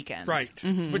 on the weekends. right,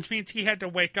 which means he had to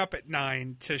wake up at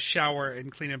 9 to shower and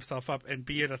clean himself up and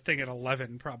be at a thing at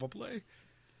 11, probably.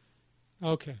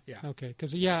 Okay. Yeah. Okay.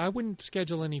 Because I wouldn't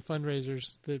schedule any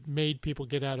fundraisers that made people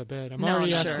get out of bed. I'm No,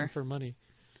 already sure. asking for money.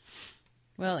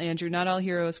 Well, Andrew, not all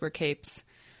heroes wear capes.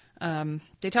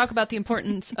 They talk about the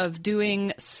importance of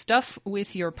doing stuff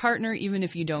with your partner, even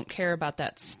if you don't care about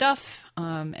that stuff,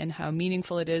 and how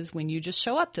meaningful it is when you just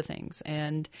show up to things.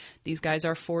 And these guys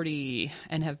are 40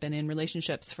 and have been in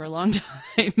relationships for a long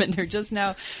time, and they're just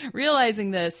now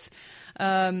realizing this.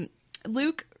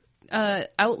 Luke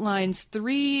outlines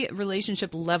 3 relationship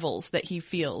levels that he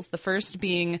feels. The first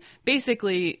being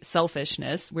basically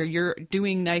selfishness, where you're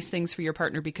doing nice things for your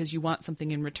partner because you want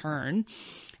something in return.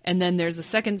 And then there's a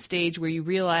second stage where you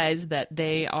realize that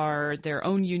they are their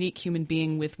own unique human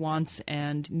being with wants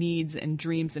and needs and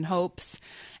dreams and hopes.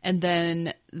 And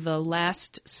then the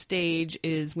last stage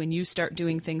is when you start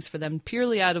doing things for them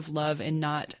purely out of love and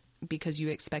not because you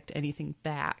expect anything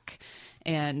back.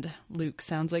 And Luke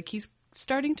sounds like he's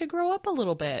starting to grow up a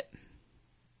little bit.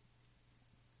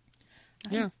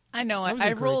 Yeah. I know. I was I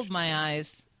encouraged. rolled my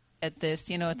eyes at this,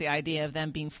 at the idea of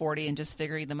them being 40 and just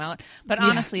figuring them out. But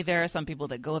honestly, there are some people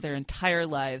that go their entire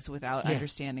lives without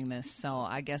understanding this. So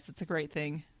I guess it's a great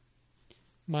thing.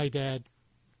 My dad.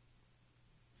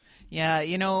 Yeah,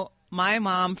 My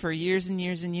mom, for years and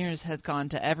years and years, has gone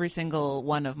to every single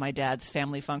one of my dad's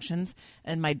family functions,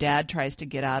 and my dad tries to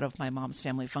get out of my mom's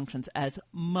family functions as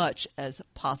much as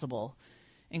possible,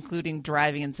 including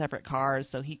driving in separate cars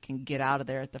so he can get out of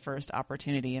there at the first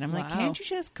opportunity. And I'm like, can't you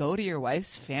just go to your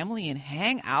wife's family and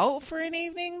hang out for an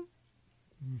evening?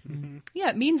 Mm-hmm. Yeah,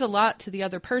 it means a lot to the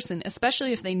other person,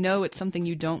 especially if they know it's something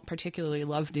you don't particularly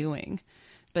love doing,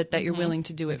 but that you're willing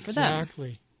to do it for them.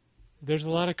 Exactly. There's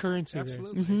a lot of currency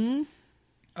Absolutely. Mm-hmm.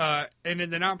 And in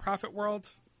the nonprofit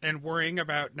world, and worrying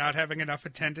about not having enough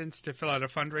attendance to fill out a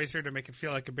fundraiser to make it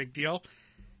feel like a big deal,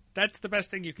 that's the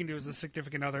best thing you can do as a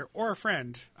significant other or a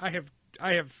friend. I have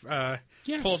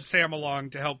Yes. pulled Sam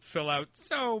along to help fill out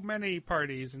so many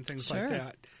parties and things Sure. like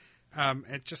that.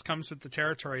 It just comes with the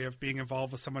territory of being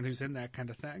involved with someone who's in that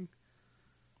kind of thing.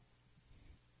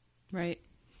 Right.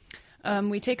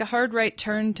 We take a hard right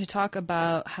turn to talk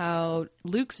about how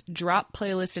Luke's drop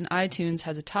playlist in iTunes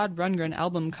has a Todd Rundgren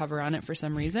album cover on it for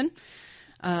some reason.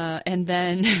 And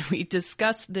then we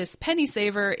discuss this penny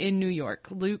saver in New York.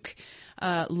 Luke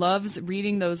loves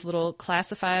reading those little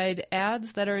classified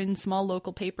ads that are in small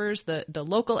local papers, the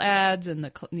local ads and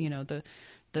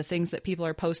the things that people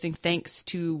are posting thanks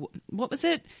to, what was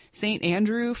it, St.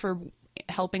 Andrew for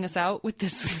helping us out with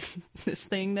this this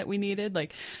thing that we needed.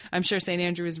 Like, I'm sure St.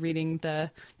 Andrew is reading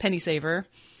the penny saver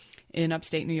in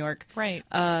upstate New York. Right.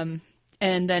 And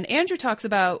then Andrew talks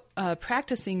about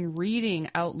practicing reading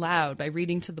out loud by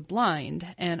reading to the blind.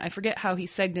 And I forget how he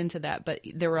segged into that, but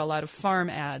there were a lot of farm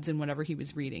ads in whatever he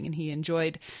was reading. And he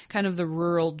enjoyed kind of the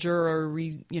rural juror,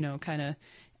 kind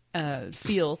of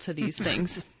feel to these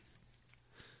things.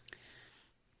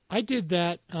 I did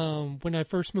that when I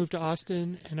first moved to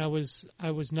Austin, and I was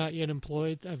not yet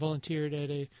employed. I volunteered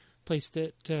at a place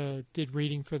that did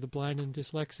reading for the blind and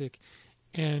dyslexic,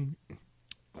 and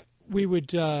we would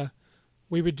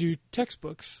do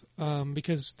textbooks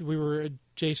because we were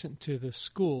adjacent to the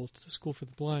school for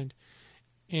the blind,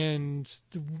 and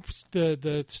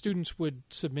the students would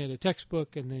submit a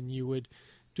textbook, and then you would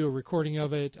do a recording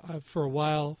of it. For a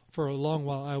long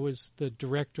while, I was the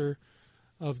director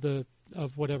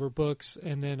of whatever books,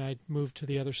 and then I moved to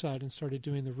the other side and started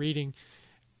doing the reading.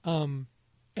 And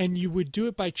you would do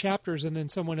it by chapters, and then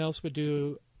someone else would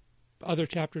do other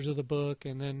chapters of the book,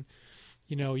 and then,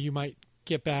 you might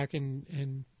get back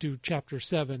and do chapter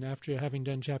 7 after having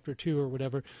done chapter 2 or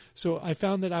whatever. So I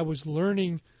found that I was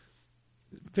learning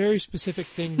very specific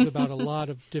things about a lot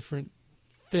of different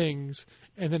things,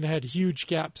 and then I had huge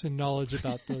gaps in knowledge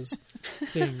about those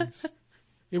things.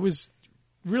 It was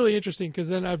really interesting because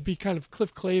then I'd be kind of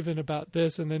Cliff Clavin about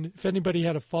this, and then if anybody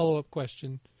had a follow-up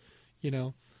question,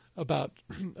 about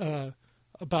I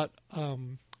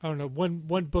don't know,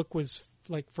 one book was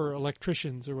like for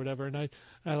electricians or whatever, and I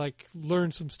like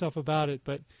learned some stuff about it,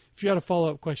 but if you had a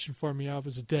follow-up question for me, I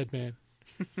was a dead man.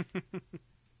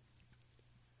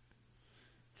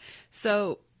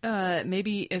 So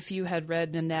maybe if you had read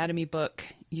an anatomy book,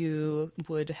 you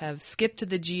would have skipped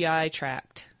the GI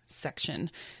tract section,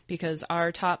 because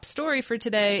our top story for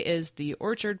today is the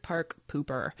Orchard Park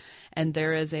pooper. And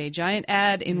there is a giant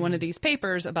ad in one of these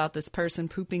papers about this person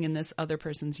pooping in this other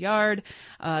person's yard.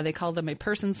 They call them a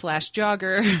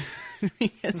person/jogger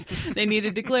because they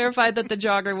needed to clarify that the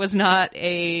jogger was not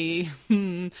a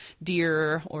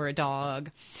deer or a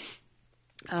dog.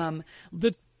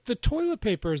 The toilet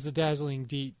paper is the dazzling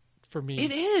deed for me.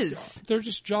 It is. They're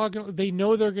just jogging. They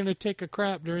know they're going to take a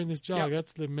crap during this jog. Yep.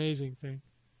 That's the amazing thing.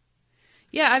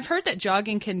 Yeah, I've heard that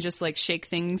jogging can just like shake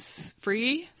things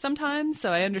free sometimes,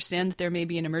 so I understand that there may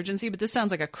be an emergency, but this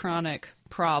sounds like a chronic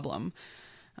problem.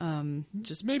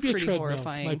 Just Maybe a pretty treadmill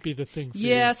horrifying. might be the thing for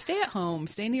Yeah, you. stay at home,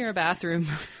 stay near a bathroom.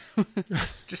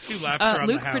 Just do laps around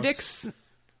Luke the house. predicts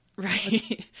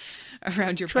right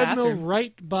around your Treadmill bathroom.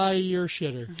 right by your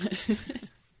shitter.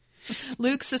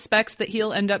 Luke suspects that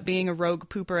he'll end up being a rogue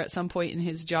pooper at some point in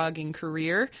his jogging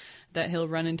career, that he'll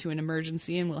run into an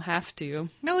emergency and will have to.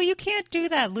 No, you can't do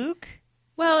that, Luke.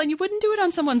 Well, and you wouldn't do it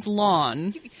on someone's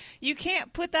lawn. You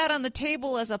can't put that on the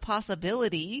table as a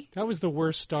possibility. That was the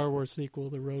worst Star Wars sequel,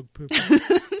 The Rogue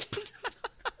Pooper.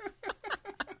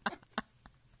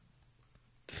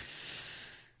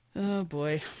 Oh,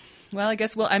 boy. Well, I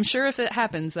guess I'm sure if it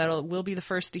happens, we'll be the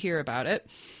first to hear about it.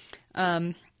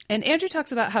 And Andrew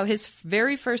talks about how his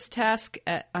very first task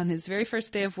on his very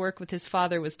first day of work with his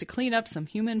father was to clean up some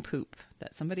human poop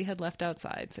that somebody had left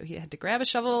outside. So he had to grab a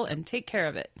shovel and take care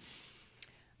of it.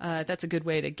 That's a good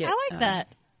way to get... I like that.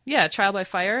 Yeah, trial by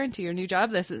fire into your new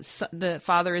job. The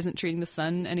father isn't treating the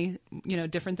son any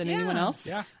different than anyone else.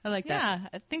 Yeah. I like that. Yeah,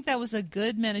 I think that was a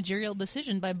good managerial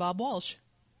decision by Bob Walsh.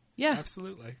 Yeah.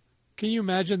 Absolutely. Can you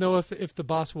imagine though if the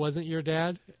boss wasn't your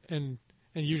dad and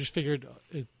you just figured,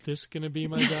 is this going to be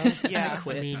my job? Yeah.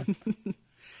 I mean,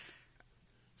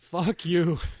 fuck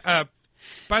you.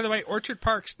 By the way, Orchard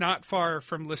Park's not far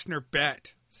from listener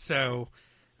Bet, so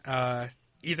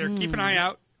either keep an eye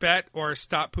out, Bet, or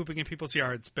stop pooping in people's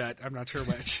yards, Bet. I'm not sure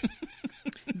which.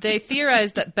 They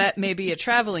theorized that Bet may be a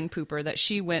traveling pooper, that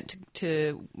she went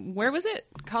to where was it?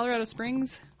 Colorado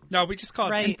Springs? No, we just call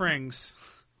it Right. Springs.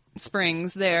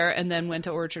 Springs there, and then went to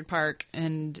Orchard Park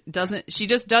and doesn't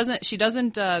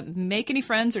make any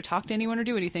friends or talk to anyone or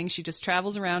do anything. She just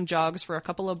travels around, jogs for a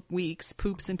couple of weeks,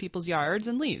 poops in people's yards,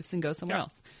 and leaves and goes somewhere Yep.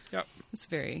 else. Yep. It's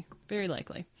very, very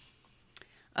likely.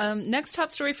 Next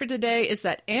top story for today is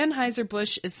that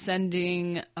Anheuser-Busch is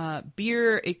sending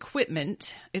beer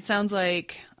equipment. It sounds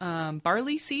like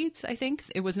barley seeds, I think.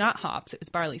 It was not hops, it was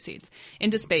barley seeds,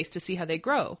 into space to see how they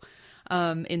grow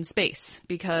in space.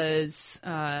 Because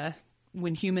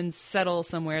when humans settle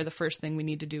somewhere, the first thing we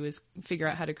need to do is figure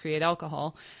out how to create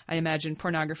alcohol. I imagine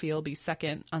pornography will be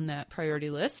second on that priority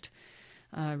list,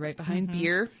 right behind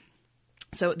beer.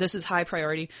 So this is high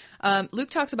priority. Luke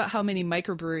talks about how many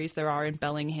microbreweries there are in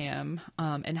Bellingham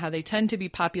and how they tend to be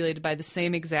populated by the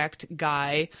same exact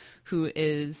guy who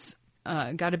is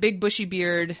got a big bushy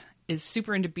beard, is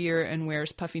super into beer, and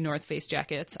wears puffy North Face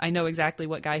jackets. I know exactly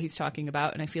what guy he's talking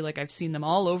about, and I feel like I've seen them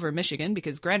all over Michigan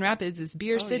because Grand Rapids is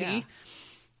Beer City.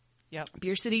 Yeah. Yep.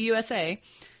 Beer City, USA.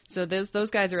 So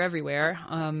those guys are everywhere.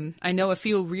 I know a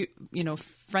few,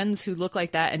 friends who look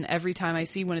like that, and every time I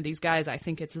see one of these guys, I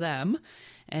think it's them,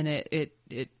 and it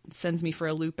sends me for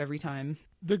a loop every time.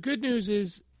 The good news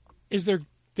is they're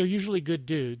usually good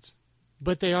dudes,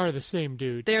 but they are the same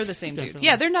dude. They're the same dude. Definitely.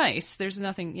 Yeah, they're nice. There's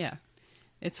nothing. Yeah,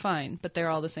 it's fine, but they're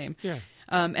all the same. Yeah.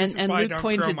 And This is why I Luke don't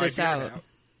pointed grow my this beard out.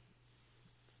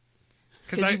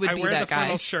 Because you would I be wear that the guy.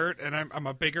 flannel shirt, and I'm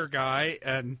a bigger guy,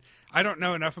 and I don't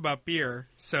know enough about beer.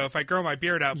 So if I grow my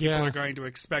beard out, people Yeah. are going to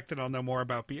expect that I'll know more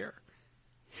about beer.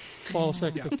 False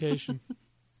expectation.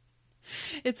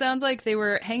 It sounds like they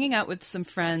were hanging out with some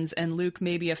friends, and Luke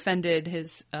maybe offended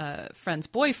his friend's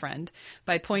boyfriend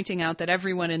by pointing out that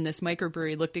everyone in this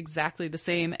microbrewery looked exactly the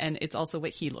same, and it's also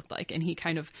what he looked like. And he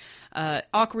kind of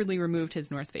awkwardly removed his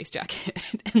North Face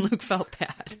jacket, and Luke felt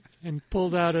bad. And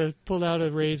pulled out a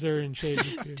razor and shaved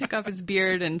his beard. Took off his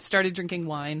beard and started drinking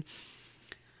wine.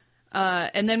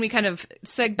 And then we kind of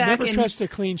seg back Never in. trust a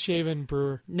clean-shaven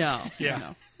brewer. No. Yeah.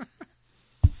 No.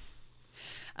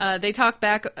 They talk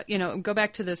back, go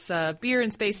back to this beer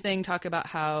and space thing, talk about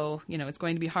how, it's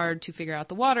going to be hard to figure out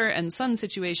the water and sun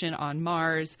situation on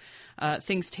Mars.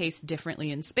 Things taste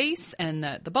differently in space, and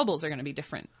that the bubbles are going to be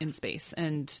different in space.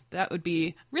 And that would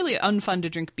be really unfun to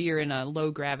drink beer in a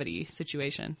low-gravity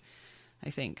situation, I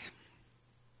think.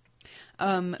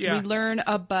 Yeah. We learn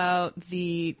about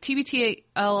the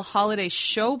TBTL holiday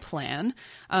show plan.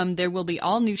 There will be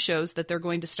all new shows that they're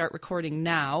going to start recording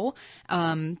now,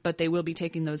 but they will be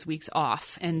taking those weeks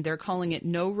off. And they're calling it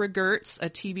No Regrets,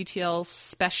 a TBTL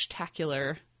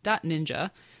Spectacular.Ninja,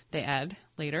 they add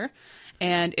later.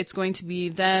 And it's going to be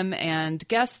them and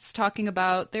guests talking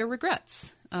about their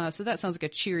regrets. So that sounds like a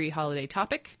cheery holiday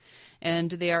topic.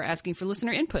 And they are asking for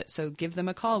listener input, so give them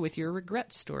a call with your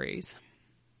regret stories.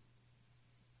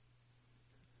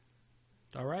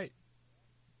 All right.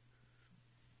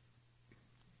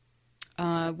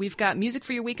 We've got music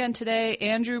for your weekend today.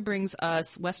 Andrew brings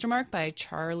us Westermark by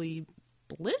Charlie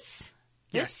Bliss.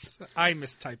 Yes, I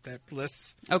mistyped that.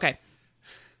 Bliss. Okay.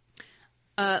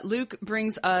 Luke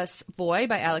brings us Boy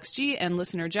by Alex G. And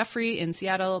listener Jeffrey in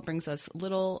Seattle brings us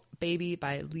Little Baby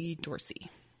by Lee Dorsey.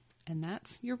 And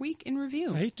that's your week in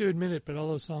review. I hate to admit it, but all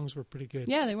those songs were pretty good.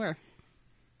 Yeah, they were.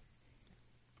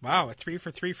 Wow, a 3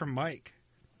 for 3 from Mike.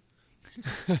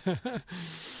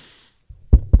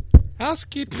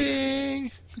 Housekeeping.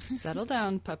 Settle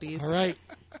down, puppies. All right.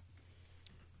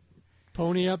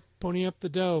 Pony up the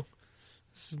dough.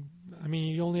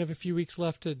 You only have a few weeks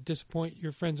left to disappoint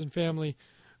your friends and family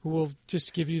who will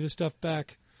just give you the stuff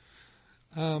back.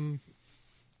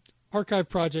 Archive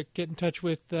Project, get in touch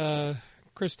with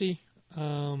Christy.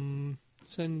 Send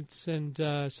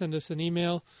us an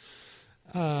email.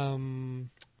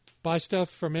 Buy stuff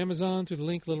from Amazon through the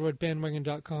link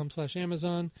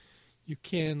littleredbandwagon.com/Amazon. You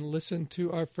can listen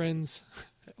to our friends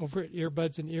over at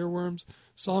Earbuds and Earworms,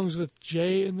 songs with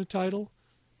J in the title.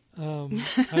 I'm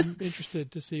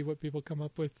interested to see what people come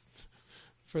up with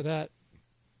for that.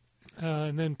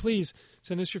 And then please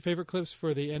send us your favorite clips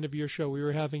for the end of your show. We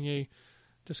were having a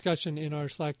discussion in our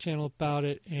Slack channel about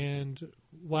it, and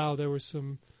wow, there was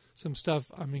some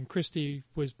stuff. Christy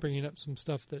was bringing up some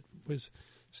stuff that was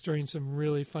stirring some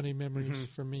really funny memories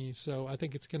for me. So I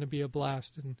think it's going to be a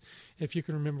blast. And if you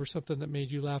can remember something that made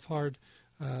you laugh hard,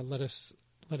 let us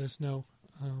know.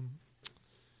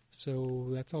 So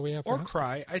that's all we have for Or now.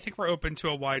 cry. I think we're open to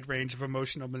a wide range of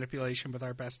emotional manipulation with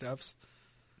our best ofs.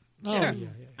 Oh, Sure. yeah.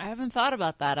 I haven't thought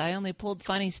about that. I only pulled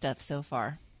funny stuff so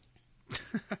far.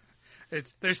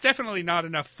 There's definitely not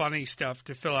enough funny stuff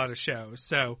to fill out a show,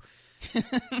 so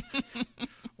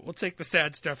we'll take the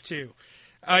sad stuff too.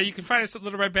 You can find us at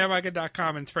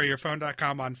littleredbandwagon.com and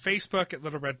throwyourphone.com, on Facebook at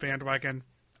Little Red Bandwagon,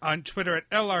 on Twitter at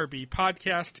LRB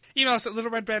Podcast. Email us at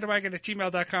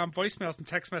littleredbandwagon@gmail.com. Voicemails and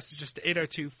text messages to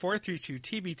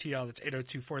 802-432-TBTL. That's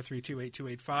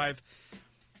 802-432-8285.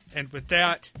 And with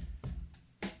that,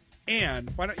 Anne,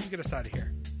 why don't you get us out of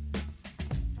here?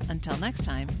 Until next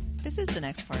time, this is The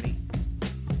Next Party.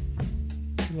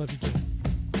 Love you, Jim.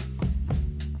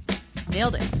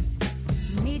 Nailed it.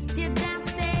 Meet you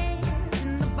downstairs.